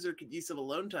like Loser could use some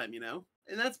alone time, you know?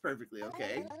 And that's perfectly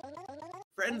okay.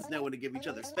 Friends know when to give each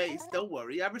other space. Don't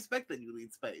worry, I respect that you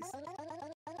need space.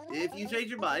 If you change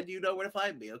your mind, you know where to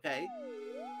find me, okay?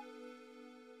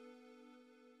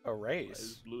 A Why race?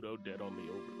 is Bluto dead on the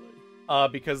overlay?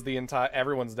 Because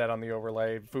everyone's dead on the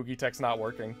overlay. Fugitech's not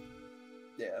working.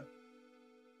 Yeah.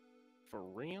 For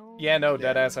real? Yeah, no,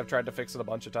 deadass, I've tried to fix it a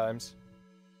bunch of times.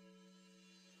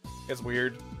 It's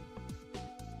weird.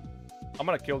 I'm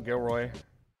gonna kill Gilroy.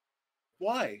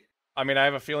 Why? I mean, I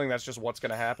have a feeling that's just what's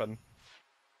gonna happen.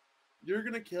 You're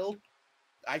gonna kill...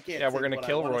 I can't Yeah, say we're gonna what I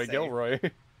kill wanna Roy say. Gilroy.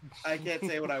 I can't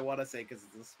say what I want to say because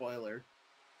it's a spoiler.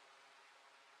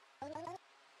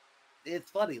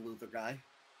 It's funny, Luther guy.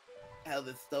 How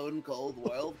this stone-cold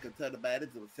world can turn a man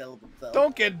into a shell of himself.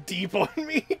 Don't get deep on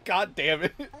me! God damn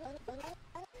it.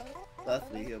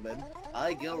 Trust me, human.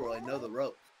 I, Gilroy, know the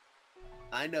ropes.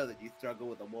 I know that you struggle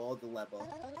with a moral dilemma.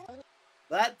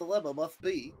 That dilemma must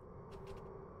be...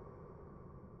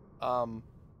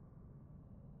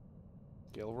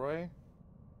 Gilroy?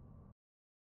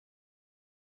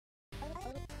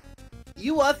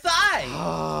 You are Thai!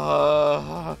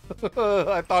 I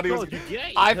thought he was. Oh, you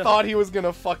gay. I thought he was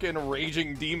gonna fucking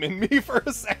raging demon me for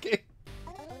a second.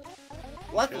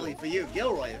 Luckily for you,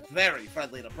 Gilroy is very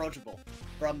friendly and approachable,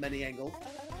 from many angles.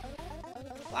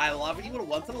 I will offer you a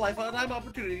once-in-a-lifetime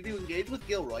opportunity to engage with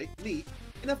Gilroy, me,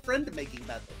 in a friend-making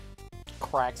battle.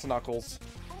 Cracks knuckles.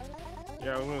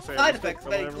 Yeah, I was gonna say. Side effects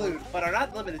may include, but are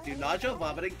not limited to, nausea,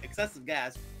 vomiting, excessive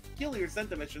gas, peculiar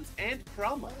scent emissions, and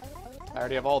trauma. I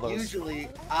already have all those. Usually,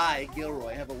 I,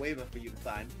 Gilroy, have a waiver for you to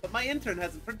sign, but my intern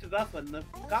hasn't printed up enough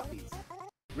copies.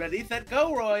 Ready, set,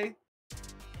 go, Roy!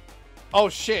 Oh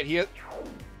shit,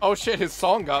 oh shit, his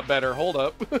song got better. Hold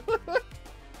up.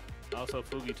 Also,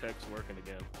 Fugitech's working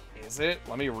again. Is it?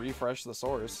 Let me refresh the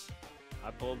source.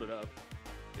 I pulled it up.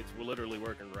 It's literally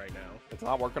working right now. It's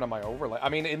not working on my overlay. I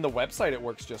mean, in the website it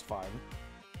works just fine.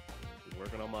 It's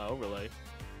working on my overlay.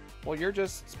 Well, you're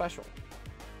just special.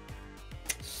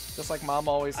 Just like Mom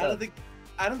always said.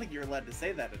 I don't think you're allowed to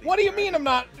say that anymore. What do you mean I'm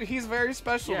not? He's very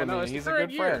special Yeah, to no, me. it's the He's a current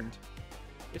good year. friend.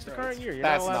 It's the Right. current year. You're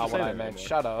That's not, allowed not to what say I that meant. anymore.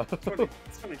 Shut up. It's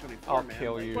 2024, I'll man.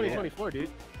 kill Like, you. 2024, dude.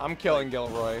 I'm killing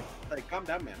Gilroy. Like, calm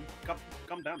down, man.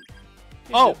 Calm down.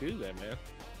 You Oh! can't do that, man.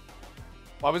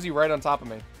 Why was he right on top of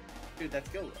me? Dude, that's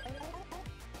Gilroy.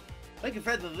 Making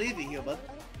friends is easy, human.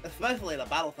 Especially in a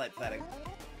battle-type setting.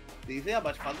 Do you see how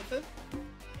much fun this is?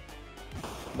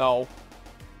 No.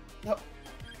 No.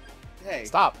 Hey.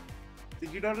 Stop.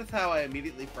 Did you notice how I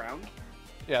immediately frowned?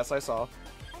 Yes, I saw.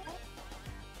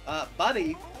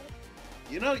 Buddy,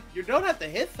 you know, you don't have to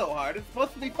hit so hard. It's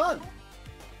supposed to be fun.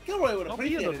 Gilroy would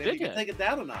appreciate it if you could take it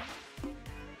down a notch.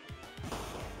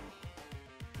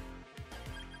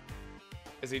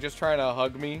 Is he just trying to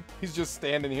hug me? He's just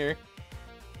standing here.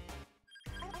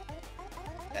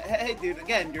 Hey, dude,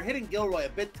 again, you're hitting Gilroy a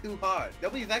bit too hard.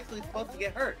 Nobody's actually supposed to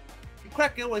get hurt. You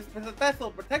cracked Gilroy's special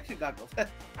protection goggles.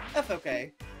 That's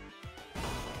okay.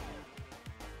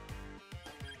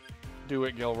 Do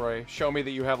it, Gilroy. Show me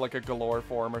that you have like a galore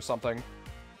form or something.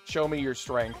 Show me your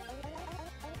strength.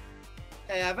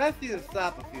 Hey, I've asked you to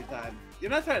stop a few times. You're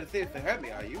not trying to seriously hurt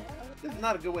me, are you? This is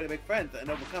not a good way to make friends and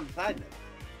overcome sadness.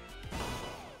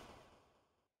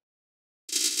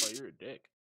 Oh, you're a dick.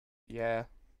 Yeah.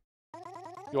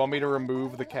 You want me to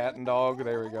remove the cat and dog?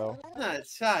 There we go. Not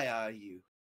shy, are you?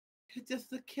 You're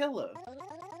just a killer.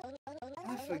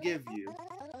 I forgive you.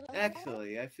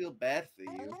 Actually, I feel bad for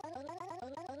you.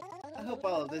 I hope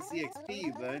all of this EXP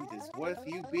you've earned is worth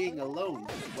you being alone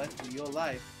for the rest of your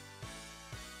life.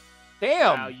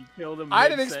 Damn! Wow, you killed him I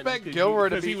didn't expect Gilroy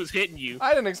to be... he was hitting you.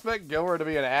 I didn't expect Gilroy to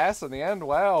be an ass in the end.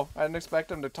 Wow. I didn't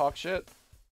expect him to talk shit.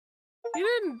 He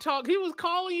didn't talk. He was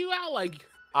calling you out like...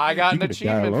 I got an You could've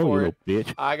died achievement alone, for you it. little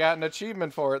bitch. I got an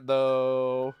achievement for it,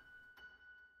 though.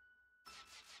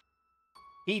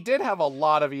 He did have a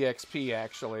lot of EXP,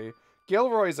 actually.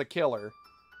 Gilroy's a killer.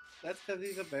 That's because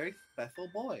he's a very special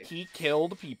boy. He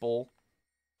killed people.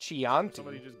 Chianti.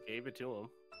 Somebody just gave it to him.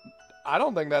 I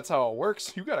don't think that's how it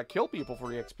works. You gotta kill people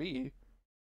for EXP.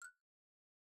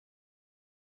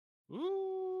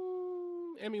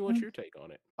 Emmy, what's your take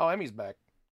on it? Oh, Emmy's back.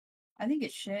 I think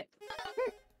it's shit.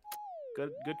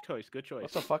 Good choice. Good choice.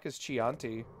 What the fuck is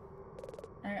Chianti?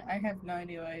 I have no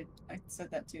idea why I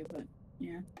said that too, but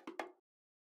yeah.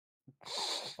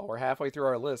 Oh, we're halfway through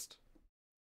our list.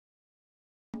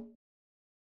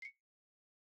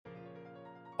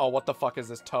 Oh, what the fuck is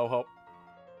this Toho?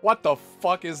 What the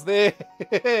fuck is this?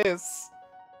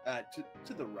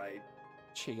 To the right.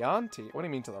 Chianti? What do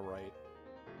you mean to the right?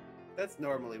 That's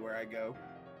normally where I go.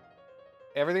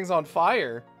 Everything's on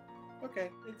fire.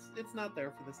 Okay, it's not there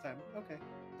for this time. Okay.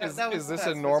 Is this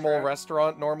a normal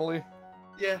restaurant normally?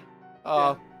 Yeah.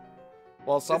 Well,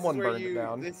 This is someone where burned it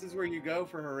down. This is where you go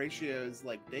for Horatio's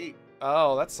like date.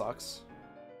 Oh, that sucks.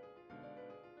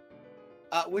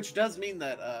 Which does mean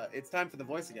that it's time for the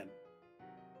voice again.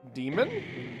 Demon?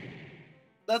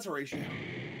 That's Horatio.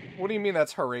 What do you mean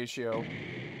that's Horatio?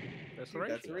 That's Dude, right.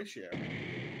 That's Horatio.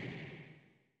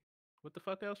 What the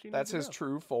fuck else you need That's to his know?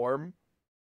 true form.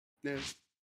 No.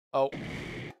 Oh.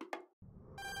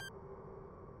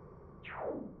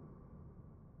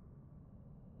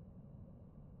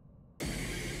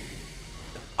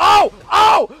 Oh!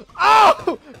 Oh!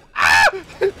 Oh! Ah!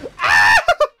 Ah!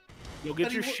 You'll get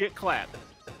But your he shit clapped.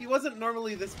 He wasn't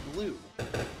normally this blue.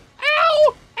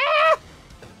 Ow! Ah!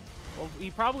 Well,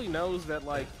 he probably knows that,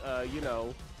 like, you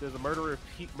know, there's a murderous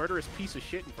piece of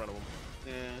shit in front of him.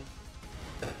 Yeah.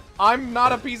 I'm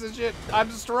not a piece of shit.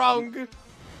 I'm strong.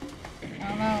 I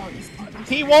don't know.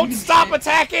 He won't stop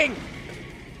attacking!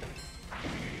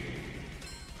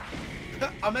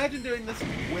 Imagine doing this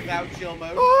without chill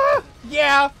mode. Ah!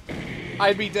 Yeah!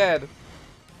 I'd be dead.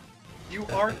 You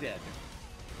are dead.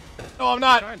 No, I'm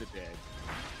not. Kinda dead.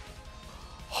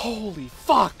 Holy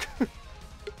fuck!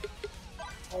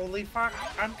 Holy fuck,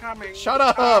 I'm coming. Shut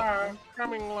up!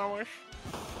 Coming, Lois.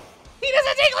 He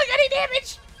doesn't take like any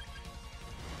damage!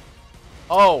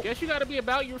 Oh. Guess you gotta be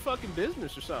about your fucking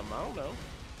business or something. I don't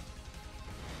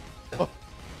know.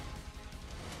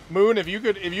 Moon, if you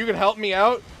could help me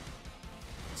out.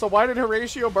 So why did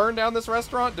Horatio burn down this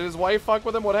restaurant? Did his wife fuck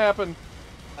with him? What happened?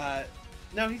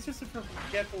 No, he's just a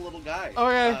forgetful little guy.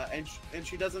 Okay. And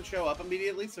she doesn't show up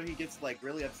immediately, so he gets like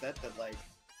really upset that like,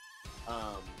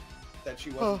 that she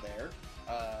wasn't there.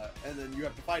 And then you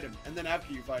have to fight him. And then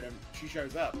after you fight him, she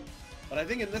shows up. But I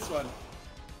think in this one,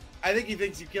 I think he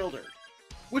thinks you killed her,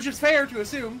 which is fair to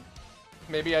assume.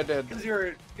 Maybe I did. Because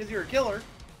you're a killer.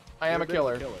 I am a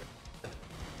You're killer.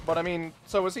 But I mean,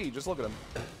 so is he. Just look at him.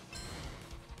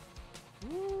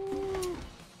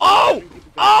 Oh!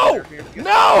 Oh!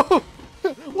 No!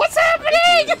 What's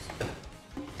happening?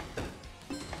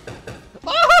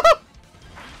 Oh!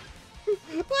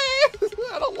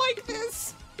 I don't like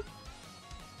this.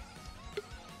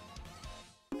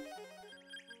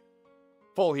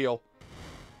 Full heal.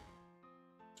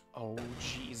 Oh,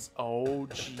 jeez. Oh,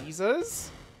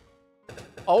 Jesus.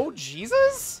 Oh,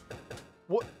 Jesus?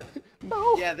 What?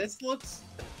 No. Yeah, this looks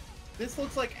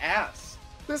like ass.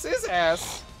 This is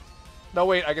ass. No,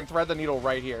 wait, I can thread the needle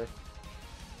right here.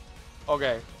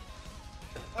 Okay.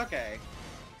 Okay.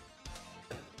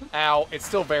 Ow, it's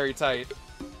still very tight.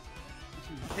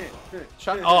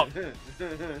 Shut up.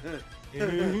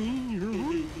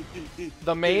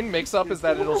 The main mix-up is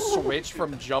that it'll switch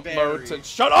from jump mode to...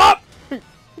 Shut up!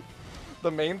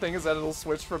 The main thing is that it'll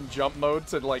switch from jump mode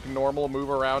to, like, normal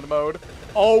move-around mode.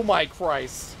 Oh my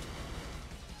Christ.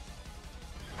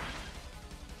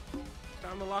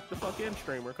 Time to lock the fuck in,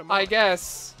 streamer. Come on. I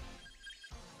guess.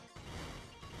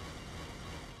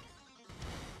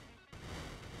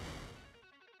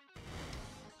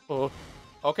 Oh.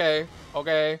 Okay.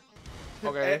 Okay.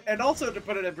 Okay. And also, to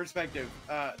put it in perspective,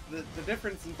 the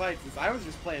difference in fights is I was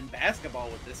just playing basketball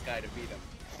with this guy to beat him.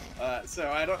 So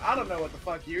I don't know what the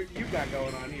fuck you got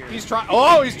going on here. He's trying.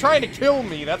 Oh, he's trying to kill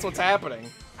me. That's what's happening.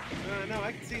 No,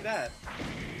 I can see that.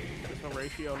 Does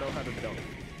Horatio know how to dunk?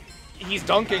 He's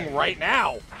dunking right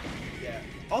now. Yeah.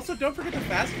 Also, don't forget the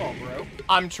fastball, bro.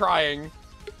 I'm trying.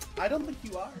 I don't think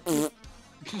you are.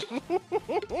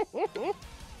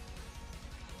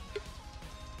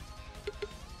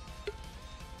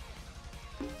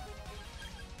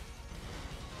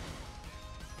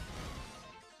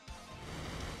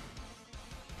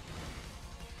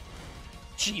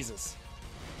 Jesus.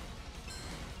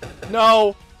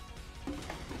 No.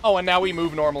 Oh, and now we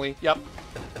move normally. Yep.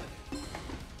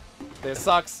 This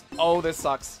sucks. Oh, this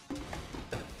sucks.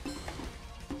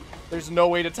 There's no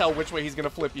way to tell which way he's gonna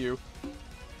flip you.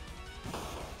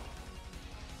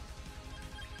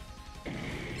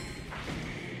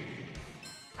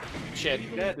 Shit.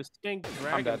 Even a distinct I'm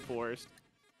dragon dead. force.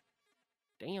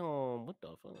 Damn, what the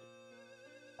fuck?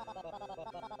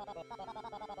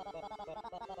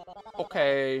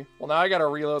 Okay. Well, now I gotta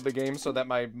reload the game so that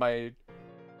my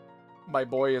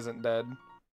boy isn't dead.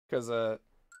 Because,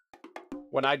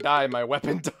 when I die, my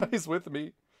weapon dies with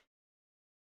me.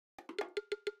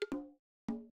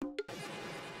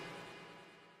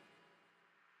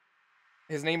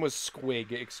 His name was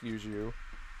Squig, excuse you.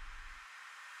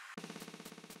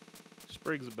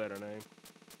 Sprig's a better name.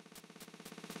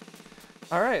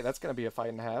 Alright, that's gonna be a fight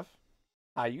and a half.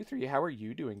 Hi, you three, how are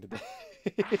you doing today?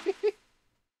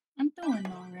 I'm doing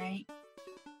alright.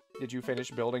 Did you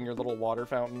finish building your little water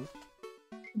fountain?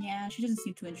 Yeah, she doesn't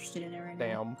seem too interested in it right now.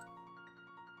 Damn.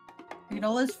 I did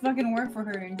all this fucking work for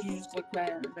her and she just looked at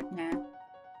it and was like, nah.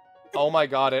 Oh my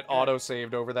god, it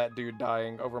auto-saved over that dude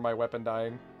dying, over my weapon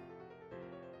dying.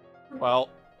 Well,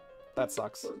 that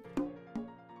sucks.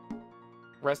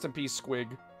 Rest in peace,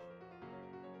 Squig.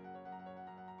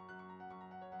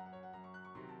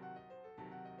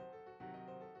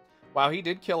 Wow, he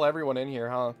did kill everyone in here,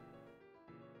 huh?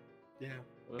 Yeah.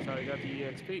 Well, that's how he got the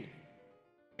EXP.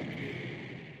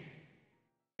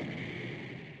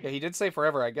 Yeah, he did say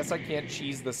forever. I guess I can't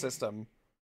cheese the system.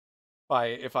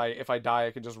 If I die,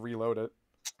 I can just reload it.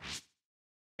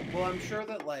 Well, I'm sure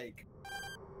that, like,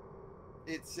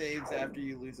 it saves after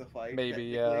you lose a fight. Maybe,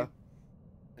 yeah.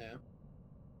 Yeah.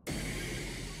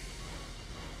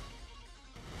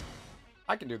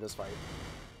 I can do this fight.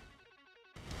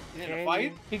 In a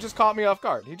fight? He just caught me off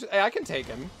guard. Hey, I can take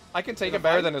him. I can take In a him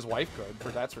better fight? than his wife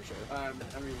could, that's for sure. I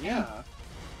mean, yeah.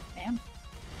 Damn.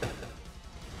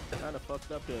 Kinda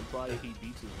fucked up to imply he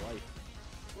beats his wife.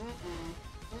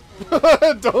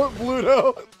 Don't,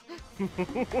 Bluto!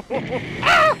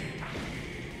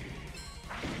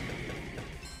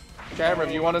 Cameron,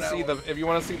 if you want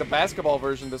to see the basketball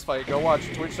version of this fight, go watch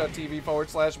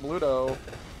twitch.tv/Bluto.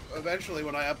 Eventually,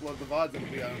 when I upload the VODs, it'll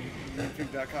be on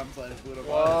youtube.com/BlutoVods.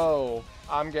 Whoa,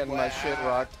 I'm getting my shit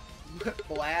rocked.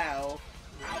 Wow.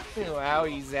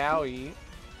 Wowie zowie.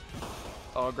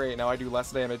 Oh great, now I do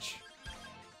less damage.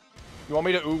 You want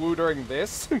me to ooh-woo during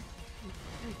this? You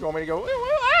want me to go ooh-woo,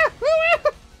 ah,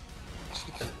 ooh-woo?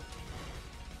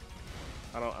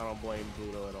 I don't blame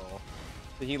Budo at all.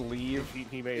 Did he leave?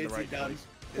 He made Is the right he done? choice.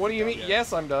 What do you mean? Yeah.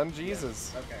 Yes, I'm done.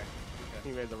 Jesus. Okay.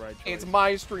 He made the right choice. It's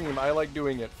my stream. I like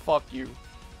doing it. Fuck you.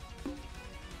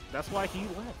 That's why he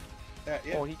left.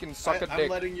 Yeah. Oh, he can suck a I'm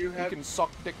dick. letting you have. He can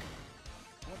suck dick.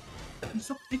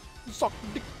 Suck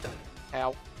dick.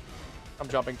 Ow. I'm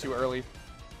jumping too early.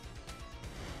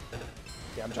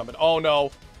 Yeah, I'm jumping. Oh,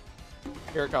 no.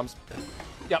 Here it comes.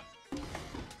 Yep.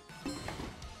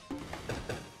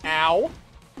 Ow.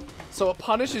 So it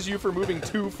punishes you for moving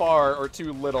too far or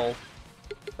too little.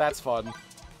 That's fun.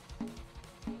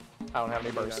 I don't have any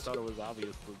I mean, I burst. thought it was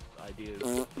obvious the idea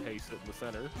is hey, sit in the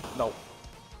center. No.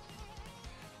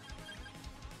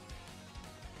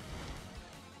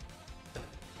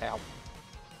 Ow.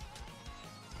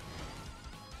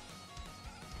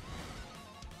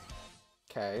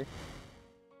 Okay.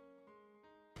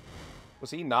 Was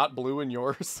he not blue in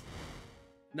yours?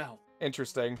 No.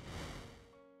 Interesting.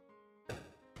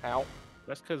 Ow.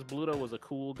 That's because Bluto was a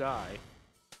cool guy.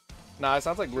 Nah, it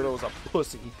sounds like Bluto was a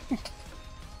pussy.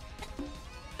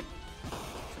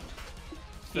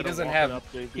 He doesn't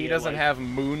have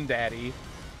Moon Daddy.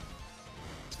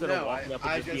 Instead No, of walking up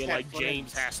I and just just being had like, friends.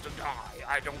 James has to die.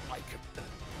 I don't like him.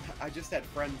 I just had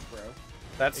friends, bro.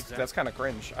 That's kind of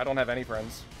cringe. I don't have any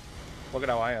friends. Look at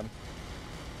how I am.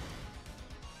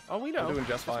 Oh, we know. I'm doing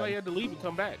just That's why fine. you had to leave and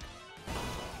come back.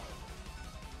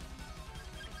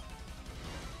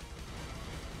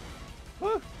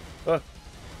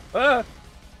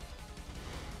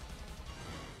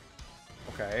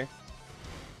 Okay.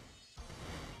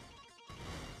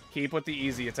 Keep with the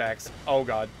easy attacks. Oh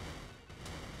god.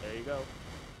 There you go.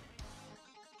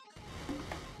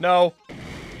 No!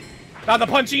 Not the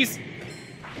punchies!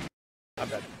 I'm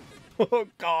dead. Oh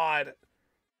god.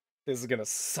 This is gonna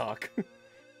suck.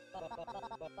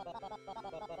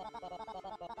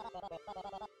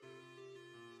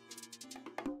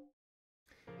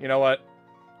 You know what?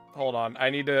 Hold on. I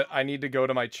need to go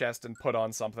to my chest and put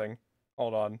on something.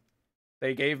 Hold on.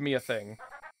 They gave me a thing.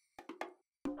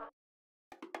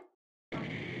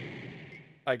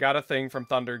 I got a thing from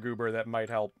Thunder Goober that might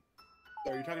help.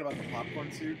 So are you talking about the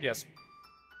popcorn suit? Yes.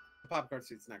 The popcorn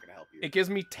suit's not gonna help you. It gives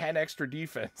me 10 extra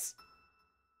defense.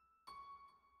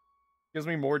 Gives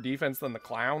me more defense than the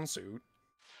clown suit.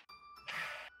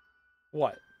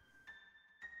 What?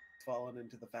 Fallen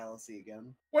into the fallacy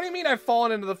again. What do you mean I've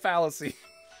fallen into the fallacy?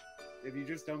 If you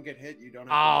just don't get hit, you don't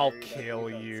have I'll to worry kill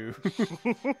about you.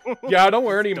 defense. Yeah, I don't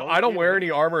wear any. Don't I don't get wear hit.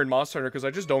 any armor in Monster Hunter because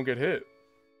I just don't get hit.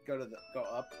 Go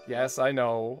up. Yes, I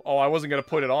know. Oh, I wasn't gonna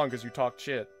put it on because you talked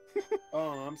shit.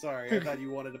 Oh, I'm sorry. I thought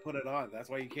you wanted to put it on. That's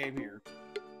why you came here.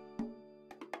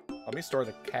 Let me store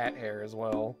the cat hair as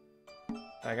well.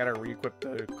 I gotta re-equip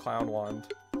the clown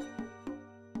wand.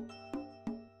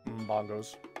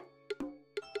 Bongos.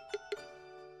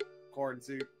 Corn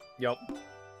suit. Yep.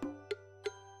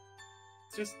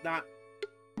 It's just not.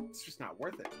 It's just not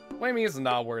worth it. What do you mean it's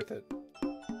not worth it?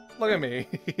 Look at me.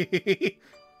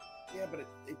 Yeah, but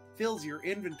it fills your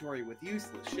inventory with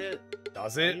useless shit.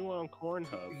 Does Are it? you on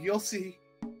Cornhub? You'll see.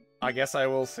 I guess I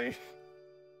will see.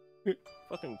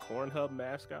 Fucking Cornhub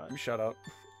mascot. You shut up.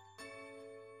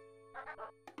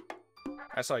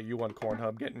 I saw you on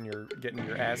Cornhub getting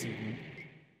your ass eaten.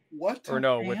 What? Or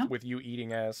no, Damn. with you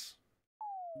eating ass.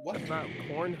 What? That's not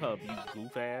Cornhub, you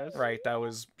goof ass. Right, that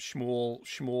was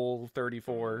Shmuel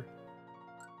 34.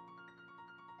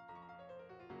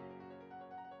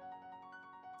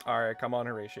 Alright, come on,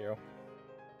 Horatio.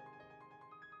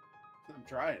 I'm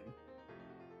trying.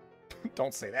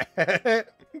 Don't say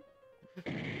that.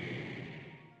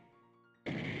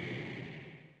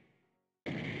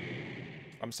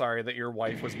 I'm sorry that your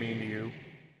wife was mean to you.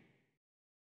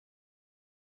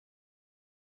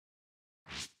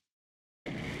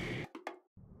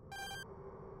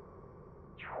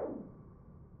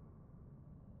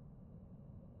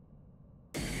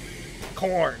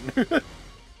 Corn.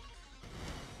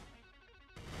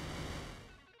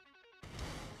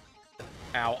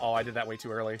 Ow, oh, I did that way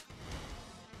too early.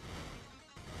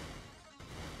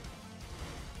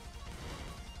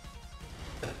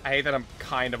 I hate that I'm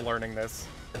kind of learning this.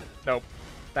 Nope.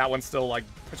 That one's still, like,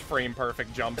 frame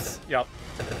perfect jumps. Yep.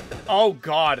 Oh,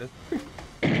 God.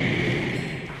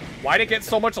 Why'd it get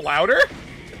so much louder?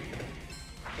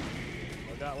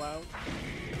 What got loud?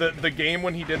 The game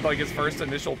when he did, like, his first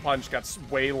initial punch got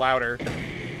way louder.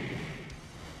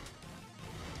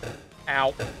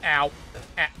 Ow. Ow.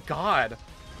 God.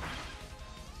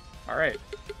 Alright.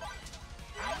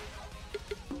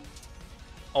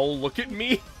 Oh, look at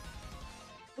me.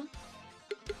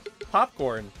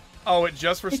 Popcorn. Oh, it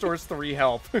just restores 3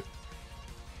 health.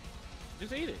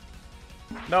 Just eat it.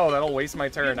 No, that'll waste my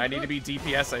turn. I need to be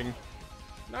DPSing.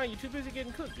 No, you're too busy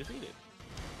getting cooked. Just eat it.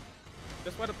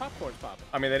 That's why the popcorn's popping.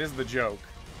 I mean, that is the joke.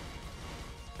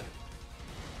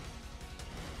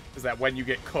 Is that when you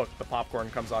get cooked, the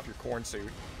popcorn comes off your corn suit.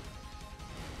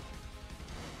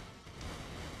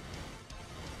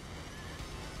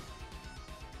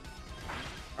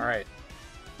 Alright.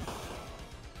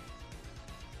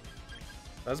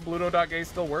 Does Bluto.gay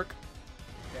still work?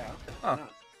 Yeah. Huh. Why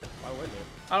not? Why wouldn't it?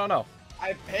 I don't know.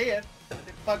 I pay it. It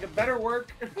fucking better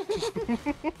work.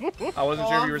 I wasn't Oh,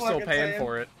 sure if I'm you were still fucking paying saying.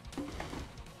 for it.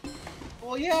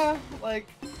 Well, yeah. Like.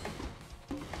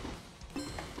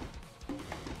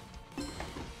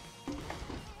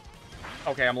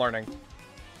 Okay, I'm learning.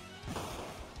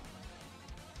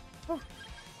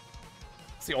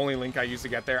 It's the only link I use to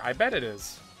get there. I bet it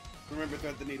is. Remember,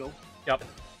 thread the needle. Yep.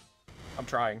 I'm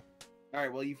trying.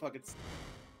 Alright, well, you fucking...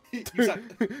 you suck.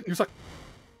 You suck.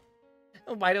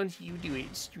 Why don't you do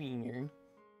it, Streamer?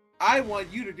 I want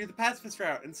you to do the pacifist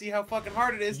route and see how fucking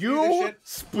hard it is to do this You shit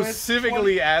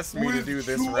specifically asked me to with do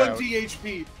this 2 route.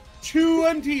 anti-HP. 2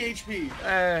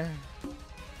 anti-HP.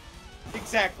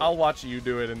 Exactly. I'll watch you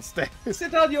do it instead.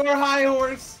 Sit on your high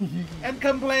horse and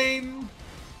complain.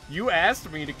 You asked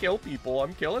me to kill people.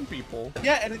 I'm killing people.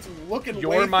 Yeah, and it's looking You're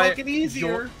way my fucking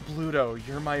easier. Bluto,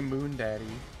 you're my moon daddy.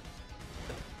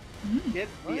 Get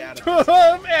me out of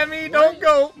this. Emmy, don't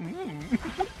go.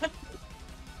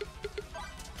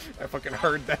 I fucking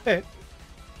heard that.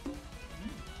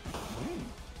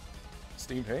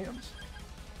 Steamed hams.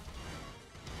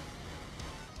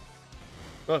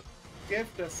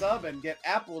 Gift a sub and get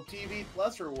Apple TV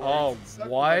Plus rewards. Oh, Suck my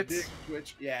what? dick,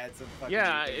 Twitch. Yeah, it's a fucking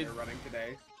Yeah, thing they're running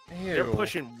today. Ew. They're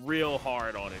pushing real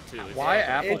hard on it too. It's Why like-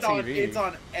 Apple TV? It's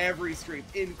on every stream,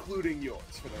 including yours,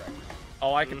 for the record.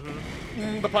 Oh, I can.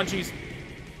 The punchies.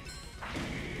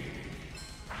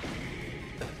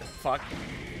 Fuck.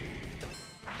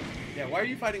 Yeah, why are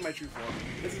you fighting my true form?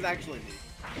 This is actually me.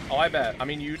 Oh, I bet. I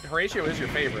mean, Horatio is your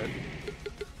favorite.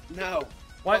 No.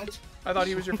 What? I thought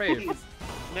he was your fave. Please.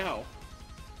 No.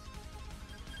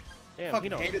 Damn, Fucking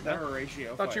you know, hated that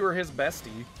Horatio. I thought you were his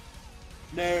bestie.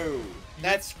 No.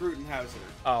 That's Scrutenhauser.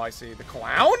 Oh, I see. The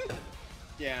clown?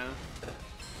 Yeah.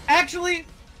 Actually,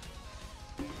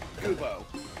 Kubo.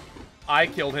 I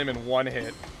killed him in one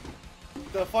hit.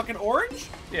 The fucking orange?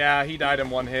 Yeah, he died in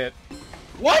one hit.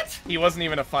 What? He wasn't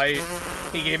even a fight.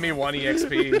 He gave me 1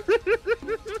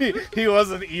 EXP. he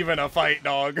wasn't even a fight,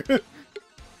 dog.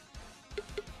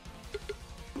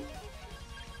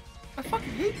 I fucking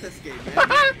hate this game,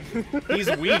 man. He's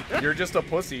weak. You're just a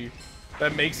pussy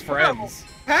that makes friends.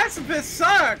 Pacifist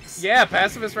sucks! Yeah,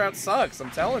 pacifist route sucks,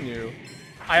 I'm telling you.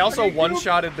 I also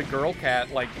one-shotted the girl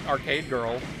cat, like, arcade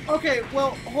girl. Okay,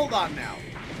 well, hold on now.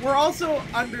 We're also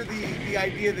under the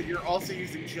idea that you're also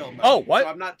using chill mode. Oh, what? So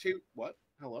I'm not too... What?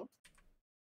 Hello?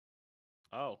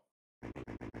 Oh.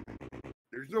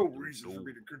 There's no reason for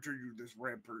me to continue this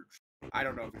rampage. I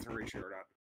don't know if it's Horatio or not.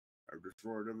 I've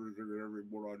destroyed everything and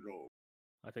everyone I know.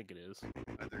 I think it is.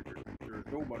 I think there is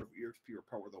no amount of EXP or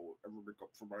power that will ever make up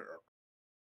for my error.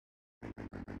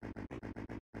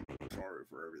 Sorry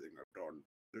for everything I've done.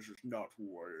 This is not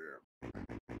who I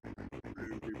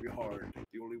am. Leave me behind.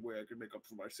 The only way I can make up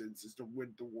for my sins is to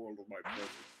win the world of my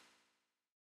presence.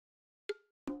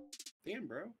 Damn,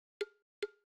 bro.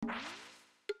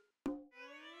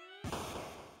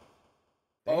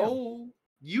 Damn. Oh,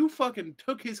 you fucking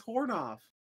took his horn off.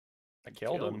 I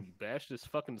killed Yo, him. you bashed his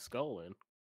fucking skull in.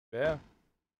 Yeah.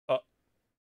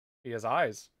 He has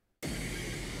eyes.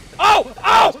 Oh!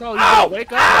 Oh, Oh! you Ow! gotta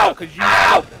wake up because you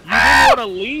didn't want to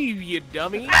leave, you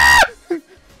dummy.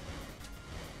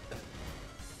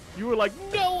 You were like,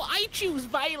 no, I choose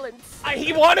violence.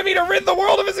 He wanted me to rid the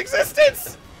world of his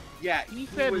existence! Yeah, He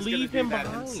said was leave gonna him do that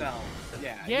behind. himself.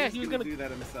 Yeah, Yeah, he was gonna do that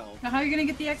himself. Now how are you gonna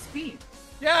get the XP?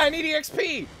 Yeah, I need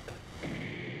EXP!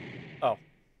 Oh.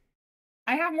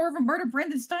 I have more of a murder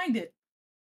Brendan Stein did.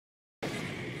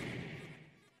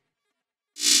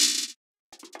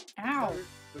 Ow.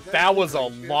 That was a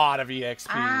Horatio? lot of EXP.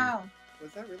 Ow.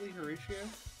 Was that really Horatio?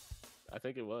 I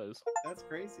think it was. That's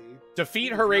crazy.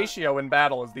 Defeat It's Horatio in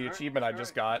battle is the Alright, achievement I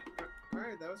just got.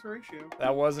 Alright, that was Horatio.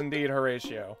 That was indeed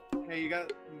Horatio. Hey, you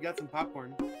got some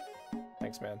popcorn.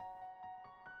 Thanks, man.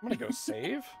 I'm gonna go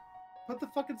save? Put the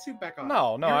fucking suit back on.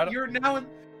 No, no, I don't. You're now in...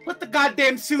 Put the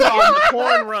goddamn suit on!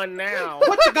 Porn run now.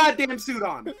 Put the goddamn suit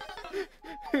on!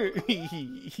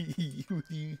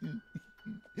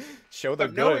 Show the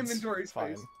But no goods. inventory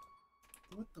Fine. space.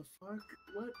 What the fuck?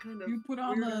 What kind of... You put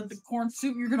on the weird-ass- corn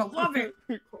suit, you're gonna love it.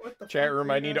 What the Chat fuck room,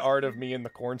 I need weird-ass art of thing? me in the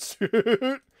corn suit.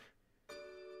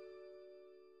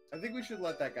 I think we should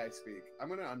let that guy speak. I'm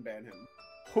gonna unban him.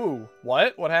 Who?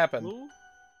 What? What happened? Who?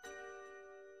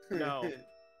 No.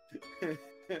 I'm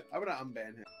gonna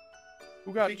unban him.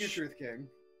 Who got Speak your truth, King.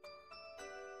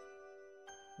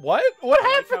 What? What I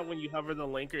like happened? how when you hover the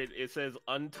link, it says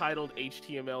untitled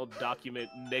HTML document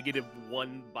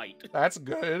 -1 byte. That's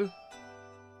good.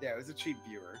 Yeah, it was a cheap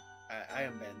viewer. I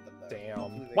unbanned them though. Damn.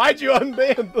 Hopefully they Why'd can- you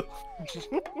unban them?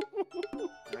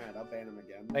 Alright, I'll ban them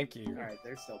again. Thank you. Alright,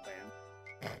 they're still banned.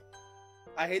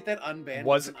 I hate that unban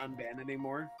Was- doesn't unban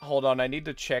anymore. Hold on, I need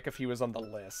to check if he was on the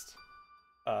list.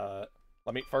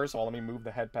 First of all, let me move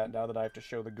the head pat now that I have to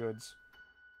show the goods.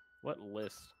 What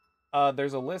list?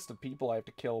 There's a list of people I have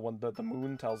to kill when the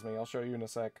moon tells me. I'll show you in a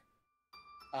sec.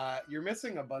 You're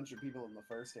missing a bunch of people in the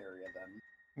first area then.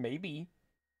 Maybe.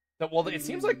 Well, it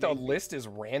seems like the Maybe. list is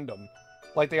random.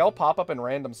 Like, they all pop up in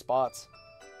random spots.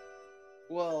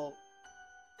 Well,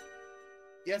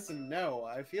 yes and no.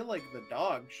 I feel like the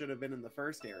dog should have been in the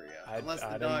first area, unless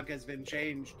the dog has been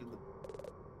changed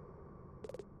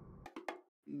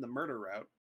in the murder route.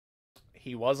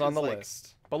 He was on the like-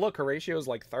 list. But look, Horatio's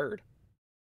like third.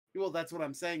 Well, that's what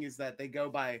I'm saying is that they go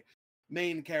by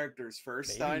main characters first,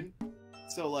 Maybe. Stein.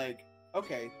 So, like,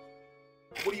 okay.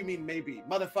 What do you mean, maybe?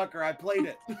 Motherfucker, I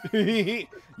played it.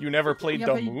 You never played Yeah,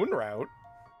 the but you- moon route.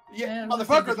 Yeah, Yeah,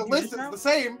 motherfucker, did the you do list this is route? the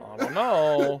same. I don't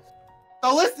know.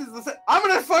 The list is the same. I'm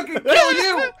gonna fucking kill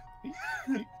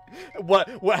you! What?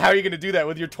 How are you gonna do that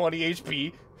with your 20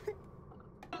 HP?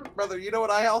 Brother, you know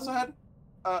what I also had?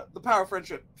 The power of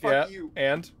friendship. Fuck Yeah, you.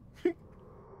 and?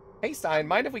 Hey, Stein,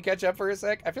 mind if we catch up for a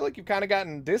sec? I feel like you've kind of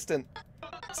gotten distant.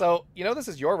 So, you know this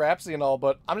is your Rhapsody and all,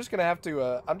 but I'm just gonna have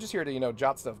to, I'm just here to, you know,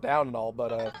 jot stuff down and all, but,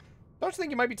 don't you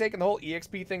think you might be taking the whole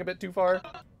EXP thing a bit too far?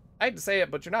 I hate to say it,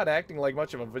 but you're not acting like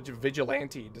much of a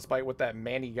vigilante, despite what that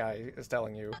Manny guy is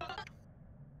telling you.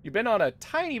 You've been on a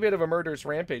tiny bit of a murderous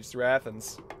rampage through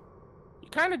Athens.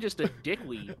 You're kind of just a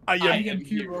dickweed. I am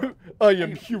hero. I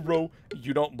am hero.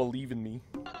 You don't believe in me.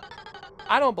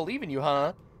 I don't believe in you,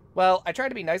 huh? Well, I try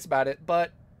to be nice about it,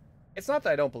 but it's not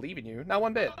that I don't believe in you. Not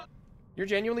one bit. You're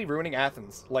genuinely ruining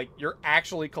Athens. Like, you're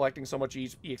actually collecting so much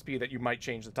EXP that you might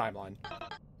change the timeline.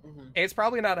 It's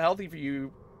probably not healthy for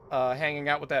you hanging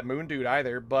out with that moon dude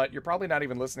either, but you're probably not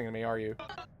even listening to me, are you?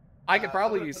 I could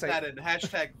probably put say that in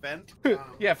hashtag vent.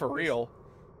 yeah, for real.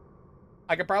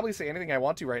 I could probably say anything I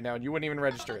want to right now, and you wouldn't even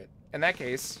register it. In that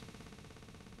case,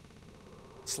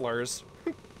 slurs.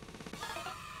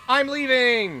 I'm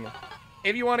leaving!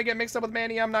 If you want to get mixed up with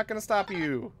Manny, I'm not going to stop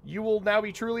you. You will now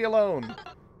be truly alone.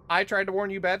 I tried to warn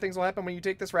you bad things will happen when you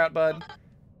take this route, bud.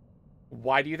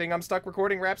 Why do you think I'm stuck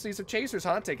recording Rhapsodies of Chasers,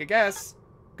 huh? Take a guess.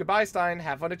 Goodbye, Stein.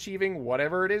 Have fun achieving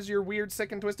whatever it is your weird,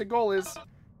 sick, and twisted goal is.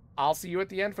 I'll see you at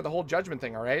the end for the whole judgment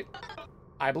thing, alright?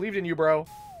 I believed in you, bro.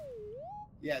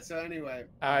 Yeah, so anyway,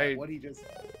 what he just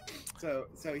so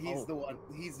he's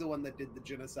the one that did the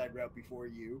genocide route before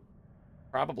you.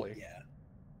 Probably.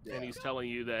 Yeah. And he's telling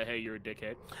you that, hey, you're a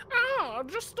dickhead. Oh,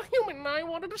 just a human I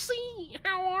wanted to see.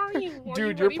 How are you? Are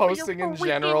Dude, you you're ready for your posting in freaking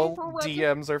general. present?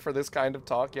 DMs are for this kind of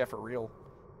talk. Yeah, for real.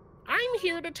 I'm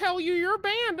here to tell you you're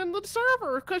banned in the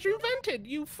server because you vented,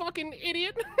 you fucking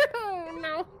idiot. Oh,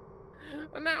 no.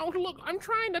 Now, look, I'm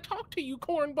trying to talk to you,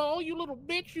 cornball, you little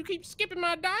bitch. You keep skipping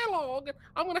my dialogue.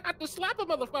 I'm gonna have to slap a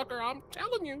motherfucker, I'm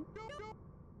telling you.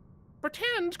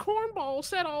 Pretend cornball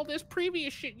said all this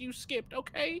previous shit you skipped,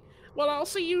 okay? Well, I'll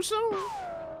see you soon.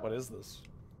 What is this?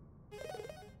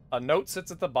 A note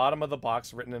sits at the bottom of the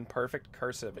box written in perfect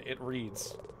cursive. It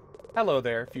reads, "Hello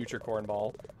there, future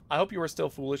cornball. I hope you are still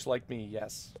foolish like me,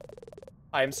 yes.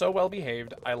 I am so well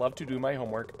behaved, I love to do my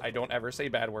homework, I don't ever say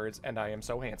bad words, and I am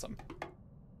so handsome."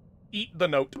 Eat the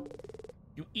note.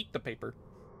 You eat the paper.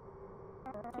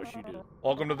 Of course you do.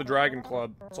 Welcome to the Dragon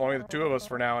Club. It's only the two of us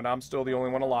for now, and I'm still the only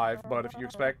one alive, but if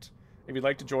you'd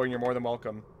like to join, you're more than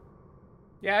welcome.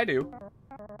 Yeah, I do.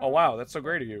 Oh, wow, that's so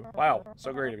great of you. Wow,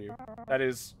 so great of you. That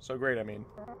is so great, I mean.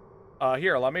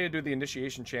 Here, allow me to do the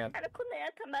initiation chant.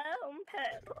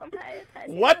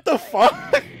 What the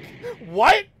fuck?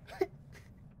 What?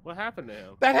 What happened to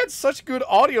him? That had such good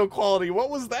audio quality. What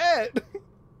was that?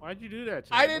 Why'd you do that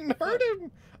to I him? didn't hurt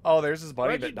him. Oh, there's his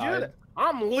buddy Why'd you that do died. that?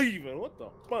 I'm leaving. What the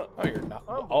fuck? Oh, you're not.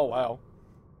 Oh, wow.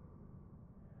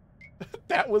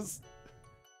 That was...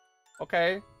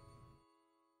 Okay.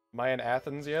 Am I in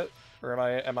Athens yet? Or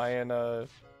am I in, Oh,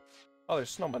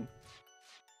 there's snowmen.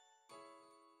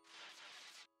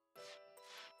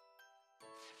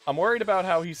 I'm worried about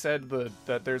how he said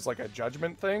that there's, like, a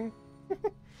judgment thing.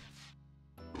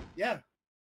 Yeah.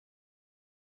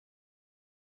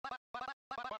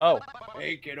 Oh.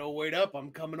 Hey, kiddo, wait up.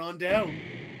 I'm coming on down.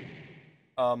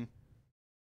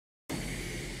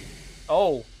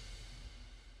 Oh.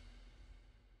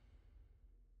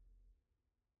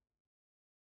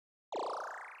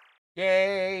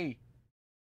 Yay!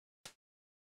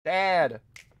 Dad!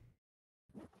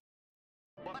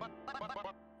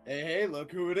 Hey,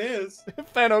 look who it is.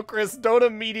 Fenocris, don't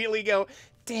immediately go,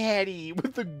 Daddy,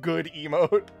 with the good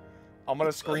emote. I'm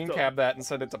gonna screen cap that and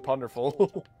send it to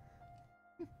Punderful.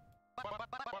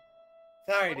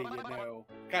 Sorry to, you know,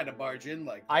 kind of barge in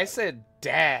like that. I said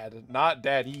dad, not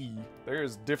daddy.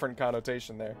 There's different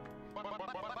connotation there.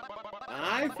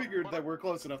 I figured that we're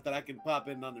close enough that I can pop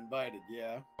in uninvited,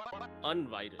 yeah.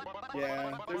 Uninvited.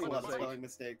 Yeah, there's a lot of Sake. spelling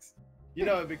mistakes. You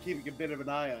know I've been keeping a bit of an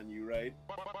eye on you, right?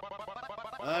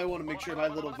 I want to make sure my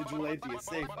little vigilante is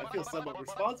safe. I feel somewhat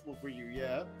responsible for you,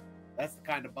 yeah? That's the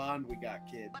kind of bond we got,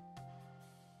 kid.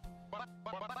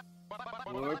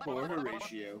 Poor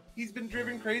Horatio. He's been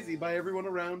driven crazy by everyone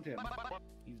around him.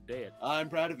 He's dead. I'm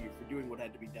proud of you for doing what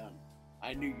had to be done.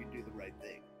 I knew you'd do the right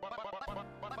thing.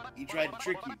 He tried to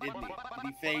trick you, didn't he? Did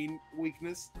he feign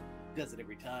weakness? Does it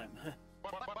every time.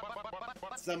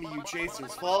 Some of you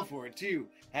chasers fall for it, too.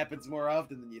 Happens more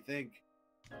often than you think.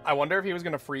 I wonder if he was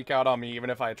gonna freak out on me even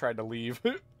if I tried to leave.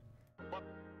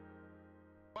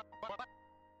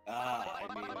 I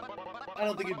mean, I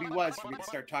don't think it'd be wise for me to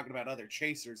start talking about other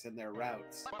chasers and their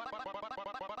routes.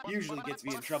 Usually gets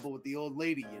me in trouble with the old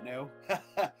lady, you know?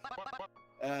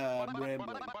 I'm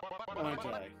rambling, aren't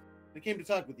I? I came to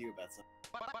talk with you about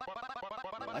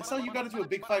something. I saw you got into a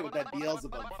big fight with that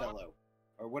Beelzebub fellow.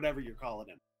 Or whatever you're calling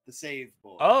him. The Save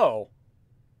Boy. Oh!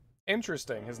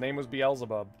 Interesting. His name was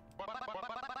Beelzebub.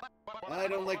 I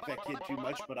don't like that kid too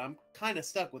much, but I'm kinda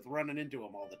stuck with running into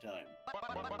him all the time.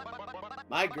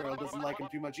 My girl doesn't like him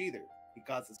too much either. He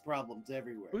causes problems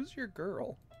everywhere. Who's your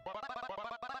girl?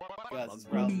 Causes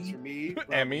problems for me,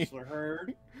 problems Emmy. for her.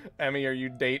 Emmy, are you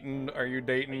dating Mac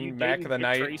dating the Dick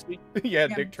Knight? Tracy? Yeah, I'm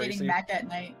Dick dating Tracy. Mac at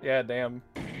night. Yeah, damn.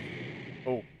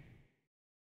 Oh.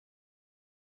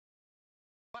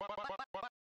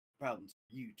 Problems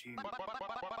for you too.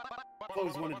 I've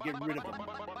always wanted to get rid of him.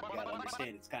 You gotta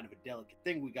understand, it's kind of a delicate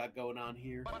thing we got going on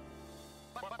here.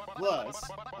 Plus,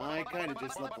 I kinda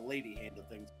just let the lady handle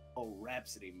things. Oh,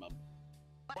 Rhapsody mum.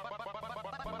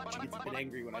 She gets a bit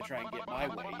angry when I try and get my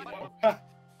way, you know?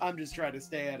 I'm just trying to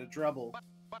stay out of trouble.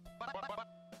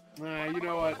 You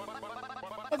know what?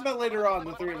 How about later on,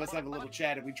 the three of us have a little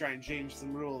chat and we try and change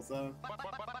some rules, huh?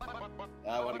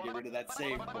 I want to get rid of that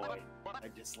Save Boy. I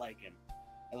dislike him.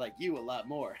 I like you a lot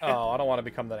more. Oh, I don't want to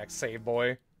become the next Save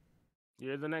Boy.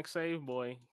 You're the next Save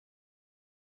Boy.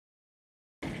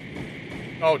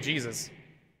 Oh, Jesus.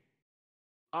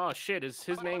 Oh shit, is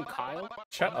his name Kyle?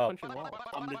 Shut I'm up. punching walls.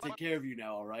 I'm gonna take care of you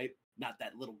now, alright? Not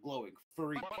that little glowing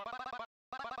freak.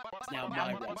 It's now my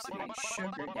Now Rhapsody. my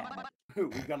sugar dad.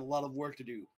 We've got a lot of work to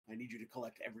do. I need you to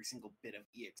collect every single bit of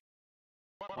EX.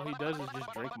 All he does is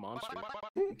just drink Monster.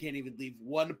 You can't even leave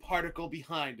one particle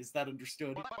behind, is that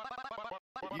understood?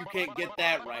 If you can't get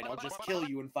that right, I'll just kill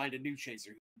you and find a new chaser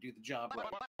who can do the job right.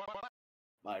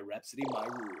 My Rhapsody, my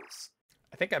rules.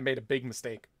 I think I made a big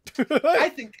mistake. I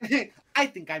think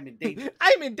I'm in danger.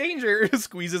 I'm in danger!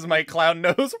 Squeezes my clown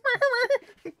nose.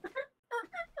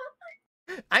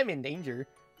 I'm in danger.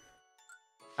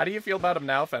 How do you feel about him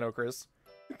now, Fenocris?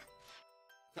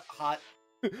 Hot.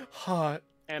 Hot.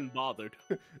 And bothered.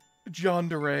 John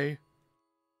DeRay.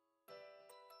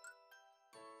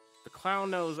 The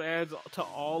clown nose adds to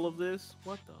all of this?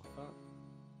 What the fuck?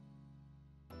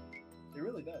 It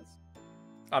really does.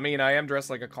 I mean, I am dressed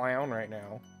like a clown right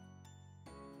now.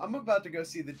 I'm about to go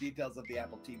see the details of the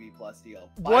Apple TV Plus deal.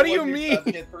 What do you Buy one, mean?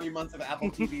 Get 3 months of Apple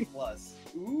TV Plus.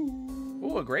 Ooh.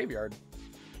 Ooh, a graveyard.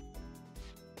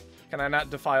 Can I not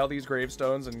defile these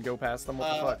gravestones and go past them?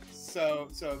 What the fuck? So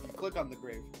if you click on the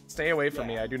grave, Stay away from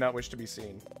yeah. me. I do not wish to be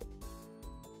seen.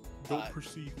 Don't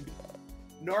perceive me.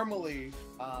 normally,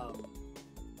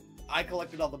 I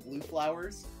collected all the blue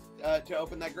flowers to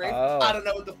open that grave. Oh. I don't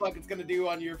know what the fuck it's gonna do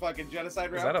on your fucking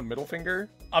genocide route. Is that a middle finger?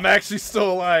 I'm actually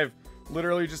still alive.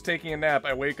 Literally just taking a nap.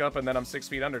 I wake up and then I'm 6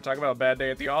 feet under. Talk about a bad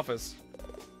day at the office.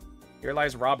 Here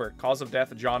lies Robert. Cause of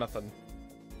death, Jonathan.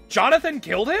 Jonathan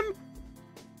killed him?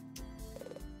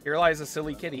 Here lies a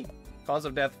silly kitty. Cause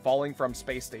of death, falling from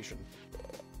space station.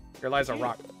 Here lies a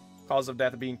rock. Cause of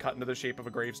death, being cut into the shape of a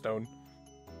gravestone.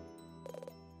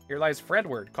 Here lies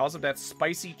Fredward. Cause of death,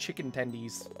 spicy chicken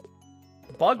tendies.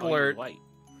 Bug Oh, you're alert. white.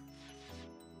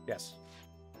 Yes.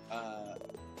 Uh,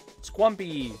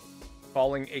 Squumpy.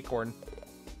 Falling acorn.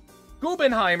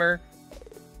 Gubenheimer.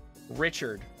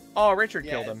 Richard. Oh, Richard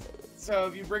killed him. So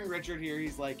if you bring Richard here,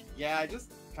 he's like, yeah, I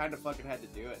just kind of fucking had to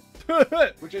do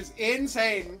it. Which is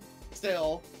insane,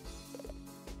 still.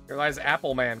 Here lies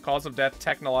Apple Man. Cause of death,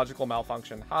 technological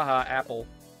malfunction. Haha, Apple.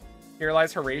 Here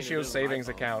lies Horatio's is savings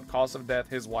my fault. account. Cause of death,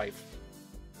 his wife.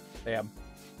 Damn.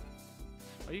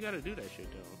 Oh, you gotta do that shit,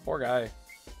 though. Poor guy.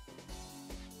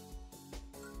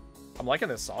 I'm liking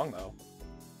this song, though.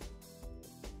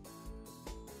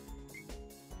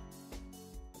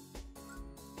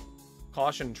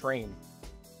 Caution train.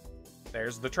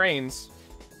 There's the trains.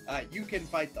 You can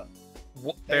fight them.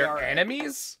 They They're are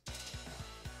enemies?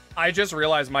 I just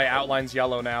realized my outline's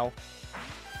yellow now.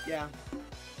 Yeah.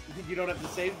 You think you don't have the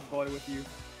save boy with you?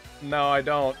 No, I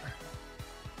don't.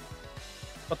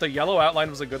 But the yellow outline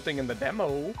was a good thing in the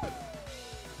demo.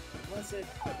 Was it?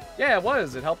 Yeah, it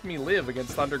was. It helped me live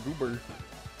against Thunder Goober.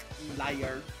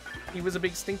 Liar. He was a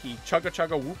big stinky. Chugga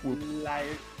chugga whoop whoop. Liar.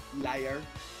 Liar.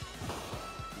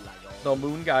 The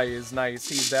moon guy is nice.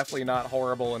 He's definitely not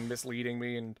horrible and misleading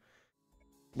me and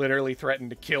literally threatened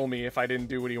to kill me if I didn't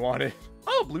do what he wanted.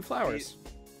 Oh, blue flowers.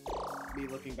 Me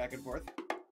looking back and forth.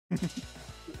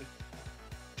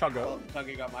 Chugga. Well,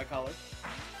 Chugga got my color.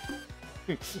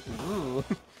 Ooh.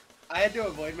 I had to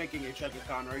avoid making a Chugga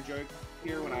Conroy joke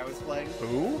here when I was playing.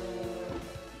 Who?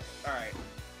 Alright.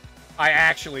 I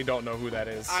actually don't know who that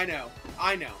is. I know.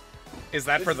 Is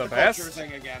that This for is the culture best?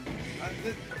 thing again.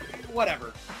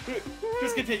 Whatever.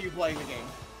 Just continue playing the game.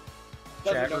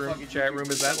 Doesn't know fucking Chat YouTube,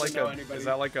 room. Is that doesn't like know a anybody. is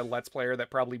that like a Let's Player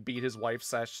that probably beat his wife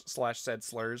slash said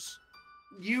slurs?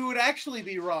 You would actually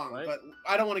be wrong, What? but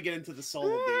I don't want to get into the soul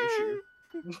of the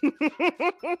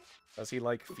issue. Does he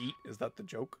like feet? Is that the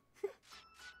joke?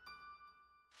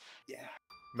 Yeah.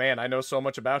 Man, I know so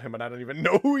much about him and I don't even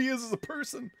know who he is as a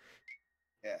person.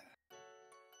 Yeah.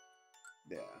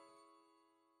 Yeah.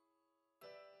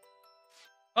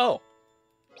 Oh.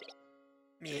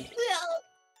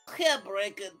 Can't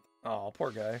break it. Oh,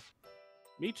 poor guy.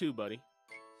 Me too, buddy.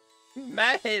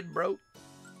 My head broke.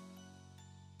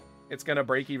 It's gonna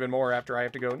break even more after I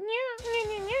have to go.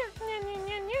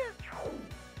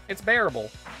 It's bearable.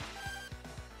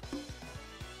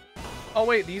 Oh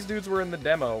wait, these dudes were in the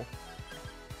demo.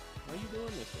 Why are you doing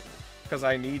this? Because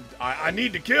I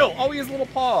need to kill. Oh, he has a little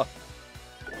paw.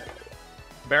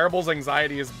 Bearable's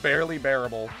anxiety is barely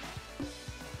bearable.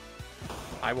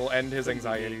 I will end his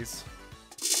anxieties.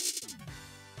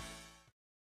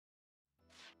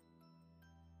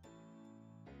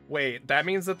 Wait, that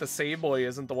means that the save boy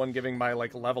isn't the one giving my,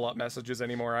 like, level up messages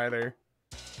anymore either.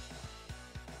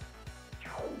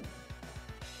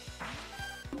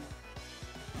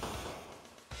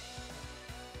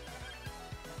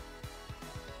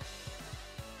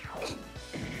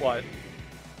 What?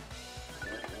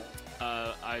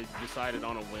 I decided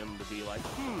on a whim to be like,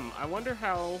 I wonder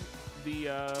how the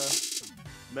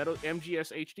Metal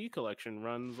MGS HD collection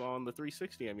runs on the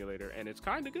 360 emulator, and it's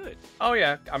kind of good. Oh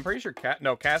yeah, I'm pretty sure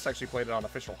Cass actually played it on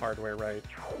official hardware, right?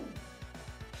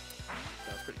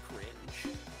 That was pretty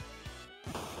cringe.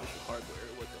 Official hardware,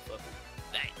 what the fuck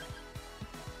is that?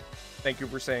 Thank you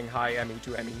for saying hi, Emmy,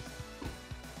 to Emmy.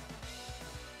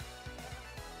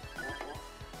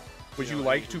 Would you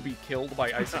like to be killed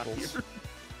by icicles?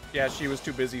 Yeah, she was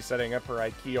too busy setting up her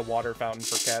IKEA water fountain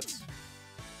for cats.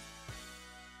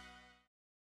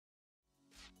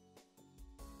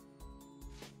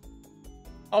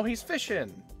 Oh, he's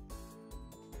fishing!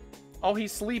 Oh,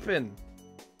 he's sleeping!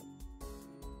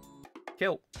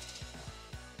 Kill.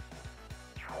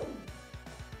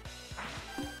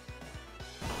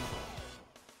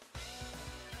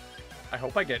 I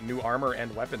hope I get new armor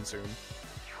and weapon soon.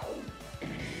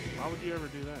 Why would you ever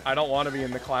do that? I don't want to be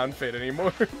in the clown fit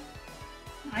anymore.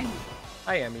 I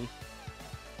Hi, Emmy.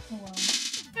 hello.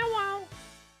 Hello.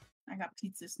 I got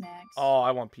pizza snacks. Oh,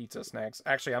 I want pizza snacks.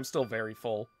 Actually, I'm still very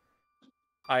full.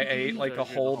 I ate like a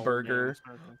whole burger.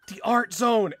 The art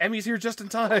zone! Emmy's here just in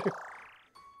time.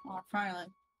 Oh, finally.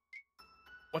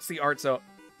 What's the art zone?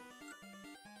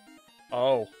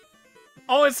 Oh.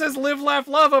 Oh, it says live, laugh,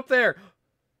 love up there!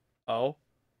 Oh.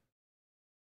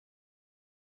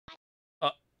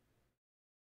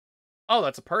 Oh,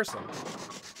 that's a person.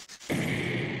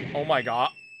 Oh my god.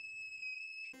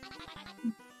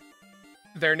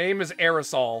 Their name is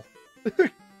Aerosol.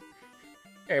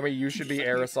 Emmy, you should be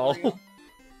Aerosol.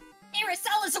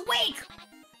 Aerosol is awake!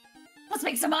 Let's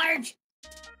make some art!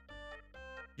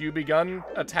 You begun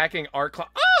attacking art class.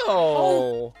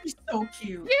 Oh! He's so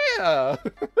cute. Yeah!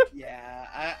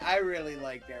 Yeah, I really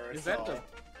like Aerosol.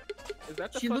 Is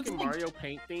that the She looks fucking like- Mario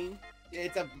Paint theme?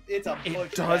 It's a It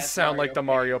push does past sound like the Paint,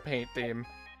 Mario Paint theme.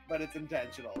 but it's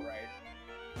intentional,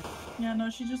 right? Yeah, no,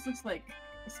 she just looks like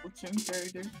a Splatoon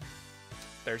character.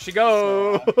 There she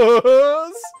goes!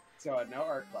 So no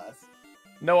art class.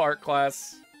 No art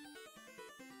class.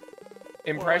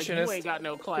 You Impressionist. ain't got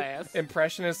no class.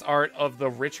 Impressionist art of the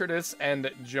Richardus and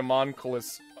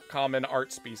Jamonculus common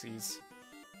art species.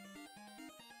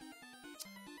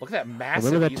 Look at that massive.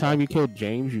 Remember that easel. time you killed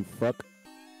James, you fuck?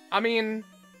 I mean,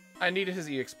 I needed his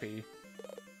EXP.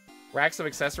 Racks of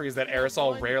accessories that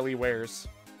Aerosol rarely wears.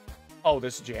 Oh,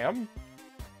 this jam?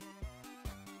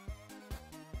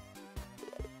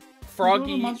 Little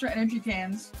Froggy. Monster Energy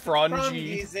cans. Frangy.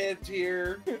 Froggy's in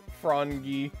here.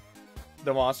 Frangy.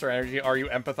 The Monster Energy. Are you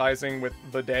empathizing with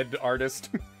the dead artist?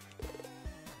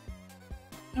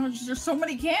 Oh, there's so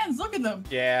many cans. Look at them.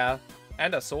 Yeah.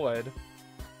 And a sword. Is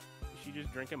she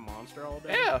just drinking Monster all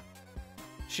day? Yeah.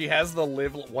 She has the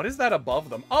live. What is that above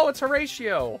them? Oh, it's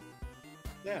Horatio.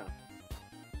 Yeah.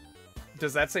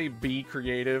 Does that say be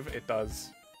creative? It does.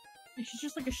 She's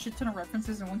just like a shit ton of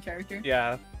references in one character.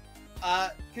 Yeah.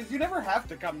 Because you never have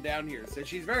to come down here, so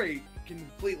she's very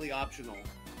completely optional.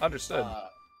 Understood.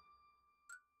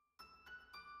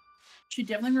 She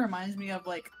definitely reminds me of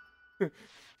like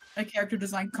A character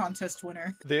design contest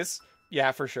winner. This,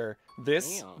 yeah, for sure.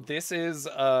 This is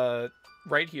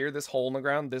right here, this hole in the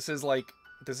ground. This is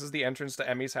the entrance to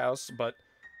Emmy's house, but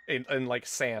in like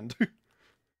sand.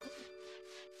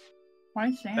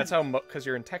 Why sand? That's how, because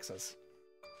you're in Texas.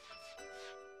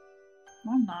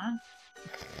 No, I'm not.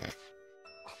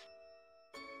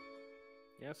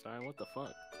 Yeah, Stein, what the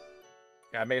fuck?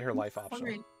 Yeah, I made her life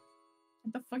optional.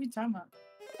 What the fuck are you talking about?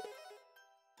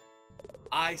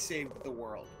 I saved the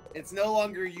world. It's no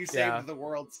longer you saved the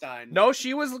world, Stein. No,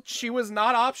 she was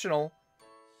not optional.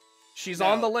 She's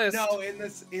on the list. No,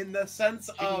 in the sense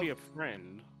She of can be a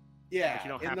friend. Yeah, But you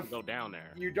don't have to go down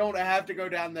there. You don't have to go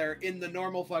down there in the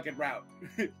normal fucking route.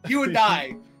 You and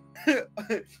I,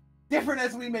 different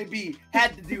as we may be,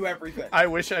 had to do everything. I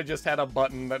wish I just had a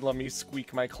button that let me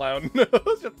squeak my clown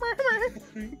nose.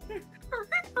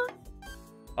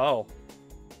 Oh.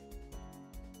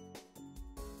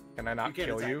 Can I not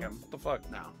kill you? What the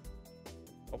fuck? No.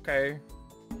 Okay.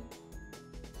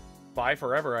 Bye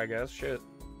forever, I guess. Shit.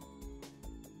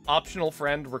 Optional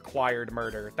friend, required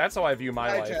murder. That's how I view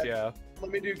my life, yeah.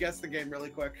 Let me guess the game really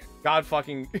quick. God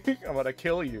fucking... I'm gonna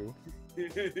kill you. You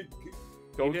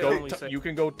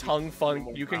can go tongue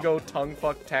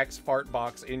fuck text fart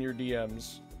box in your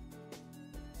DMs.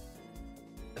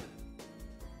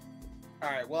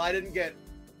 Alright, well I didn't get...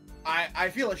 I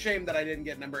feel ashamed that I didn't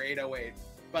get number 808,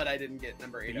 but I didn't get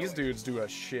number 808. These dudes do a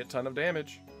shit ton of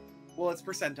damage. Well, it's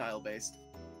percentile based.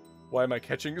 Why am I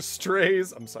catching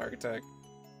strays? I'm sorry, Tech.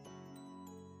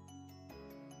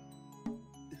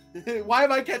 Why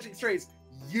am I catching strays?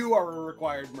 You are a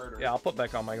required murderer. Yeah, I'll put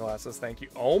back on my glasses, thank you.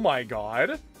 Oh my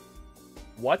god.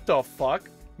 What the fuck?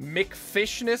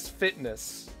 McFishness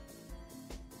Fitness.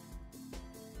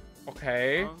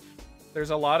 Okay. There's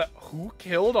a lot of... Who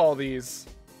killed all these?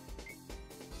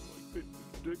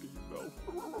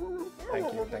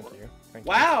 Thank you, thank you. Thank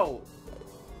wow! You.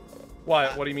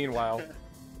 What? What do you mean, wow?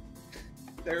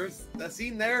 There's a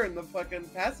scene there in the fucking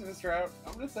pacifist route.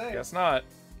 I'm just saying. Guess not.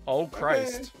 Oh,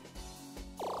 Christ. Okay.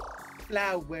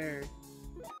 Flower.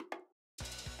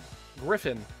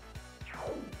 Griffin.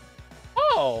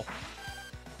 Oh!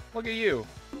 Look at you.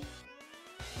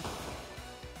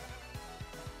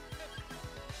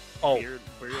 Oh.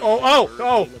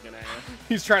 Oh!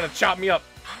 He's trying to chop me up.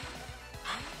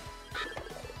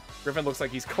 Griffin looks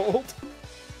like he's cold.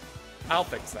 I'll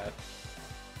fix that.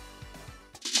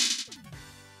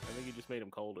 I think you just made him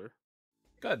colder.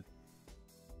 Good.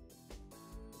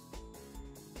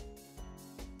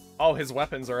 Oh, his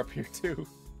weapons are up here too.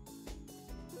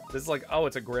 This is like, oh,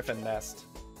 it's a griffin nest.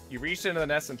 You reach into the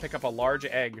nest and pick up a large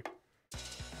egg.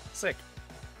 Sick.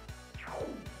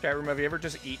 Chat room, have you ever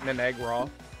just eaten an egg raw?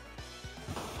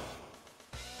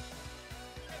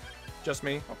 Just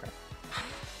me? Okay.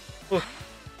 Ugh.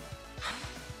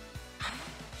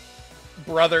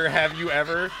 Brother, have you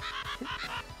ever?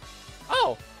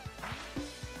 Oh!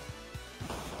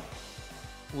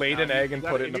 Laid an egg and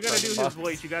put it in a present box. You gotta do his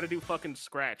voice, you gotta do fucking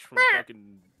Scratch from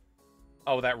fucking...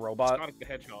 Oh, that robot? Sonic the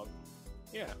Hedgehog.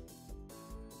 Yeah.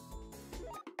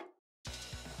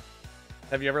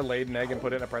 Have you ever laid an egg and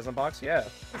put it in a present box? Yeah.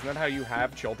 Isn't that how you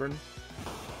have children?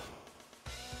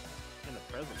 In a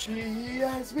present. She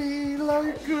has me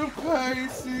like a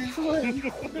Pisces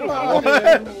when I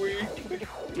am weak.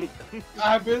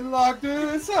 I've been locked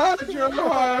inside your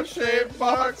heart-shaped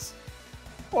box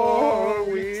for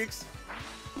weeks.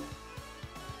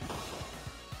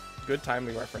 Good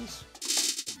timely reference.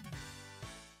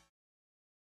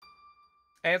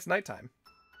 And it's nighttime.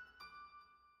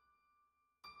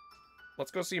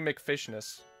 Let's go see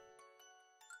McFishness.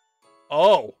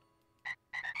 Oh!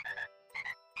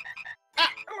 Ah,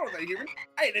 hello there, human.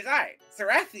 It is I,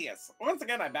 Sarathius. Once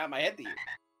again, I bow my head to you.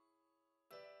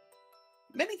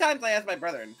 Many times I asked my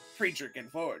brethren, Friedrich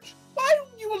and Forge, why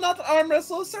you will not arm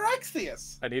wrestle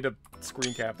Sarathius? I need to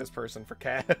screen cap this person for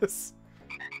Cass.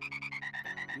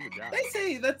 They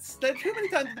say that too many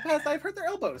times in the past I've hurt their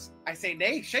elbows. I say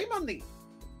nay, shame on thee.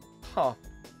 Huh.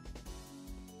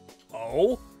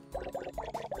 Oh?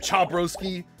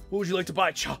 Chobroski, what would you like to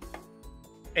buy, Chop?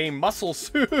 A muscle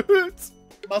suit!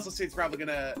 Muscle suit's probably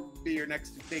gonna be your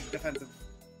next big defensive.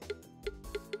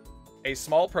 A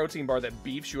small protein bar that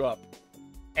beefs you up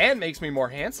and makes me more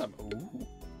handsome. Ooh.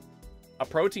 A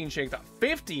protein shake that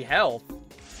 50 health.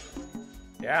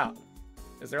 Yeah.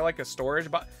 Is there like a storage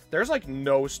box? There's like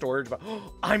no storage box.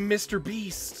 I'm Mr.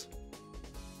 Beast.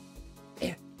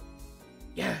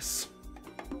 Yes.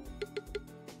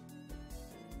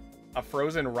 A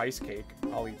frozen rice cake.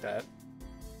 I'll eat that.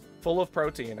 Full of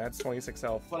protein. Adds 26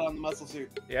 health. Put on the muscle suit.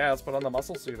 Yeah, let's put on the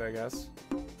muscle suit, I guess.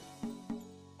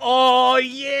 Oh,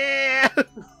 yeah!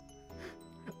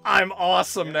 I'm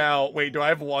awesome now. Wait, do I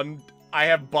have one? I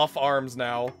have buff arms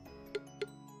now.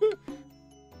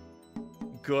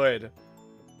 Good.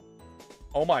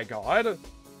 Oh my god.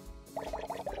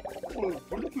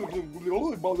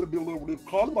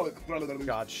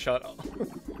 God, shut up.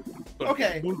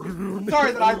 Okay.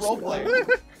 Sorry that I roleplayed.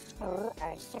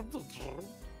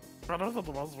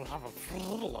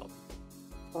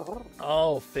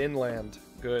 Oh, Finland.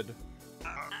 Good.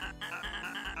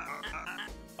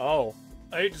 Oh,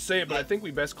 I hate to say it, but I think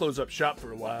we best close up shop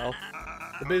for a while.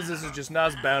 The business is just not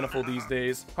as bountiful these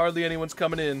days. Hardly anyone's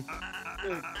coming in.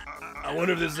 I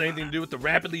wonder if this has anything to do with the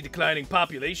rapidly declining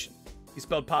population. He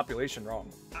spelled population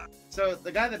wrong. So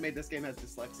the guy that made this game has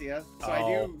dyslexia, so I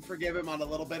do forgive him on a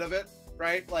little bit of it,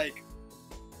 right? Like,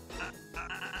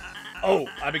 Oh,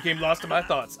 I became lost in my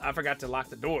thoughts. I forgot to lock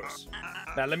the doors.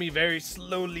 Now let me very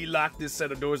slowly lock this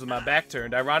set of doors with my back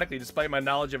turned. Ironically, despite my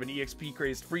knowledge of an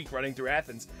EXP-crazed freak running through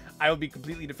Athens, I will be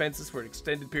completely defenseless for an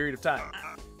extended period of time.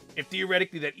 If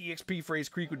theoretically that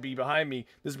EXP-phrased creek would be behind me,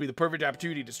 this would be the perfect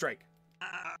opportunity to strike.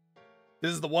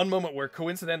 This is the one moment where,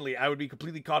 coincidentally, I would be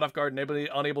completely caught off guard and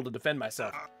unable to defend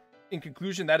myself. In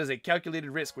conclusion, that is a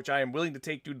calculated risk which I am willing to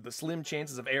take due to the slim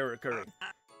chances of error occurring.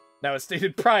 Now, as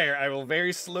stated prior, I will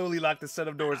very slowly lock the set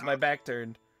of doors with my back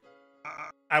turned.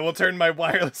 I will turn my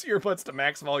wireless earbuds to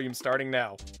max volume starting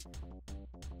now.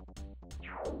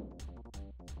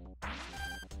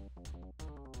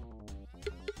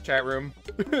 Chat room.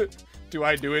 Do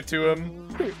I do it to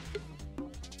him?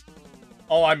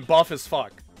 Oh, I'm buff as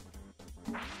fuck.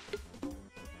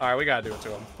 Alright, we gotta do it to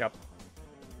him. Yep.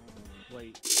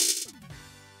 Wait.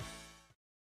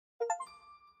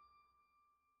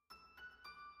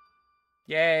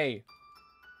 Yay!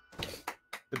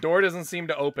 The door doesn't seem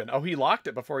to open. Oh, he locked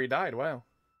it before he died. Wow.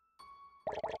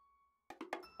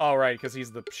 Oh, right, because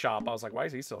he's the shop. I was like, why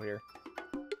is he still here?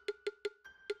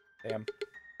 Damn.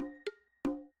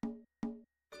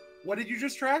 what did you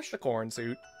just trash? The corn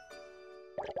suit.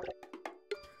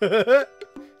 Why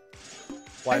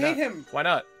I not? hate him. Why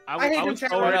not? I hate him, was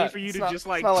chat so room. ready Not- for you it's to not- just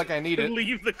like it's not like I need it.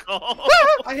 leave the call.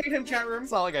 I hate him, chat room.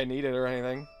 It's not like I need it or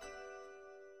anything.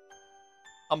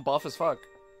 I'm buff as fuck.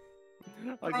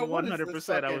 Like Bro, what is this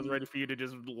 100%, I was fucking- ready for you to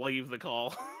just leave the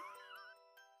call.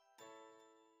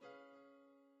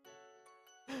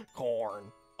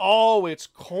 Corn. Oh, it's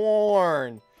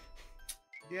corn.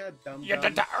 Yeah, dumb. Yeah,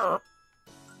 dumb.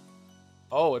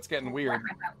 Oh, it's getting weird.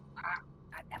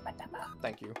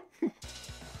 Thank you.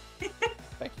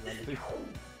 Thank you, Emily.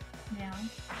 Yeah.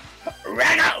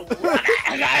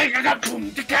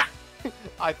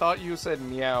 I thought you said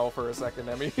meow for a second,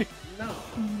 Emmy. No.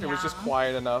 It was just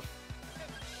quiet enough.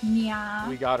 Yeah.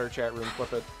 We got her, chat room.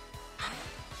 Flip it.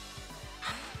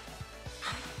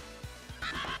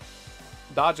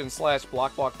 Dodge and slash,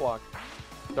 block, block, block.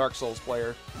 Dark Souls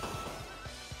player.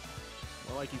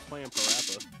 More like he's playing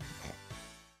Parappa.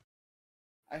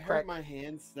 I heard Crack. my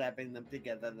hands slapping them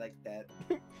together like that.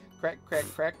 Crack, crack,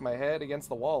 crack my head against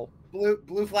the wall.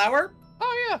 Blue flower?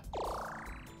 Oh, yeah.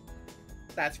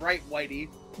 That's right, Whitey.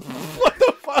 What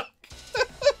the fuck?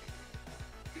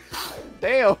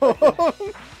 Damn.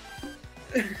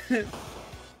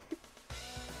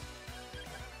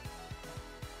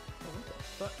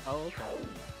 Oh, okay.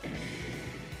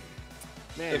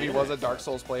 Man, If he was a Dark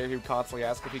Souls player, he would constantly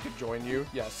ask if he could join you.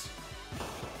 Yes.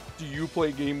 Do you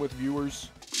play game with viewers?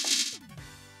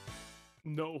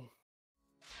 No.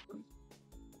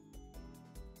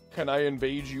 Can I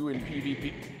invade you in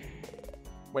PvP?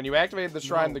 When you activated the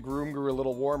shrine, No. the groom grew a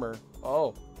little warmer.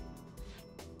 Oh.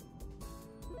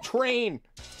 Train!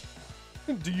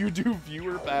 Do you do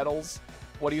viewer battles?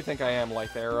 What do you think I am,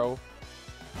 like Arrow?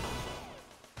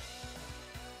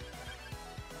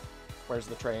 Where's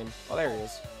the train? Oh, there he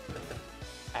is.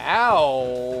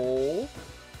 Ow!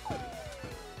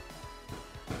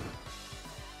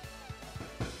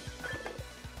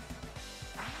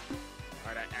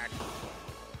 Alright, I actually.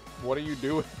 What are you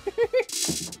doing?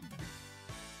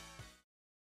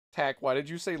 Tack, why did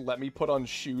you say let me put on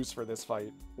shoes for this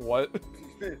fight? What?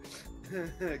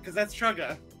 Because that's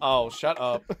Chugga. Oh, shut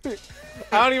up.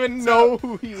 I don't even know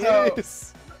who he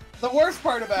is. The worst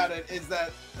part about it is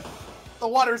that the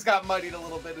waters got muddied a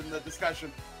little bit in the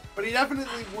discussion. But he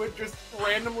definitely would just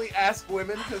randomly ask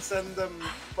women to send them,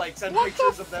 like, send What the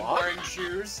pictures of them fuck? wearing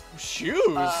shoes. Shoes?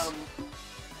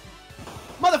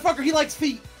 Motherfucker, he likes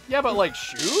feet. Yeah, but like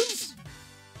shoes?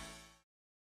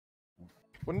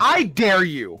 Wouldn't, I dare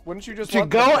you wouldn't you just to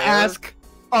want go the bare- ask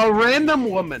a random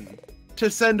woman to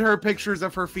send her pictures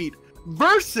of her feet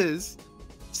versus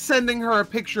sending her a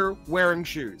picture wearing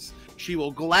shoes. She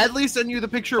will gladly send you the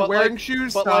picture But, wearing like-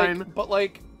 shoes, but Stein.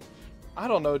 like, I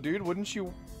don't know, dude. Wouldn't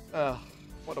you?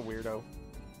 What a weirdo.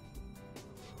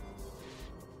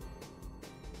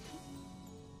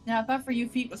 Yeah, I thought For You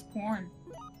feet was porn.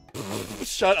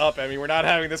 Shut up, Emmy. We're not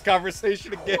having this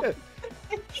conversation again.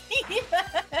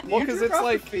 Well, because it's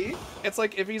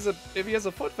like if he has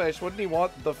a foot fetish, wouldn't he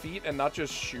want the feet and not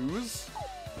just shoes?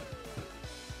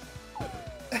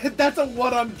 That's a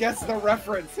one-on guess the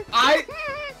reference.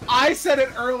 I said it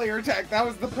earlier, Tech. That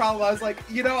was the problem. I was like,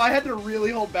 you know, I had to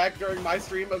really hold back during my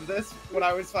stream of this when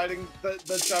I was fighting the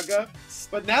Chugga.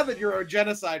 But now that you're a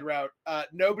genocide route,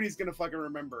 nobody's gonna fucking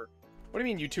remember. What do you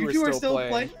mean you two are still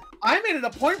playing? I made it a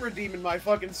point redeem in my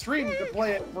fucking stream to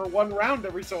play it for one round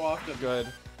every so often.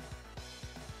 Good.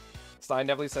 Stein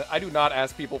definitely said, I do not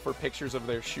ask people for pictures of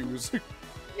their shoes.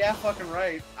 Yeah, fucking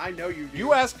right. I know you do.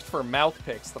 You asked for mouth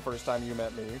pics the first time you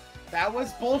met me. That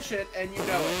was bullshit, and you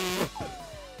know it.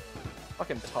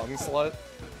 Fucking tongue slut.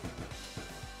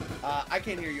 I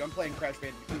can't hear you. I'm playing Crash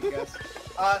Bandicoot, guys.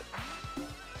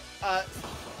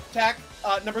 Tack,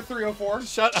 number 304.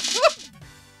 Shut up.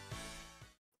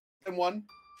 In one.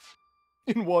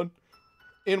 In one.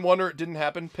 In one, or it didn't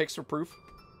happen. Pics for proof.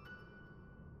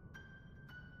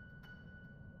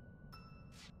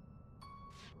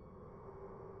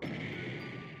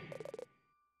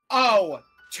 Oh,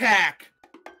 Tack.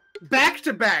 Back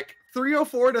to back.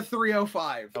 304 to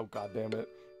 305. Oh, god damn it.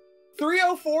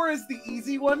 304 is the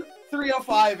easy one.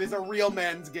 305 is a real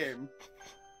man's game.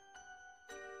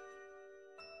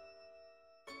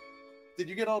 Did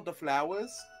you get all the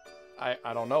flowers?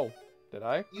 I don't know. Did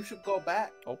I? You should go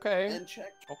back Okay. and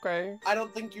check. Okay. I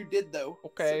don't think you did, though.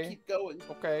 Okay. So keep going.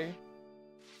 Okay.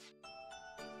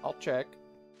 I'll check.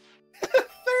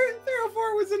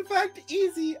 304 was in fact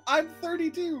easy. I'm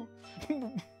 32.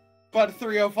 But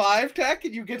 305, Tack,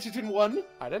 can you get it in one?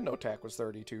 I didn't know Tack was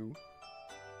 32.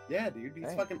 Yeah, dude. He's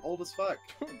Dang. fucking old as fuck.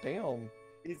 Damn.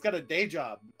 He's got a day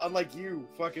job. Unlike you,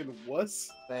 fucking wuss.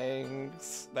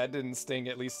 Thanks. That didn't sting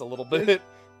at least a little bit.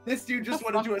 This dude just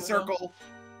went into a circle.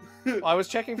 I was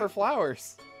checking for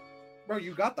flowers. Bro,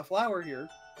 you got the flower here.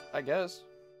 I guess.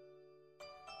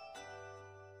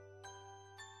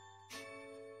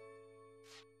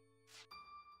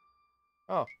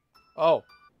 Oh. Oh.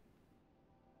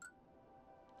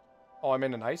 Oh, I'm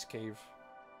in an ice cave.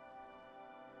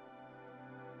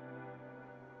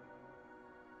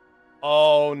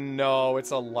 Oh no, it's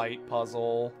a light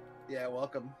puzzle. Yeah,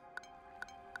 welcome.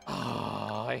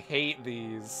 Ah, I hate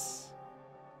these.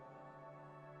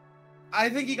 I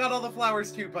think he got all the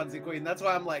flowers too, Punsy Queen. That's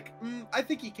why I'm like, I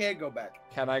think he can go back.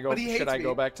 Can I go? But he Should hates I go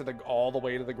me. back to all the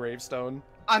way to the gravestone?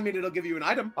 I mean, it'll give you an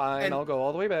item. Fine, And I'll go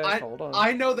all the way back. Hold on.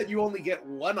 I know that you only get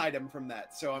one item from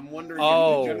that, so I'm wondering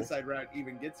Oh. if the genocide route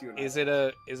even gets you an Is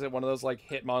item. it one of those like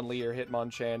Hitmonlee or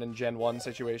Hitmonchan in Gen 1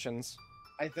 situations?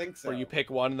 I think so. Where you pick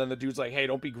one and then the dude's like, hey,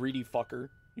 don't be greedy, fucker.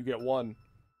 You get one.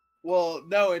 Well,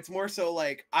 no, it's more so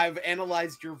like, I've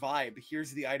analyzed your vibe.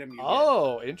 Here's the item you get.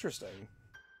 Oh, interesting.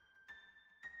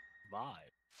 Vibe.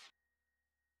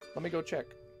 Let me go check.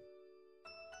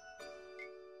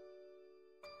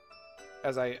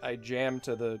 As I jam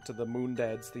to the Moon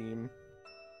Dad's theme.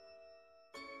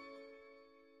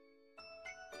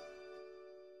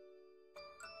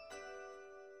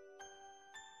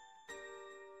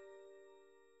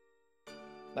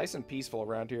 Nice and peaceful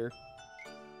around here.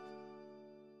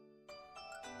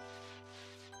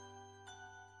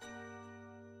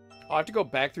 Oh, I have to go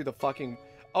back through the fucking...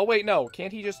 Oh, wait, no.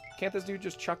 Can't this dude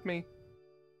just chuck me?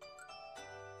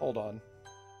 Hold on.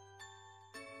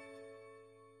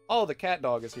 Oh, the cat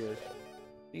dog is here.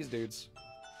 These dudes.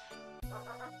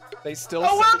 They still...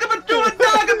 Oh, welcome to a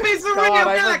dog a piece of God,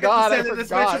 I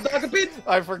forgot.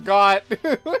 I forgot.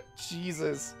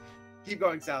 Jesus. Keep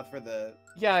going south for the...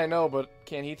 Yeah, I know, but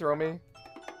can he throw me?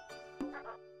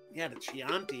 Yeah, the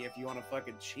Chianti if you want to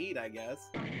fucking cheat, I guess.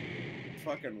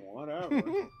 Fucking whatever.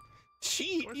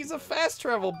 Cheat! He's a fast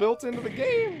travel built into the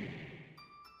game!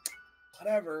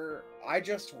 Whatever. I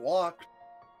just walked.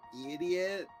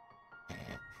 Idiot.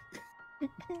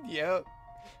 Yeah.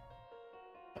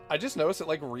 I just noticed it,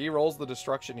 like, re-rolls the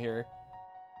destruction here.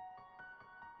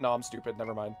 No, I'm stupid.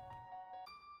 Never mind.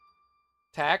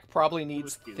 Tack probably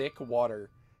needs thick water.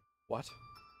 What?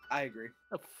 I agree.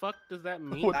 The fuck does that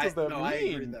mean? What does that no, I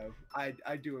agree, mean? though. I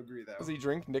do agree, though. Does he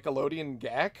drink Nickelodeon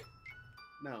Gak?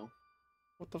 No.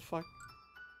 What the fuck?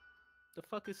 The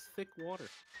fuck is thick water?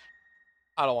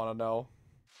 I don't want to know.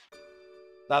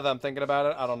 Now that I'm thinking about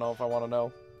it, I don't know if I want to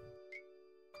know.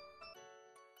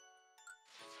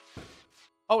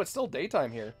 Oh, it's still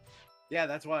daytime here. Yeah,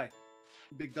 that's why.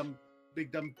 Big dumb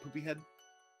poopy head.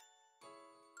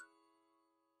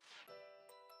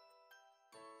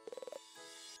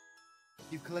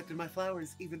 You've collected my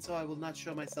flowers, even so I will not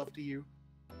show myself to you.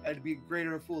 I'd be a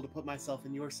greater a fool to put myself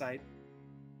in your sight.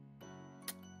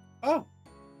 Oh!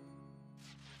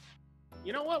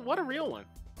 You know what? What a real one.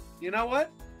 You know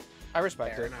what? I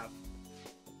respect Fair it. enough.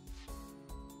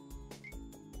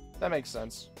 That makes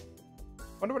sense.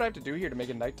 Wonder what I have to do here to make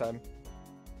it nighttime.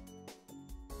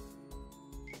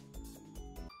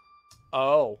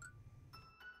 Oh.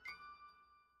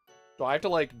 Do I have to,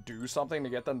 like, do something to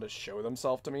get them to show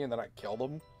themselves to me and then I kill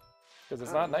them? Because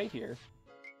it's not night here.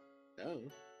 No.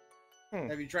 Hmm.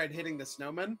 Have you tried hitting the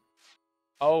snowman?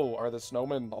 Oh, are the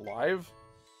snowmen alive?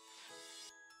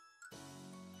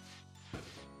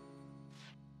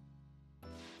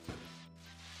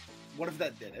 What if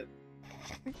that did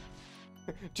it?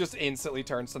 Just instantly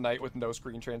turns to night with no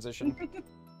screen transition.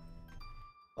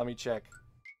 Let me check.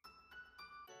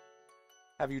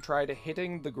 Have you tried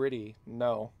hitting the gritty?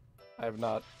 No, I have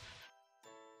not.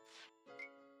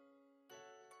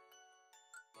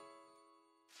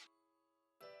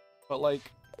 But like...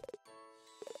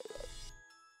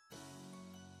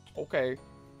 Okay.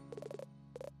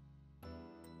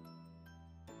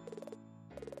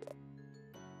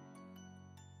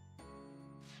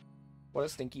 What a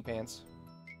stinky pants.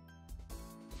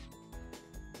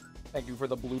 Thank you for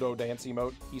the Bluto dance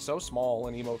emote. He's so small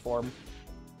in emote form.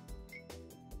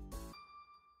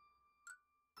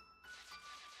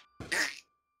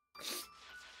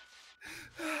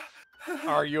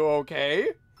 Are you okay?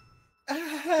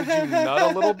 Did you nut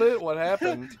a little bit? What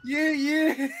happened?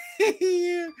 You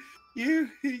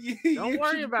Don't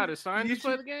worry should- about it, son. you Just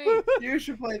play should- the game. You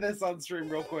should play this on stream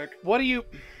real quick. What do you...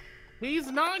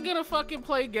 He's not gonna fucking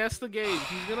play guess the game.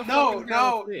 He's gonna No, fucking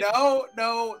no, fit.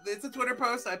 no. It's a Twitter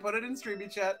post. I put it in streamy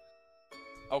chat.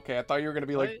 Okay, I thought you were gonna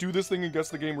be like, What? do this thing and guess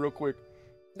the game real quick.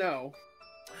 No.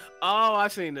 Oh,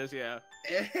 I've seen this. Yeah.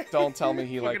 Don't tell me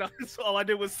he like... Fucking honest, all I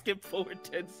did was skip forward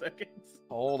 10 seconds.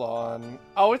 Hold on.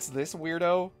 Oh, it's this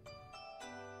weirdo?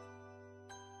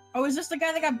 Oh, is this the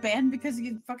guy that got banned because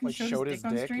he fucking Like, showed his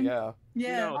dick on stream? Yeah.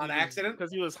 Yeah. No, On accident?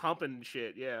 Because he was humping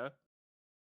shit. Yeah.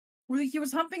 Well, he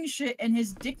was humping shit and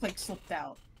his dick like slipped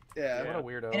out, Yeah. What a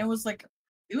weirdo. and it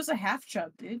was a half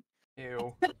chub, dude.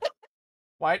 Ew.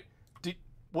 Why? Did...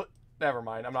 What? Never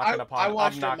mind. I'm not I gonna pause.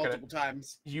 watched I'm it not multiple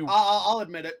times. You... I'll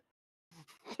admit it.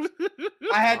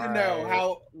 I had to know Alright.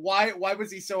 how. Why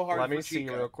was he so hard? Let me for see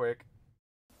Chica? real quick.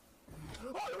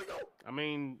 I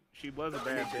mean, she was a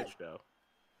bad bitch, though.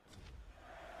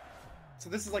 So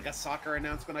this is like a soccer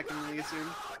announcement, I can only assume.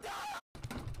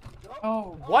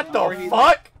 Oh. What Or the he,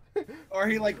 fuck? Or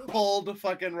he like pulled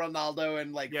fucking Ronaldo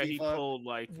and like Yeah, he FIFA. pulled,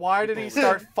 like... Why did he pulled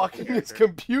start his fucking his character.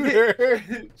 computer?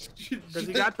 Because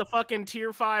he got the fucking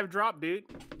tier 5 drop, dude.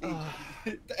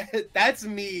 That's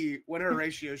me when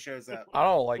Horatio shows up. I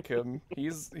don't like him.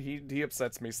 He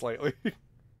upsets me slightly.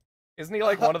 Isn't he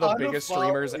like one of the biggest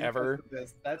streamers Unfollow ever? because of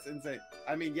this. That's insane.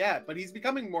 I mean, yeah, but he's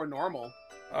becoming more normal.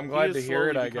 I'm He glad is to hear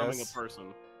it, slowly I becoming guess. a person.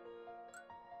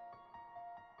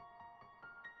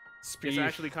 Speed. It's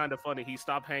actually kind of funny. He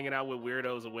stopped hanging out with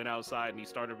weirdos and went outside, and he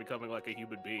started becoming like a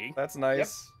human being. That's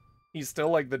nice. He's still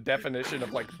like the definition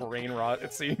of like brain rot,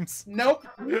 it seems. Nope.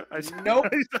 Nope.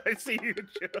 I see you,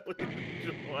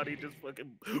 Johnny, just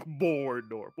fucking more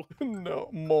normal. No,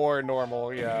 more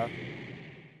normal, yeah.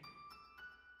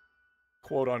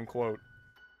 Quote unquote.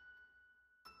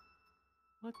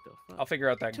 What the fuck? I'll figure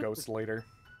out that Took ghost later.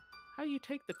 How you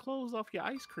take the clothes off your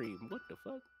ice cream? What the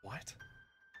fuck? What?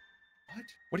 What?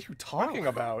 What are you talking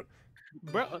about?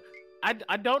 Bro, I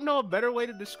don't know a better way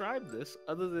to describe this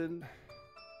other than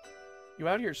You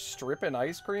out here stripping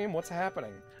ice cream? What's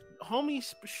happening? homie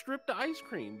stripped the ice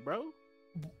cream, bro.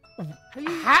 How you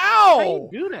How?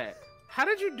 do that? How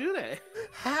did you do that?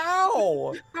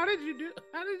 How? How did you do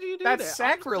That's that?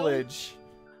 I'm sacrilege. so-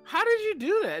 How did you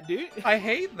do that, dude? I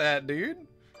hate that, dude.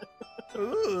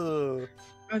 Ugh.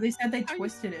 Oh, they said they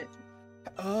twisted it.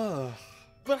 Ugh.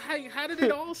 But how did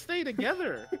it all stay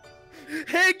together?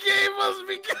 Head game must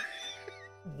be good.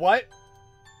 What?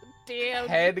 Damn.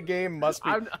 Head game must be.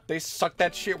 I'm- They suck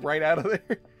that shit right out of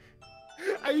there.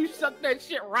 You sucked that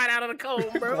shit right out of the cone,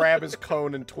 bro. Grab his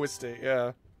cone and twist it,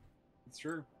 yeah. It's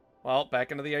true. Well, back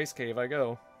into the ice cave I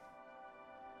go.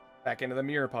 Back into the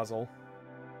mirror puzzle.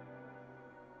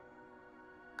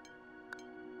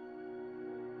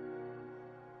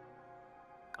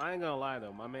 I ain't gonna lie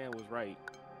though, my man was right.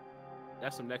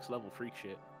 That's some next level freak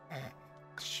shit.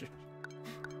 Shit.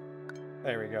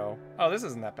 There we go. Oh, this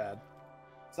isn't that bad.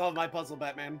 Solve my puzzle,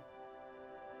 Batman.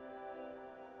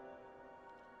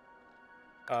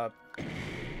 I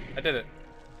did it.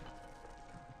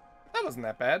 That wasn't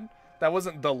that bad. That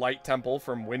wasn't the light temple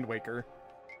from Wind Waker.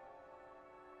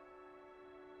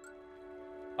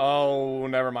 Oh,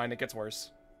 never mind. It gets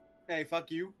worse. Hey,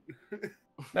 fuck you.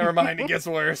 Never mind. It gets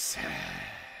worse.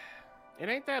 It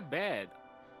ain't that bad.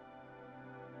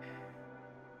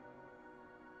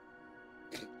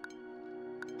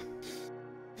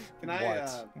 Can I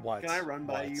What? Can I run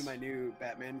by What? you my new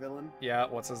Batman villain? Yeah,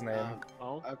 what's his name?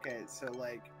 Oh, Okay, so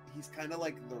like he's kind of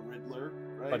like the Riddler,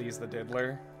 right? But he's the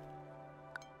diddler.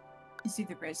 Is he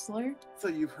the Rizzler? So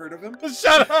you've heard of him?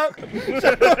 Shut up!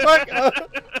 Shut the fuck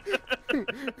up!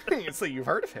 So you've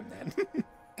heard of him then?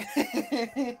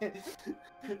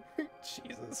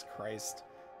 Jesus Christ.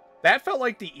 That felt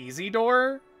like the easy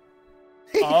door.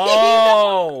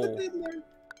 Oh!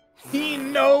 He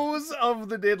knows of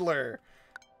the diddler.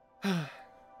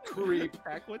 Creep.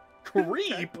 Tack, what?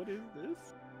 Creep? Tack, what is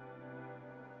this?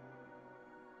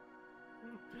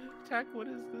 Tack, what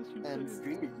is this? You And put in-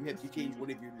 Streamer, you have to change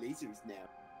one of your lasers now.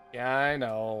 Yeah, I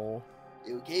know.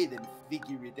 Okay, then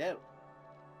figure it out.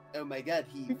 Oh my god,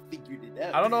 he figured it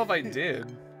out. I don't know if I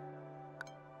did.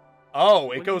 Oh,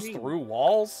 What it do you goes mean? through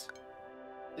walls?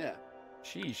 Yeah.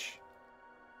 Sheesh.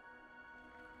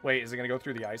 Wait, is it gonna go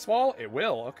through the ice wall? It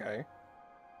will, okay.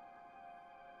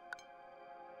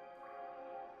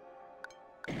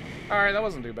 Alright, that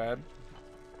wasn't too bad.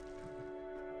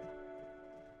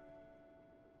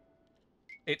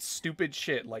 It's stupid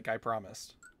shit, like I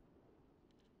promised.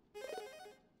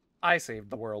 I saved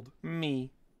the world.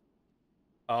 Me.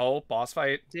 Oh, boss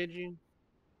fight. Did you?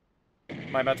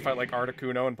 Am I about to fight like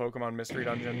Articuno in Pokemon Mystery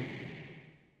Dungeon?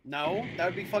 No, that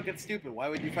would be fucking stupid. Why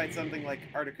would you fight something like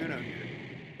Articuno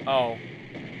here? Oh.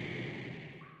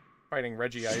 Fighting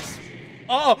Reggie Ice.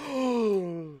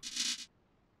 Oh!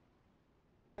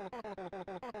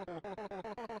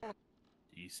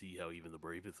 Do you see how even the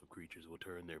bravest of creatures will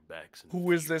turn their backs and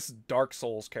Who is this Dark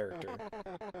Souls character?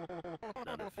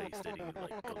 none have faced any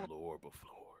like galore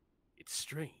before? It's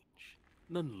strange.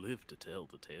 None live to tell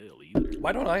the tale either.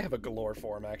 Why don't I have a galore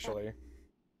form, actually?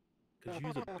 Cause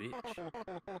you're the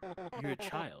bitch. You're a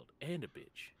child and a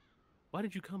bitch. Why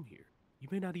did you come here? You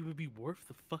may not even be worth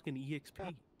the fucking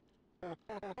EXP.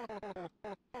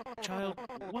 Child,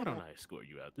 why don't I escort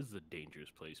you out? This is a dangerous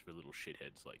place for little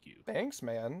shitheads like you. Thanks,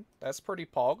 man. That's pretty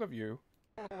pog of you.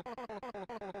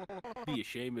 Be a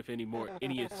shame if any more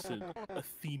innocent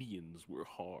Athenians were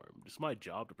harmed. It's my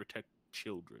job to protect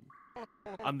children.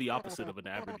 I'm the opposite of an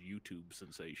average YouTube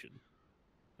sensation.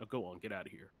 Now go on, get out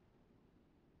of here.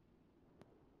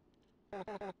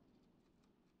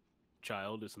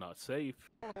 Child, it's not safe.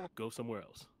 Go somewhere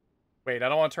else. Wait, I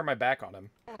don't want to turn my back on him.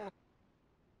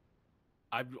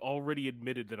 I've already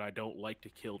admitted that I don't like to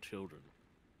kill children.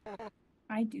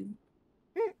 I do.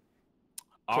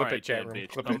 All Clip it, right, chat then, room. bitch.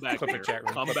 Clip Come it, back clip it, here. chat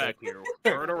room. Come Clip it. back here.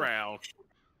 Turn around.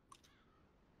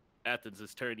 Athens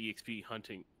has turned EXP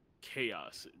hunting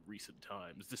chaos in recent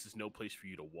times. This is no place for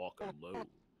you to walk alone.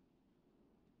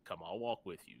 Come, I'll walk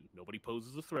with you. Nobody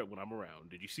poses a threat when I'm around.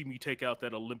 Did you see me take out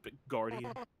that Olympic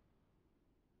Guardian?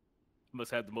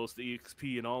 Must have the most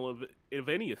EXP in all of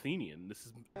any Athenian. This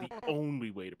is the only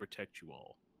way to protect you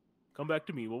all. Come back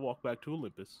to me. We'll walk back to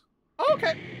Olympus.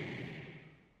 Okay.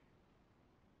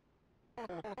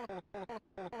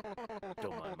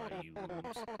 Don't mind my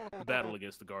wounds. The battle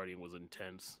against the Guardian was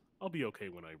intense. I'll be okay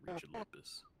when I reach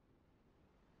Olympus.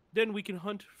 Then we can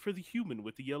hunt for the human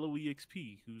with the yellow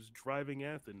EXP who's driving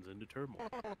Athens into turmoil.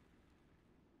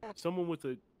 Someone with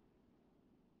a...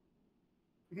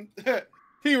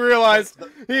 He realized. The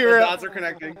He dots realized. are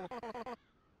connecting.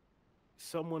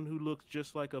 Someone who looks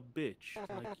just like a bitch,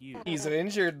 like you. He's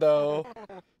injured though.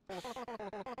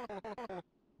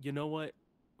 You know what?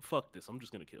 Fuck this. I'm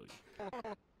just gonna kill you.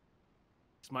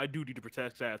 It's my duty to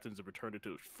protect Athens and return it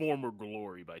to its former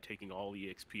glory by taking all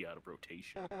EXP out of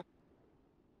rotation.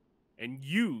 And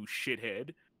you,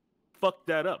 shithead, fucked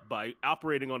that up by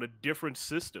operating on a different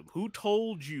system. Who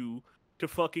told you to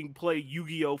fucking play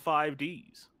Yu-Gi-Oh!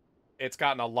 5Ds? It's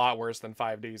gotten a lot worse than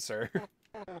 5D, sir.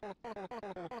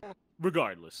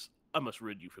 Regardless, I must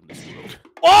rid you from this world.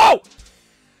 Oh!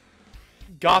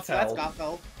 That's Gothel.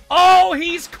 Gothel. Oh,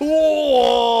 he's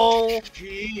cool!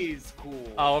 Jeez,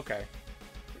 cool. Oh, okay.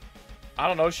 I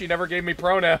don't know, she never gave me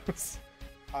pronouns.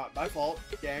 My fault,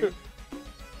 gang. Dang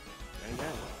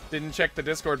that. Didn't check the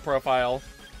Discord profile.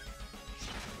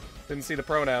 Didn't see the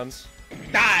pronouns.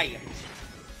 Die!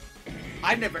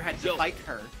 I never had to fight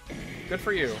her. Good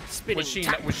for you. Spinning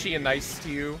Was she nice to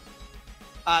you?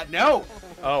 No!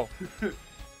 Oh.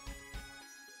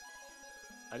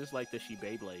 I just like that she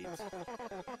Beyblades.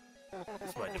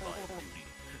 It's my divine duty.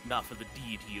 Not for the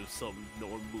deity of sun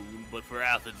nor moon, but for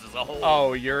Athens as a whole.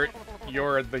 Oh, you're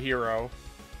the hero.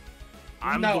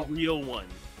 I'm No. the real one.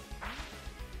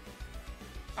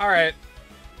 Alright.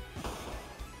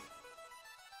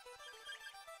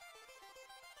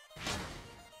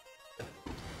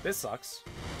 This sucks.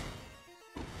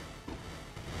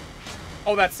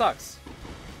 Oh, that sucks.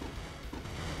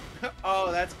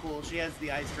 Oh, that's cool. She has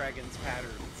the Ice Dragon's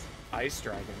patterns. Ice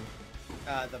dragon.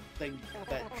 The thing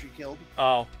that she killed.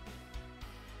 Oh.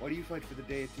 Why do you fight for the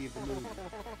deity of the moon?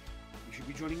 You should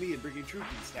be joining me in bringing true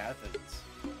peace to Athens.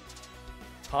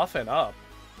 Toughen up.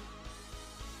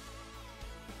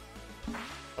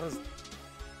 What is...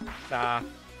 Nah.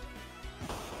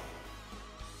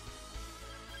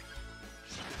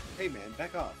 Hey man,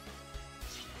 back off.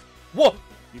 Whoa!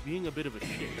 You're being a bit of a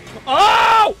shit.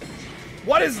 Oh!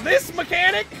 What is this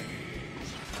mechanic?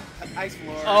 Ice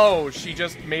floor. Oh, she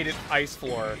just made it ice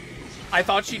floor. I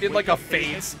thought she did like a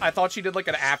phase. I thought she did like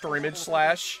an after image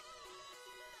slash.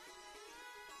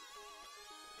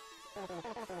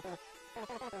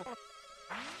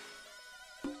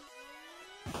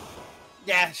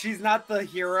 Yeah, she's not the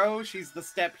hero. She's the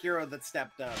step hero that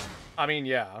stepped up. I mean,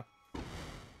 yeah.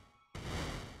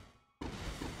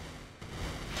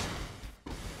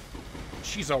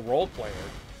 She's a role player.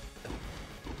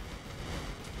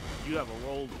 You have a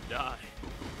roll to die.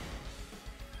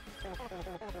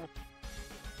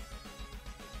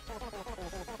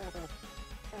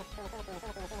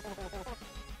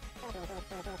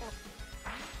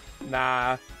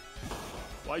 Nah,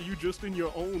 Why you just in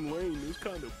your own lane is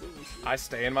kind of bullshit. I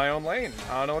stay in my own lane.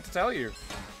 I don't know what to tell you.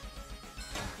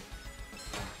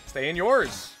 Stay in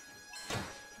yours.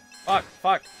 Fuck,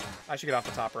 fuck. I should get off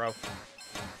the top row.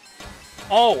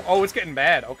 Oh, it's getting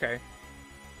bad. Okay.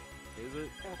 Is it?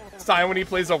 It's time when he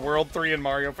plays a World 3 in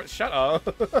Mario. Shut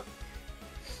up.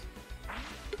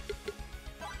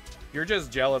 You're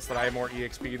just jealous that I have more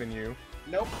EXP than you.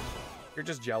 Nope. You're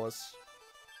just jealous.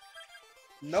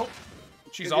 Nope.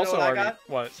 She's 'Cause you know also what I already... got?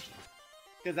 What?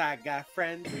 Because I got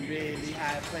friends in really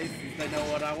high places. They know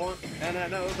what I want, and I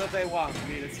know that they want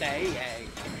me to stay.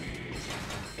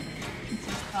 It's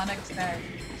just Sonic's bed.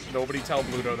 Nobody tell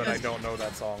Bluto that I don't know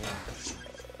that song.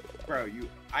 Bro,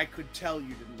 I could tell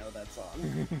you didn't know that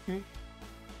song.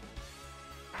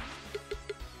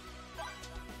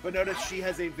 But notice she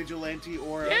has a vigilante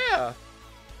aura. Yeah.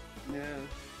 Yeah.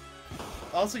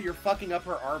 Also, you're fucking up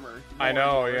her armor. I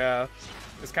know, yeah.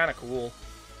 It's kind of cool.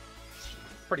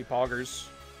 Pretty poggers.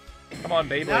 Come on,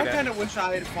 Beyblade. Now I kind of wish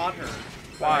I had fought her.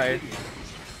 but I Why?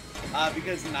 didn't.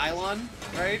 Because Nylon,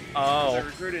 right? Oh. I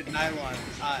recruited Nylon.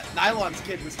 Nylon's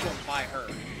kid was killed by her.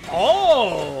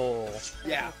 Oh!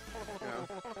 Yeah.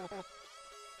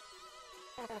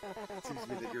 It seems to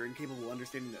me that you're incapable of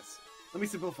understanding this. Let me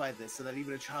simplify this so that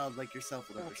even a child like yourself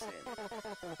would understand.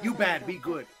 You bad, be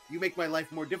good. You make my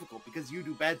life more difficult because you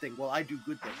do bad things while I do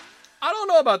good things. I don't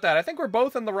know about that. I think we're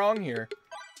both in the wrong here.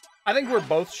 I think we're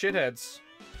both shitheads.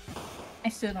 I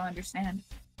still don't understand.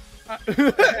 I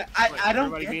Like,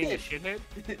 don't everybody get being it. a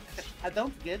shithead? I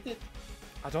don't get it.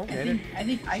 I don't I get it.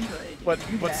 think I'm good. But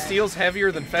You bad. steel's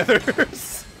heavier than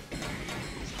feathers.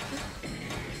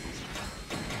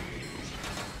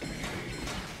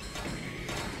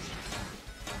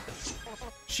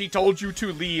 She told you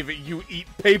to leave. You eat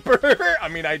paper. I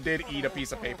mean, I did eat a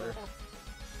piece of paper.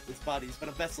 This body's but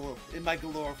a vessel in my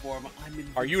galore form. I'm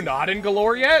invincible. Are you not in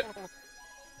Galore yet?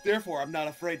 Therefore, I'm not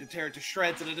afraid to tear it to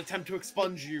shreds in an attempt to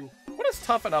expunge you. What does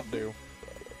toughen up do?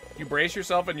 You brace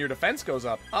yourself and your defense goes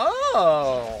up.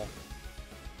 Oh.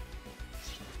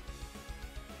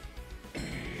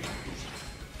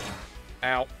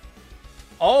 Ow.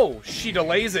 Oh, she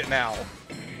delays it now.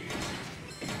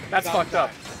 That's fucked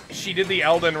up. She did the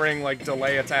Elden Ring, like,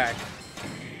 delay attack.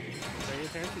 Pay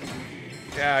attention.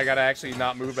 Yeah, I gotta actually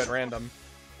not move at random.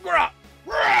 Grah!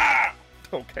 Grah!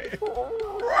 Okay.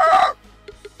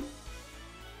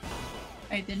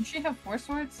 Wait, didn't she have 4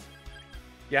 swords?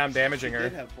 Yeah, I'm damaging She her.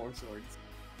 did have 4 swords.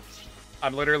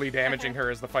 I'm literally damaging her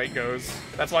as the fight goes.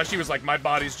 That's why she was like, my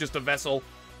body's just a vessel.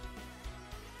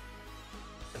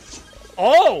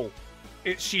 Oh!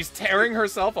 She's tearing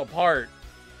herself apart.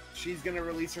 She's gonna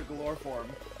release her galore form.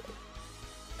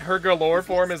 Her Galore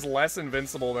form is less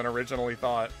invincible than originally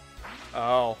thought.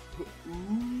 Oh.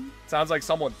 Sounds like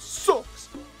someone sucks.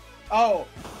 Oh,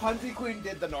 Hunty Queen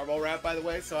did the normal rap, by the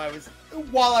way, so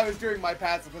while I was doing my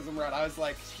pacifism run, I was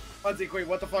like, Hunty Queen,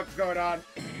 what the fuck is going on?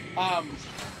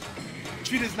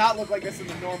 She does not look like this in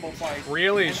the normal fight.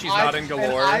 Really? And She's not in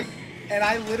Galore? And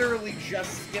I literally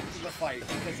just skipped the fight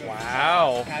because of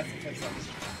Wow. pacifism.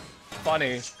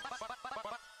 Funny.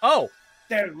 Oh!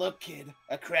 There, look, kid,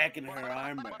 a crack in her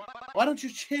armor. Why don't you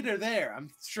hit her there? I'm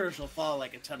sure she'll fall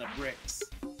like a ton of bricks.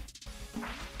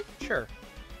 Sure.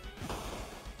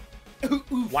 Ooh,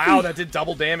 ooh, Wow, ooh. that did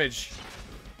double damage.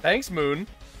 Thanks, Moon.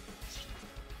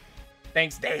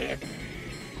 Thanks, Dad.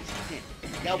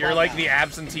 Yeah, You're well, like now. the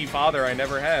absentee father I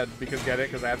never had. Because, get it?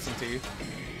 Because absentee.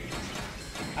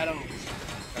 I don't.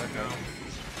 Okay.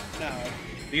 No.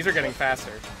 These are getting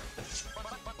faster.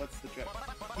 What's the joke?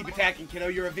 Keep attacking, kiddo.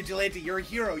 You're a vigilante. You're a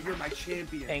hero. You're my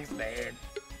champion. Thanks, Dad.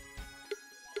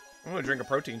 I'm gonna drink a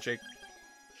protein shake.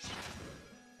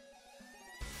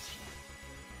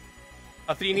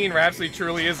 Athenian Rhapsody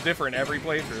truly is different every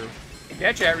playthrough.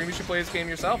 Yeah, chat room, you should play this game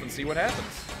yourself and see what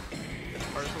happens. It's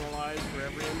personalized for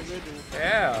every individual.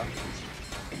 Yeah.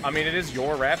 I mean, it is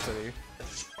your Rhapsody.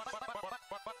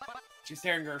 She's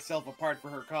tearing herself apart for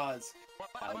her cause.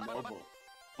 How noble.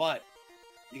 But,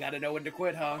 you gotta know when to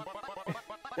quit, huh?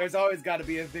 There's always gotta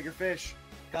be a bigger fish.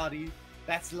 Gotti.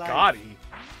 That's life. Gotti?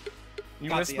 You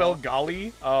Got the misspelled L.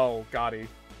 golly? Oh, Gotti.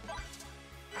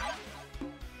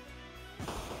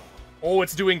 Oh,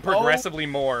 it's doing progressively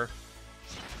more.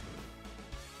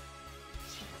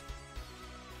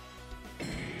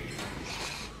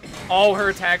 Oh, her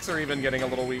attacks are even getting a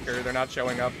little weaker. They're not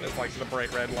showing up as, like, the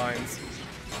bright red lines.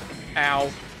 Ow.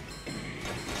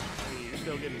 I mean, you're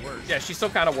still getting worse. Yeah, she's still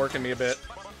kind of working me a bit.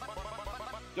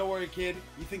 Don't worry, kid.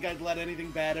 You think I'd let anything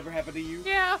bad ever happen to you?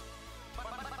 Yeah.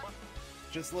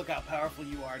 Just look how powerful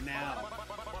you are now.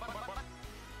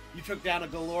 You took down a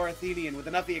galore Athenian with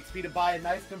enough EXP to buy a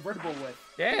nice convertible with.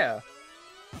 Yeah.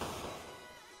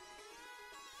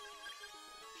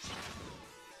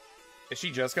 Is she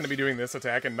just going to be doing this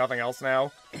attack and nothing else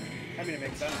now? I mean, it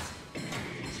makes sense.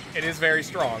 It is very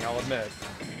strong, I'll admit.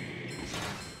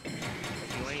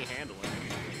 You ain't handling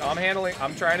it.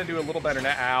 I'm trying to do a little better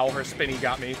now. Ow, her spinny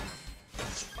got me.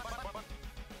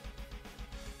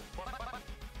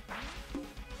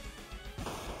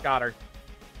 Got her.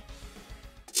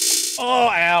 Oh,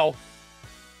 ow.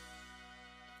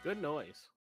 Good noise.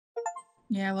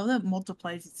 Yeah, I love that it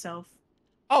multiplies itself.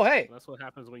 Oh, hey. That's what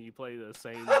happens when you play the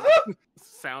same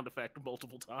sound effect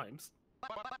multiple times.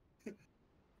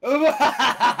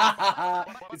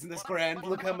 Isn't this grand?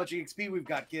 Look how much EXP we've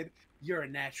got, kid. You're a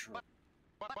natural.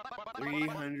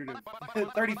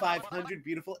 3,500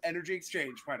 beautiful energy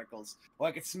exchange particles. Oh,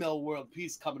 I could smell world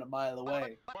peace coming a mile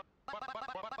away.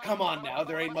 Come on now,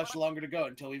 there ain't much longer to go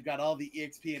until we've got all the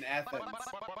EXP in Athens.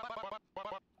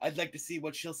 I'd like to see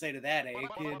what she'll say to that, eh,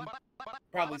 kid?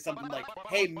 Probably something like,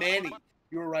 hey, Manny,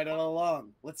 you were right all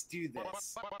along. Let's do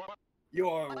this.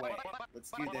 Your way.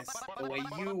 Let's do this the way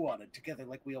you want it, together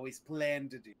like we always planned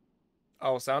to do.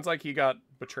 Oh, sounds like he got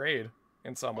betrayed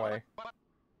in some way.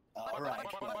 Alright,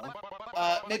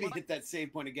 well. Maybe hit that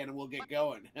save point again and we'll get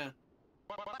going, huh?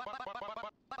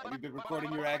 Have you been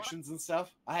recording your actions and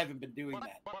stuff? I haven't been doing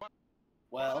that.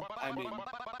 Well, I mean,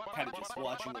 kind of just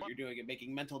watching what you're doing and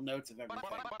making mental notes of everything.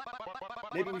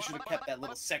 Maybe we should have kept that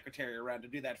little secretary around to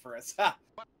do that for us, ha!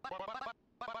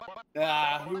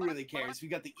 Who really cares? We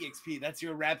got the EXP. That's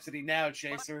your Rhapsody now,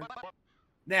 Chaser.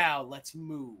 Now, let's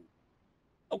move.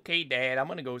 Okay, Dad, I'm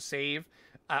gonna go save.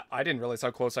 I didn't realize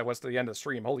how close I was to the end of the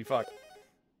stream. Holy fuck.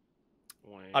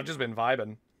 I've just been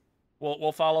vibing.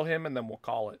 We'll follow him and then we'll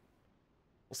call it.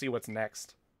 We'll see what's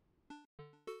next.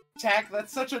 Tack,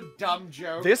 that's such a dumb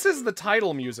joke. This is the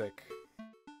title music.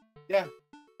 Yeah.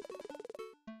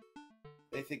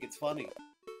 They think it's funny.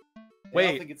 They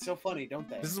Wait. all think it's so funny, don't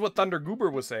they? This is what Thunder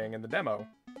Goober was saying in the demo.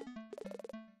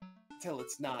 Till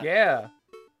it's not. Yeah.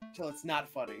 Till it's not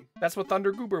funny. That's what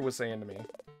Thunder Goober was saying to me.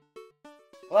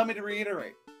 Allow me to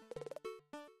reiterate.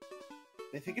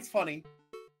 They think it's funny,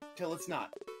 till it's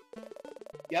not.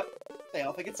 Yep, they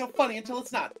all think it's so funny until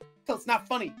it's not. Till it's not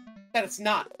funny. That it's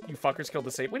not. You fuckers killed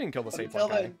the safe. We didn't kill the But safe until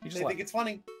guy. then, He they just think it's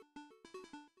funny.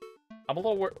 I'm a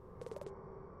little worried.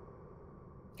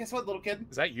 Guess what, little kid?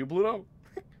 Is that you, Bluto?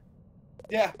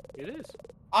 Yeah, It is.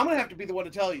 I'm gonna have to be the one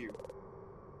to tell you.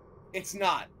 It's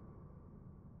not.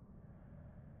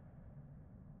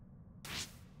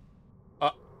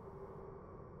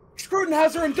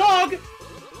 Scrutinizer and dog!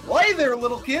 Hey there,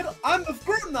 little kid. I'm the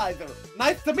Scrutinizer.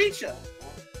 Nice to meet you.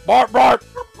 Bark, bark!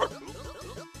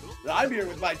 I'm here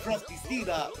with my trusty steed,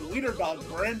 Wiener Dog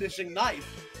brandishing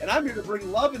knife, and I'm here to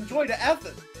bring love and joy to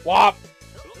Athens. Wop!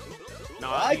 No,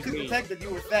 I he's could me. detect that you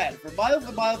were sad for miles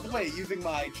and miles away using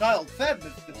my child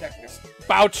sadness detector.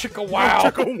 Bow chicka wow!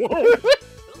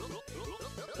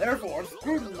 Therefore,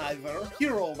 Scrutinizer,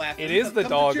 hero of Athens, It is has the come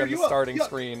to dog cheer on the you up. starting Yuck.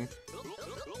 screen.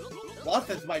 Thus,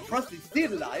 as my trusty steed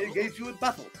and I engage you in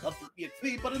battle, not for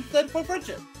EXP, but instead for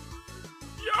friendship.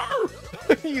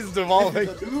 He's devolving.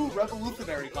 This is a new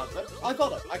revolutionary concept. I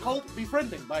call it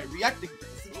befriending by reacting to the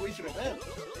situation at hand.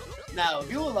 Now,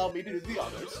 if you'll allow me to do the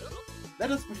honors, let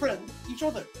us befriend each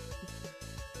other.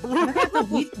 What if we have the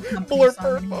Lethal Company Blur song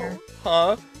in purple. here?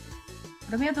 Huh?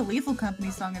 What if we have the Lethal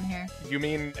Company song in here? You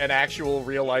mean an actual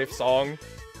real life song?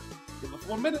 Give us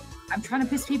 1 minute. I'm trying to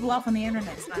piss people off on the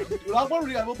internet, Stein. Do not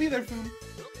worry, I will be there soon.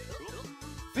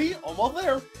 See? Almost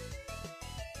there.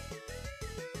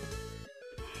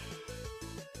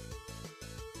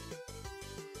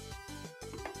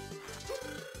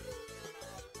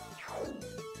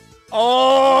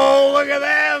 Oh, look at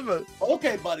them!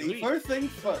 Okay, buddy. Sweet. First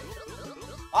things first.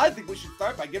 I think we should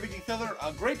start by giving each other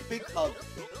a great big hug.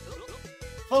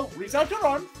 So, reach out your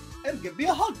arms and give me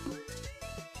a hug.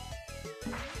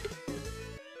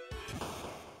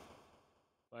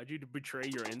 Why'd you betray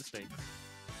your instincts?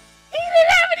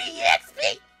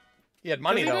 He had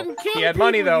money, He though. didn't kill He had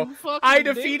money, people, though. you fucking I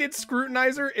dick. defeated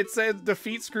Scrutinizer. It said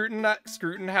defeat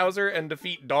Scrutinhauser and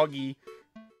defeat Doggy.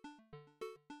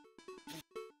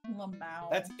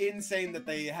 Lamau. That's insane that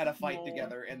they had a fight Lol.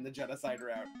 together in the genocide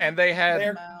route. And they had...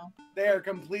 Lamau. They are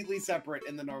completely separate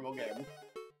in the normal game.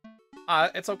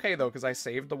 It's okay, though, because I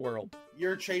saved the world.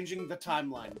 You're changing the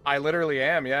timeline. I literally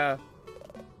am, yeah.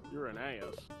 You're an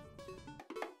ass.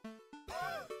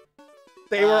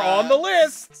 They were on the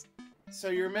list! So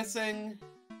you're missing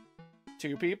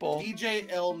 2 people. DJ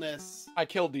Illness. I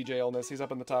killed DJ Illness. He's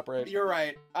up in the top right. You're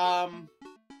right. I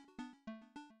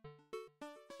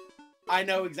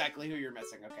know exactly who you're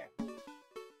missing. Okay.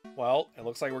 Well, it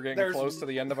looks like we're getting There's- close to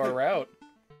the end of our route.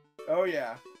 Oh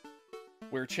yeah.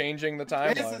 We're changing the This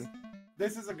timeline. is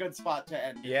this is a good spot to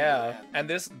end. Yeah, and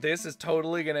this is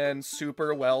totally gonna end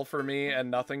super well for me, and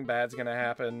nothing bad's gonna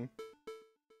happen.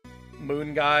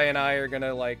 Moon Guy and I are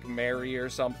gonna, like, marry or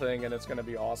something, and it's gonna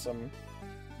be awesome.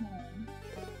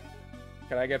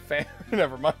 Can I get fan?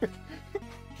 Never mind.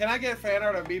 Can I get fan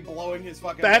art of me blowing his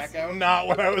fucking That's back out? not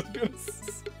what I was gonna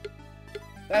say.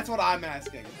 That's what I'm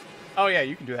asking. Oh yeah,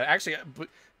 you can do that. Actually,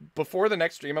 before the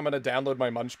next stream, I'm gonna download my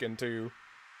Munchkin too.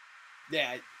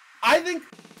 Yeah, I think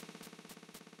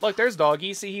Look, there's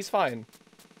Doggy. See, he's fine.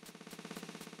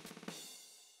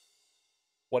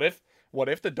 What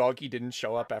if the Doggy didn't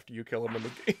show up after you kill him in the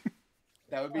game?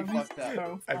 that would be That'd be fucked up.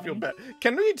 so I feel funny.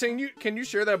 bad. Can you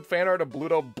share that fan art of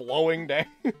Bluto blowing down?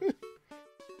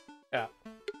 Yeah.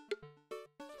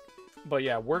 But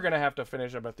yeah, we're gonna have to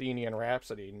finish up Athenian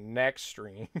Rhapsody next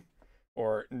stream.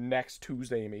 Or next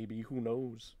Tuesday, maybe. Who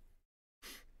knows?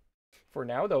 For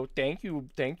now, though, thank you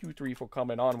 3 for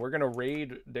coming on. We're gonna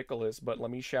raid Nicholas, but let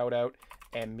me shout out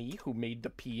Emmy, who made the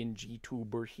PNG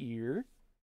tuber here.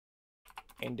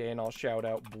 And then I'll shout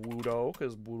out Bluto,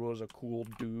 because Bluto's a cool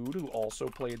dude who also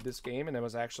played this game and then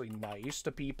was actually nice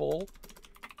to people.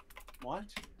 What?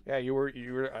 Yeah, you were.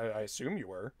 I assume you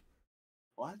were.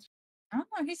 What? I don't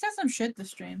know. He said some shit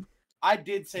this stream. I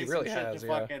did say He some really shit has, to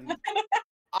yeah. fucking.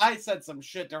 I said some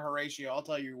shit to Horatio. I'll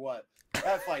tell you what.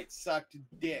 That fight sucked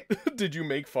dick. Did you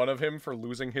make fun of him for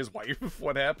losing his wife?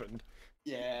 What happened?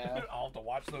 Yeah. I'll have to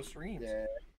watch those streams. Yeah.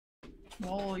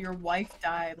 Whoa, your wife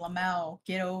died. Lamau,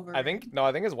 get over I it.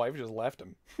 think his wife just left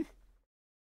him.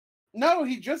 No,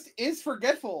 he just is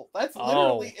forgetful. That's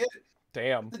literally it.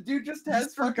 Damn. The dude just He has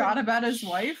just forgot fucking- about his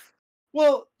wife?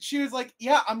 Well, she was like,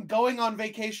 "Yeah, I'm going on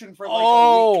vacation for like a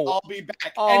Oh. week. I'll be back."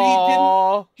 And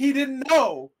Oh, he didn't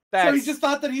know. So he that's just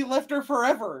thought that he left her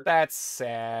forever. that's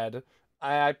sad.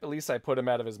 At least I put him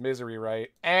out of his misery, right?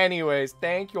 Anyways,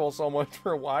 thank you all so much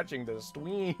for watching the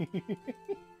stream.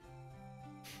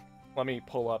 Let me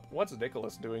pull up. What's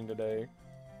Nicholas doing today?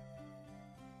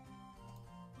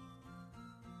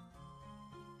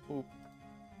 Oop.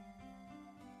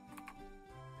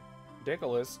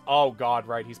 Nicholas. Oh god,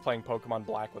 right. He's playing Pokemon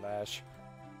Black with Ash.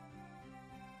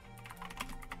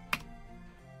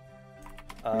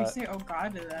 Why do you say, oh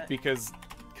god, to that? Because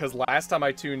last time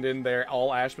I tuned in there,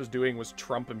 all Ash was doing was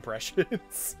Trump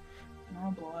impressions.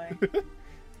 Oh boy.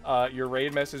 Your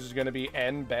raid message is gonna be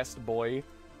N best boy,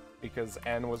 because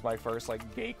N was my first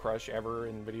like gay crush ever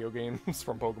in video games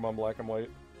from Pokemon Black and White.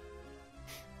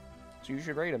 So you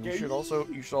should rate him. You should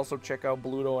also check out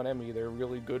Bluto and Emmy. They're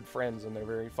really good friends and they're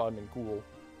very fun and cool.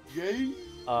 Yay!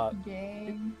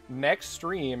 Yay. Next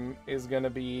stream is gonna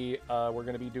be we're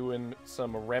gonna be doing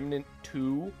some Remnant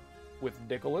 2 with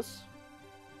Nicholas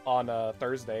on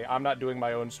Thursday. I'm not doing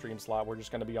my own stream slot. We're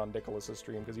just gonna be on Nicholas's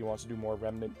stream because he wants to do more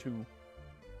Remnant 2.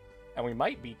 And we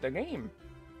might beat the game.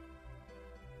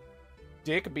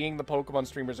 Dick being the Pokemon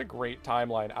streamer is a great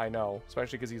timeline, I know.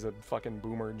 Especially because he's a fucking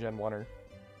boomer Gen 1er.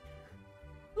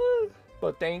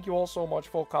 But thank you all so much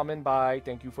for coming by.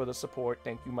 Thank you for the support.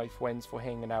 Thank you, my friends, for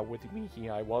hanging out with me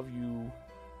here. I love you.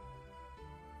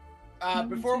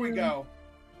 Before we go,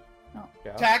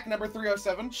 Yeah. attack number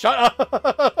 307. Shut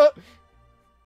up!